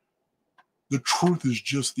believed. The truth is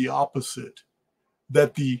just the opposite,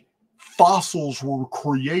 that the fossils were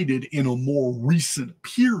created in a more recent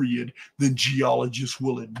period than geologists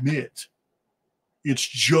will admit. It's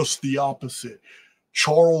just the opposite.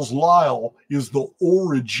 Charles Lyell is the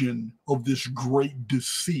origin of this great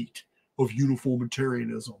deceit of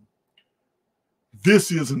uniformitarianism.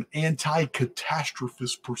 This is an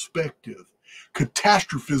anti-catastrophist perspective.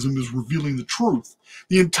 Catastrophism is revealing the truth.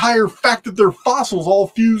 The entire fact that they're fossils all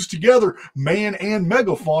fused together, man and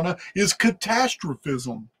megafauna, is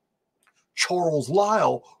catastrophism. Charles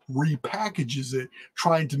Lyell repackages it,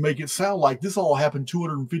 trying to make it sound like this all happened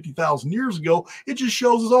 250,000 years ago. It just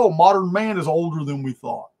shows us, oh, modern man is older than we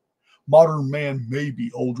thought. Modern man may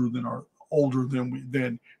be older than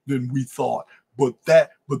we thought, but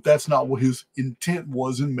that's not what his intent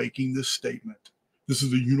was in making this statement. This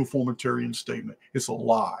is a uniformitarian statement. It's a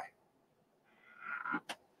lie.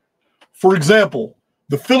 For example,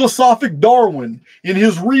 the philosophic Darwin, in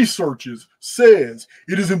his researches, says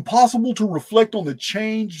it is impossible to reflect on the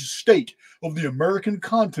changed state of the American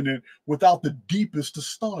continent without the deepest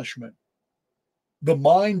astonishment. The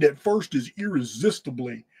mind at first is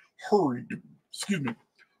irresistibly hurried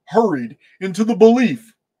into the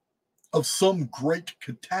belief of some great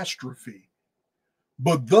catastrophe.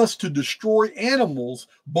 But thus to destroy animals,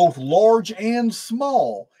 both large and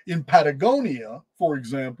small, in Patagonia, for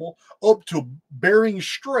example, up to Bering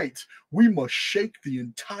Straits, we must shake the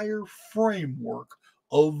entire framework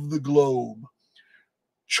of the globe.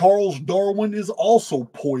 Charles Darwin is also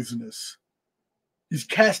poisonous. He's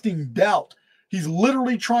casting doubt. He's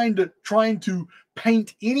literally trying to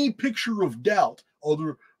paint any picture of doubt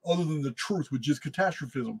other than the truth, which is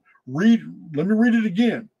catastrophism. Let me read it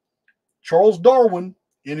again. Charles Darwin,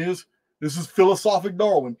 this is philosophic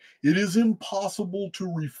Darwin. It is impossible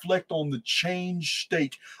to reflect on the changed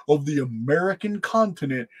state of the American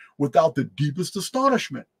continent without the deepest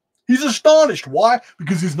astonishment. He's astonished. Why?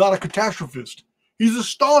 Because he's not a catastrophist. He's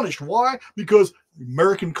astonished. Why? Because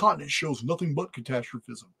American continent shows nothing but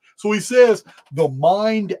catastrophism. So he says the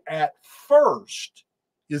mind at first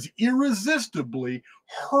is irresistibly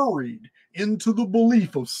hurried into the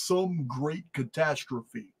belief of some great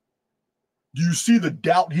catastrophe. Do you see the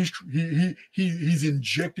doubt he's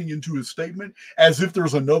injecting into his statement, as if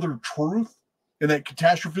there's another truth and that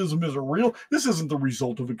catastrophism isn't real? This isn't the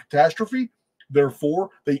result of a catastrophe. Therefore,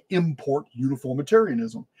 they import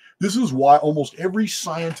uniformitarianism. This is why almost every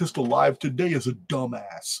scientist alive today is a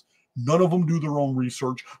dumbass. None of them do their own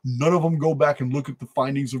research. None of them go back and look at the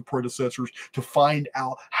findings of predecessors to find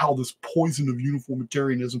out how this poison of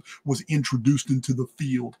uniformitarianism was introduced into the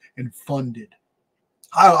field and funded.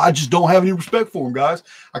 I just don't have any respect for them, guys.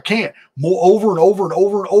 I can't. More over and over and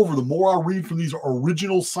over and over. The more I read from these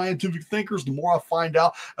original scientific thinkers, the more I find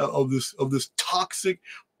out of this toxic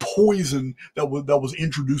poison that was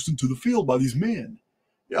introduced into the field by these men.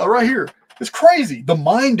 Yeah, right here. It's crazy. The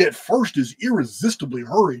mind at first is irresistibly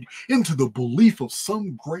hurried into the belief of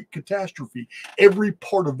some great catastrophe. Every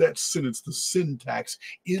part of that sentence, the syntax,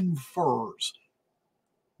 infers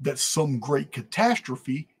that some great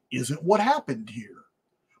catastrophe isn't what happened here.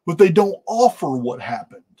 But they don't offer what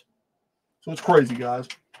happened. So it's crazy, guys.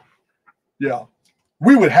 Yeah.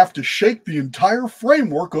 We would have to shake the entire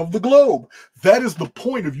framework of the globe. That is the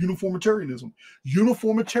point of uniformitarianism.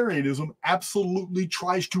 Uniformitarianism absolutely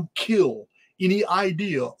tries to kill any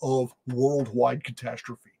idea of worldwide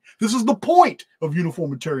catastrophe. This is the point of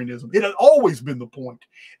uniformitarianism. It has always been the point.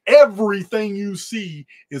 Everything you see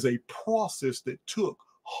is a process that took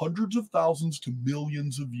hundreds of thousands to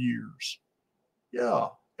millions of years. Yeah.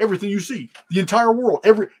 Everything you see, the entire world,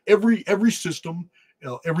 every system,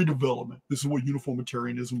 every development. This is what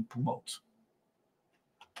uniformitarianism promotes.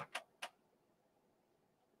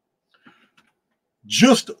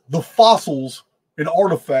 Just the fossils and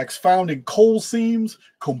artifacts found in coal seams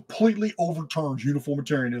completely overturns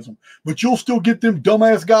uniformitarianism. But you'll still get them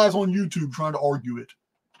dumbass guys on YouTube trying to argue it.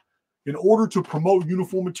 In order to promote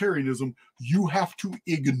uniformitarianism, you have to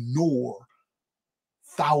ignore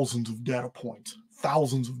thousands of data points,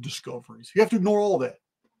 thousands of discoveries. You have to ignore all that.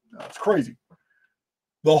 It's crazy.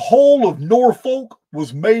 The whole of Norfolk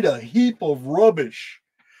was made a heap of rubbish,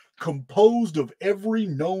 composed of every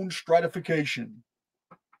known stratification.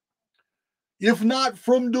 If not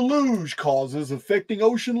from deluge causes affecting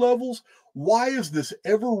ocean levels, why is this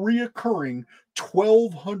ever reoccurring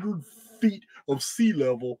 1,200 feet of sea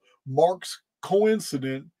level marks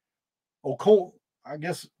coincident with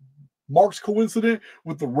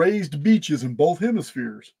the raised beaches in both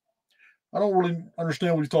hemispheres? I don't really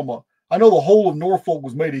understand what he's talking about. I know the whole of Norfolk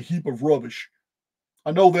was made a heap of rubbish.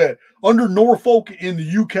 I know that. Under Norfolk in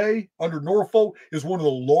the UK, under Norfolk is one of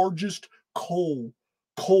the largest coal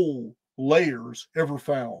layers ever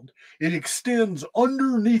found. It extends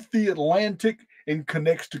underneath the Atlantic and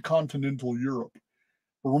connects to continental Europe.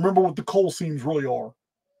 But remember what the coal seams really are.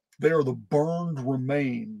 They are the burned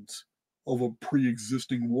remains of a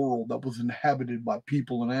pre-existing world that was inhabited by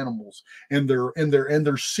people and animals and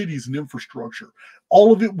their cities and infrastructure.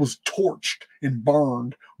 All of it was torched and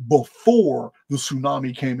burned before the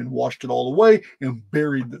tsunami came and washed it all away and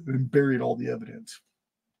buried all the evidence.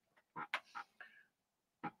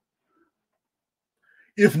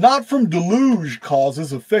 If not from deluge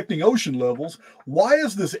causes affecting ocean levels, why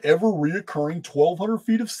is this ever reoccurring 1,200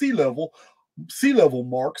 feet of sea level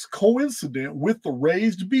marks coincident with the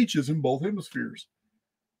raised beaches in both hemispheres?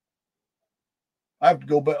 I have to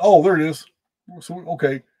go back. Oh, there it is. So,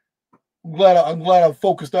 okay. I'm glad I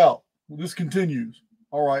focused out. This continues.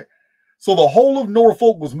 All right. So the whole of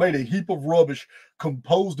Norfolk was made a heap of rubbish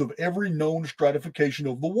composed of every known stratification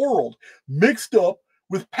of the world, mixed up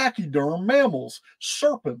with pachyderm mammals,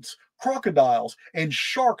 serpents, crocodiles, and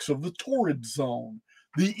sharks of the torrid zone,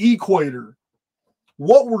 the equator.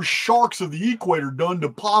 What were sharks of the equator done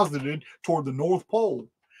deposited toward the North Pole?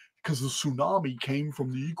 Because the tsunami came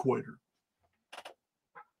from the equator.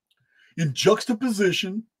 In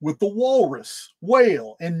juxtaposition with the walrus,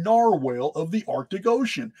 whale, and narwhal of the Arctic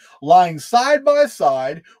Ocean, lying side by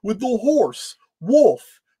side with the horse,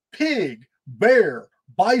 wolf, pig, bear,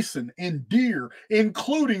 bison, and deer,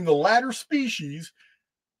 including the latter species,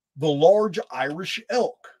 the large Irish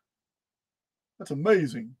elk. That's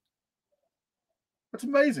amazing. That's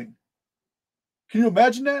amazing. Can you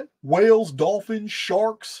imagine that? Whales, dolphins,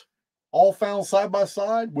 sharks, all found side by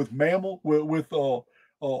side with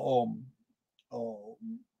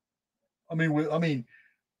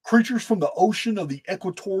creatures from the ocean of the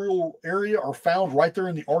equatorial area are found right there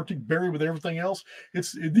in the Arctic, buried with everything else.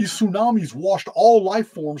 These tsunamis washed all life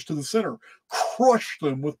forms to the center, crushed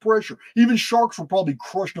them with pressure. Even sharks were probably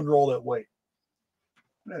crushed under all that weight.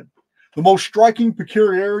 Man. The most striking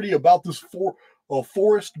peculiarity about this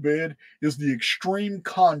forest bed is the extreme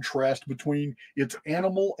contrast between its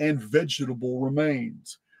animal and vegetable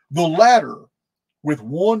remains. The latter, with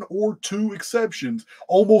one or two exceptions,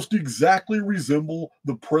 almost exactly resemble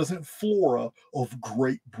the present flora of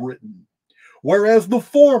Great Britain, whereas the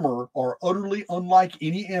former are utterly unlike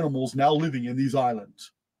any animals now living in these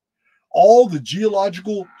islands. All the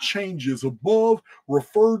geological changes above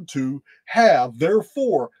referred to have,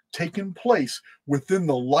 therefore, taken place within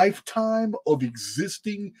the lifetime of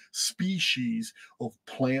existing species of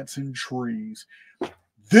plants and trees.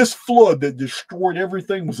 This flood that destroyed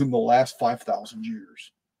everything was in the last 5,000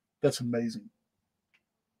 years. That's amazing.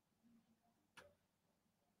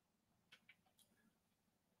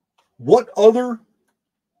 What other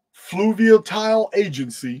fluviatile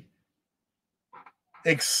agency,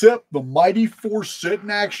 except the mighty force set in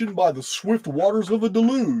action by the swift waters of a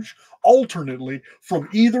deluge, alternately from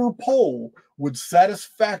either pole, would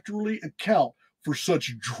satisfactorily account for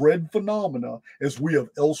such dread phenomena as we have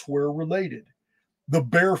elsewhere related? The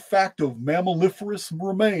bare fact of mammaliferous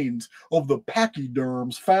remains of the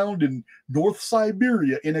pachyderms found in North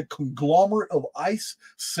Siberia in a conglomerate of ice,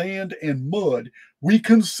 sand, and mud, we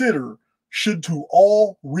consider, should to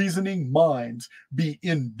all reasoning minds be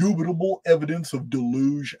indubitable evidence of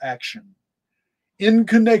deluge action. In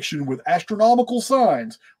connection with astronomical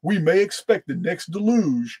signs, we may expect the next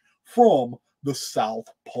deluge from the South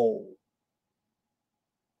Pole.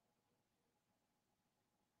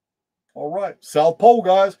 All right, South Pole,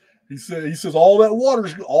 guys. He says all that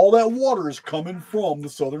water is coming from the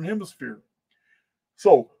southern hemisphere.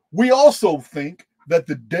 So we also think that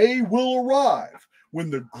the day will arrive when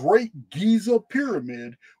the Great Giza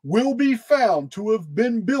Pyramid will be found to have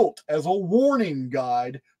been built as a warning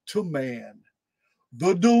guide to man.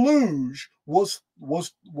 The deluge was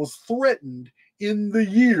threatened in the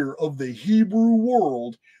year of the Hebrew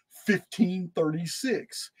world,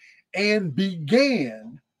 1536, and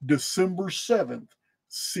began December 7th,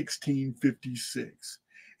 1656,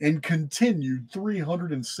 and continued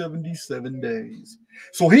 377 days.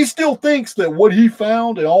 So he still thinks that what he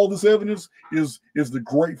found and all this evidence is the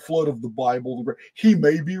great flood of the Bible. He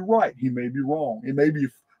may be right. He may be wrong. It may be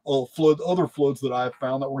other floods that I have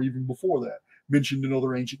found that were even before that, mentioned in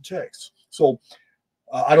other ancient texts. So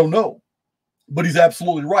I don't know. But he's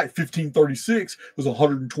absolutely right. 1536 was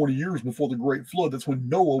 120 years before the Great Flood. That's when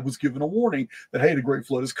Noah was given a warning that, hey, the Great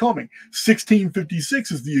Flood is coming.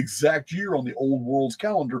 1656 is the exact year on the old world's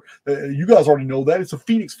calendar. You guys already know that. It's a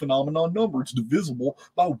Phoenix phenomenon number. It's divisible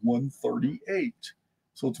by 138.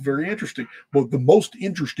 So it's very interesting. But the most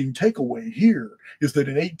interesting takeaway here is that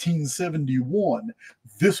in 1871,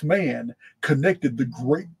 this man connected the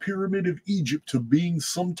Great Pyramid of Egypt to being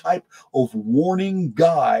some type of warning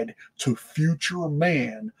guide to future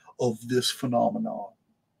man of this phenomenon.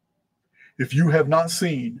 If you have not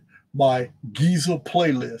seen my Giza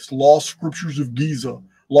playlist, Lost Scriptures of Giza,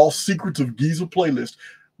 Lost Secrets of Giza playlist,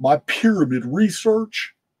 my pyramid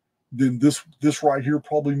research, then this right here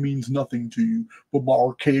probably means nothing to you. But my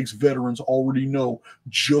Archaics veterans already know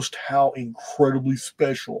just how incredibly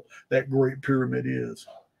special that Great Pyramid is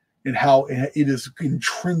and how it is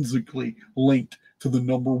intrinsically linked to the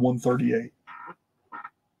number 138.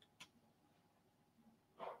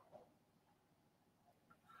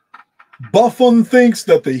 Buffon thinks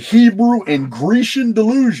that the Hebrew and Grecian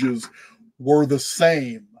deluges were the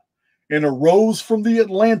same and arose from the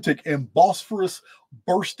Atlantic and Bosphorus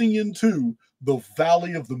bursting into the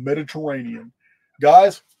valley of the Mediterranean.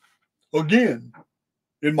 Guys, again,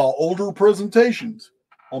 in my older presentations,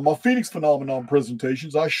 on my Phoenix phenomenon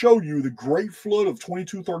presentations, I showed you the Great Flood of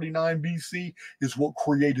 2239 BC is what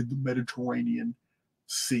created the Mediterranean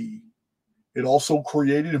Sea. It also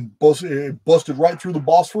created and busted right through the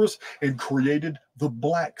Bosphorus and created the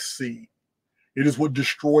Black Sea. It is what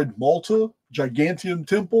destroyed Malta, Giganteum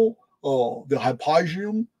Temple, the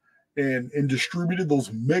Hypatium, and distributed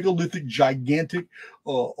those megalithic, gigantic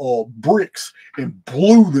bricks and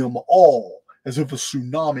blew them all as if a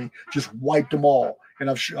tsunami just wiped them all. And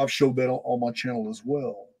I've showed that on my channel as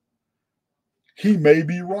well. He may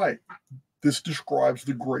be right. This describes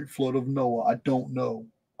the Great Flood of Noah. I don't know.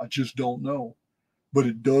 I just don't know. But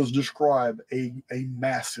it does describe a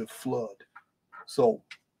massive flood. So,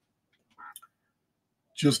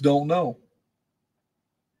 just don't know.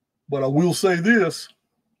 But I will say this.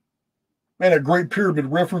 Man, that Great Pyramid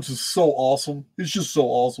reference is so awesome. It's just so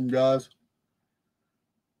awesome, guys.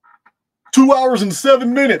 2 hours and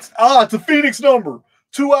 7 minutes. It's a Phoenix number.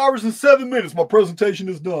 2 hours and 7 minutes. My presentation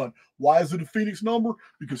is done. Why is it a Phoenix number?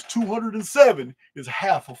 Because 207 is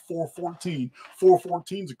half of 414.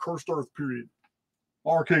 414 is a cursed earth period.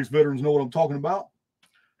 Archaics veterans know what I'm talking about.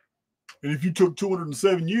 And if you took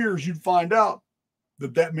 207 years, you'd find out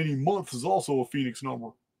that that many months is also a Phoenix number.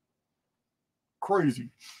 Crazy.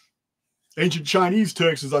 Ancient Chinese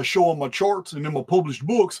texts, as I show on my charts and in my published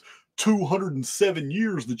books, 207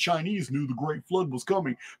 years the Chinese knew the Great Flood was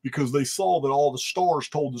coming because they saw that all the stars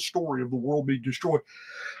told the story of the world being destroyed.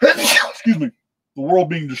 Excuse me. The world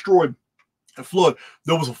being destroyed at flood.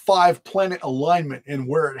 There was a 5-planet alignment, and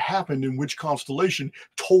where it happened in which constellation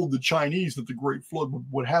told the Chinese that the Great Flood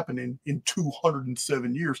would happen in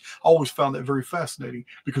 207 years. I always found that very fascinating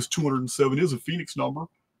because 207 is a Phoenix number.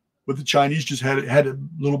 But the Chinese just had it a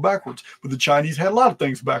little backwards. But the Chinese had a lot of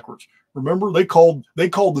things backwards. Remember, they called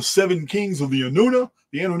the 7 kings of the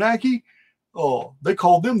Anunnaki. They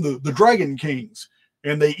called them the Dragon Kings,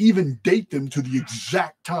 and they even date them to the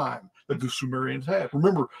exact time that the Sumerians had.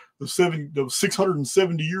 Remember, the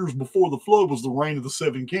 670 years before the flood was the reign of the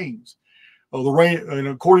 7 kings. And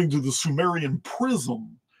according to the Sumerian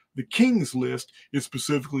prism, the kings list, it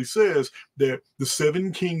specifically says that the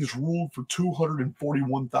 7 kings ruled for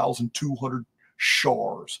 241,200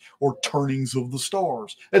 shars, or turnings of the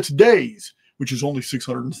stars. That's days, which is only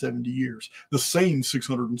 670 years. The same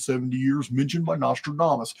 670 years mentioned by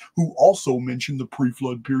Nostradamus, who also mentioned the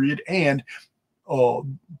pre-flood period and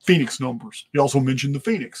Phoenix numbers. He also mentioned the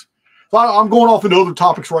Phoenix. So I'm going off into other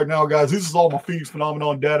topics right now, guys. This is all my Phoenix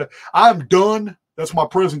phenomenon data. I'm done. That's my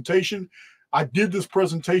presentation. I did this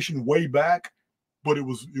presentation way back, but it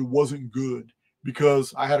wasn't good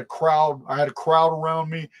because I had a crowd around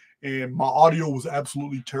me, and my audio was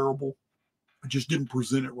absolutely terrible. I just didn't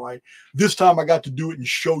present it right. This time I got to do it and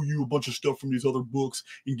show you a bunch of stuff from these other books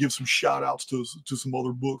and give some shout outs to some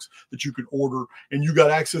other books that you can order. And you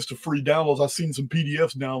got access to free downloads. I've seen some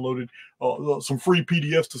PDFs downloaded, some free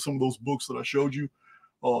PDFs to some of those books that I showed you.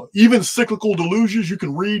 Even Cyclical Delusions, you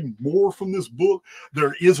can read more from this book.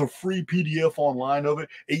 There is a free PDF online of it,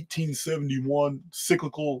 1871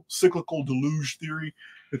 Cyclical Deluge Theory.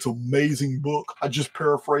 It's an amazing book. I just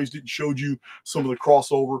paraphrased it and showed you some of the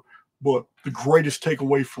crossover. But the greatest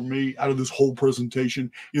takeaway for me out of this whole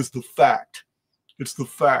presentation is the fact. It's the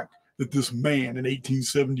fact that this man in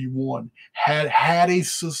 1871 had a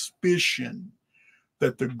suspicion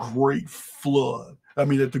that the Great Flood,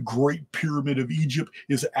 that the Great Pyramid of Egypt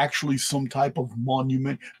is actually some type of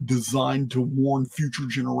monument designed to warn future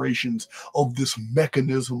generations of this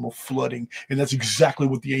mechanism of flooding. And that's exactly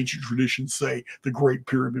what the ancient traditions say the Great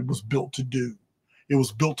Pyramid was built to do. It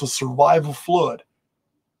was built to survive a flood,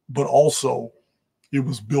 but also it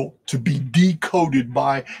was built to be decoded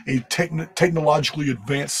by a technologically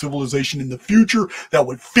advanced civilization in the future that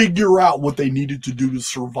would figure out what they needed to do to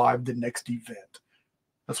survive the next event.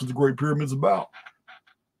 That's what the Great Pyramid's about.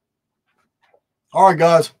 All right,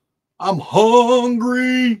 guys. I'm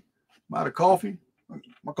hungry. I'm out of coffee.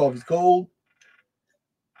 My coffee's cold.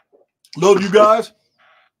 Love you guys.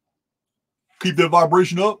 Keep that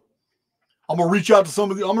vibration up. I'm gonna reach out to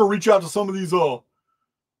some of these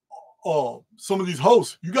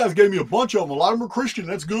hosts. You guys gave me a bunch of them. A lot of them are Christian.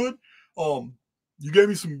 That's good. You gave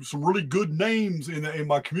me some really good names in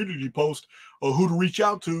my community post who to reach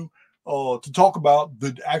out to talk about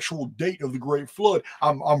the actual date of the Great Flood.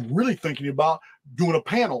 I'm really thinking about doing a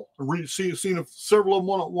panel and seeing if several of them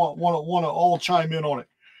want to all chime in on it.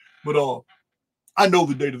 But I know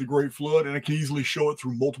the date of the Great Flood, and I can easily show it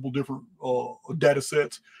through multiple different data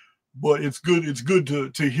sets. But it's good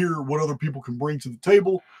to hear what other people can bring to the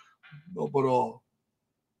table. But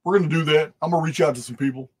we're going to do that. I'm going to reach out to some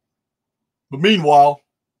people. But meanwhile,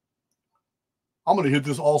 I'm going to hit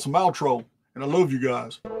this awesome outro. And I love you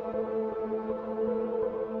guys.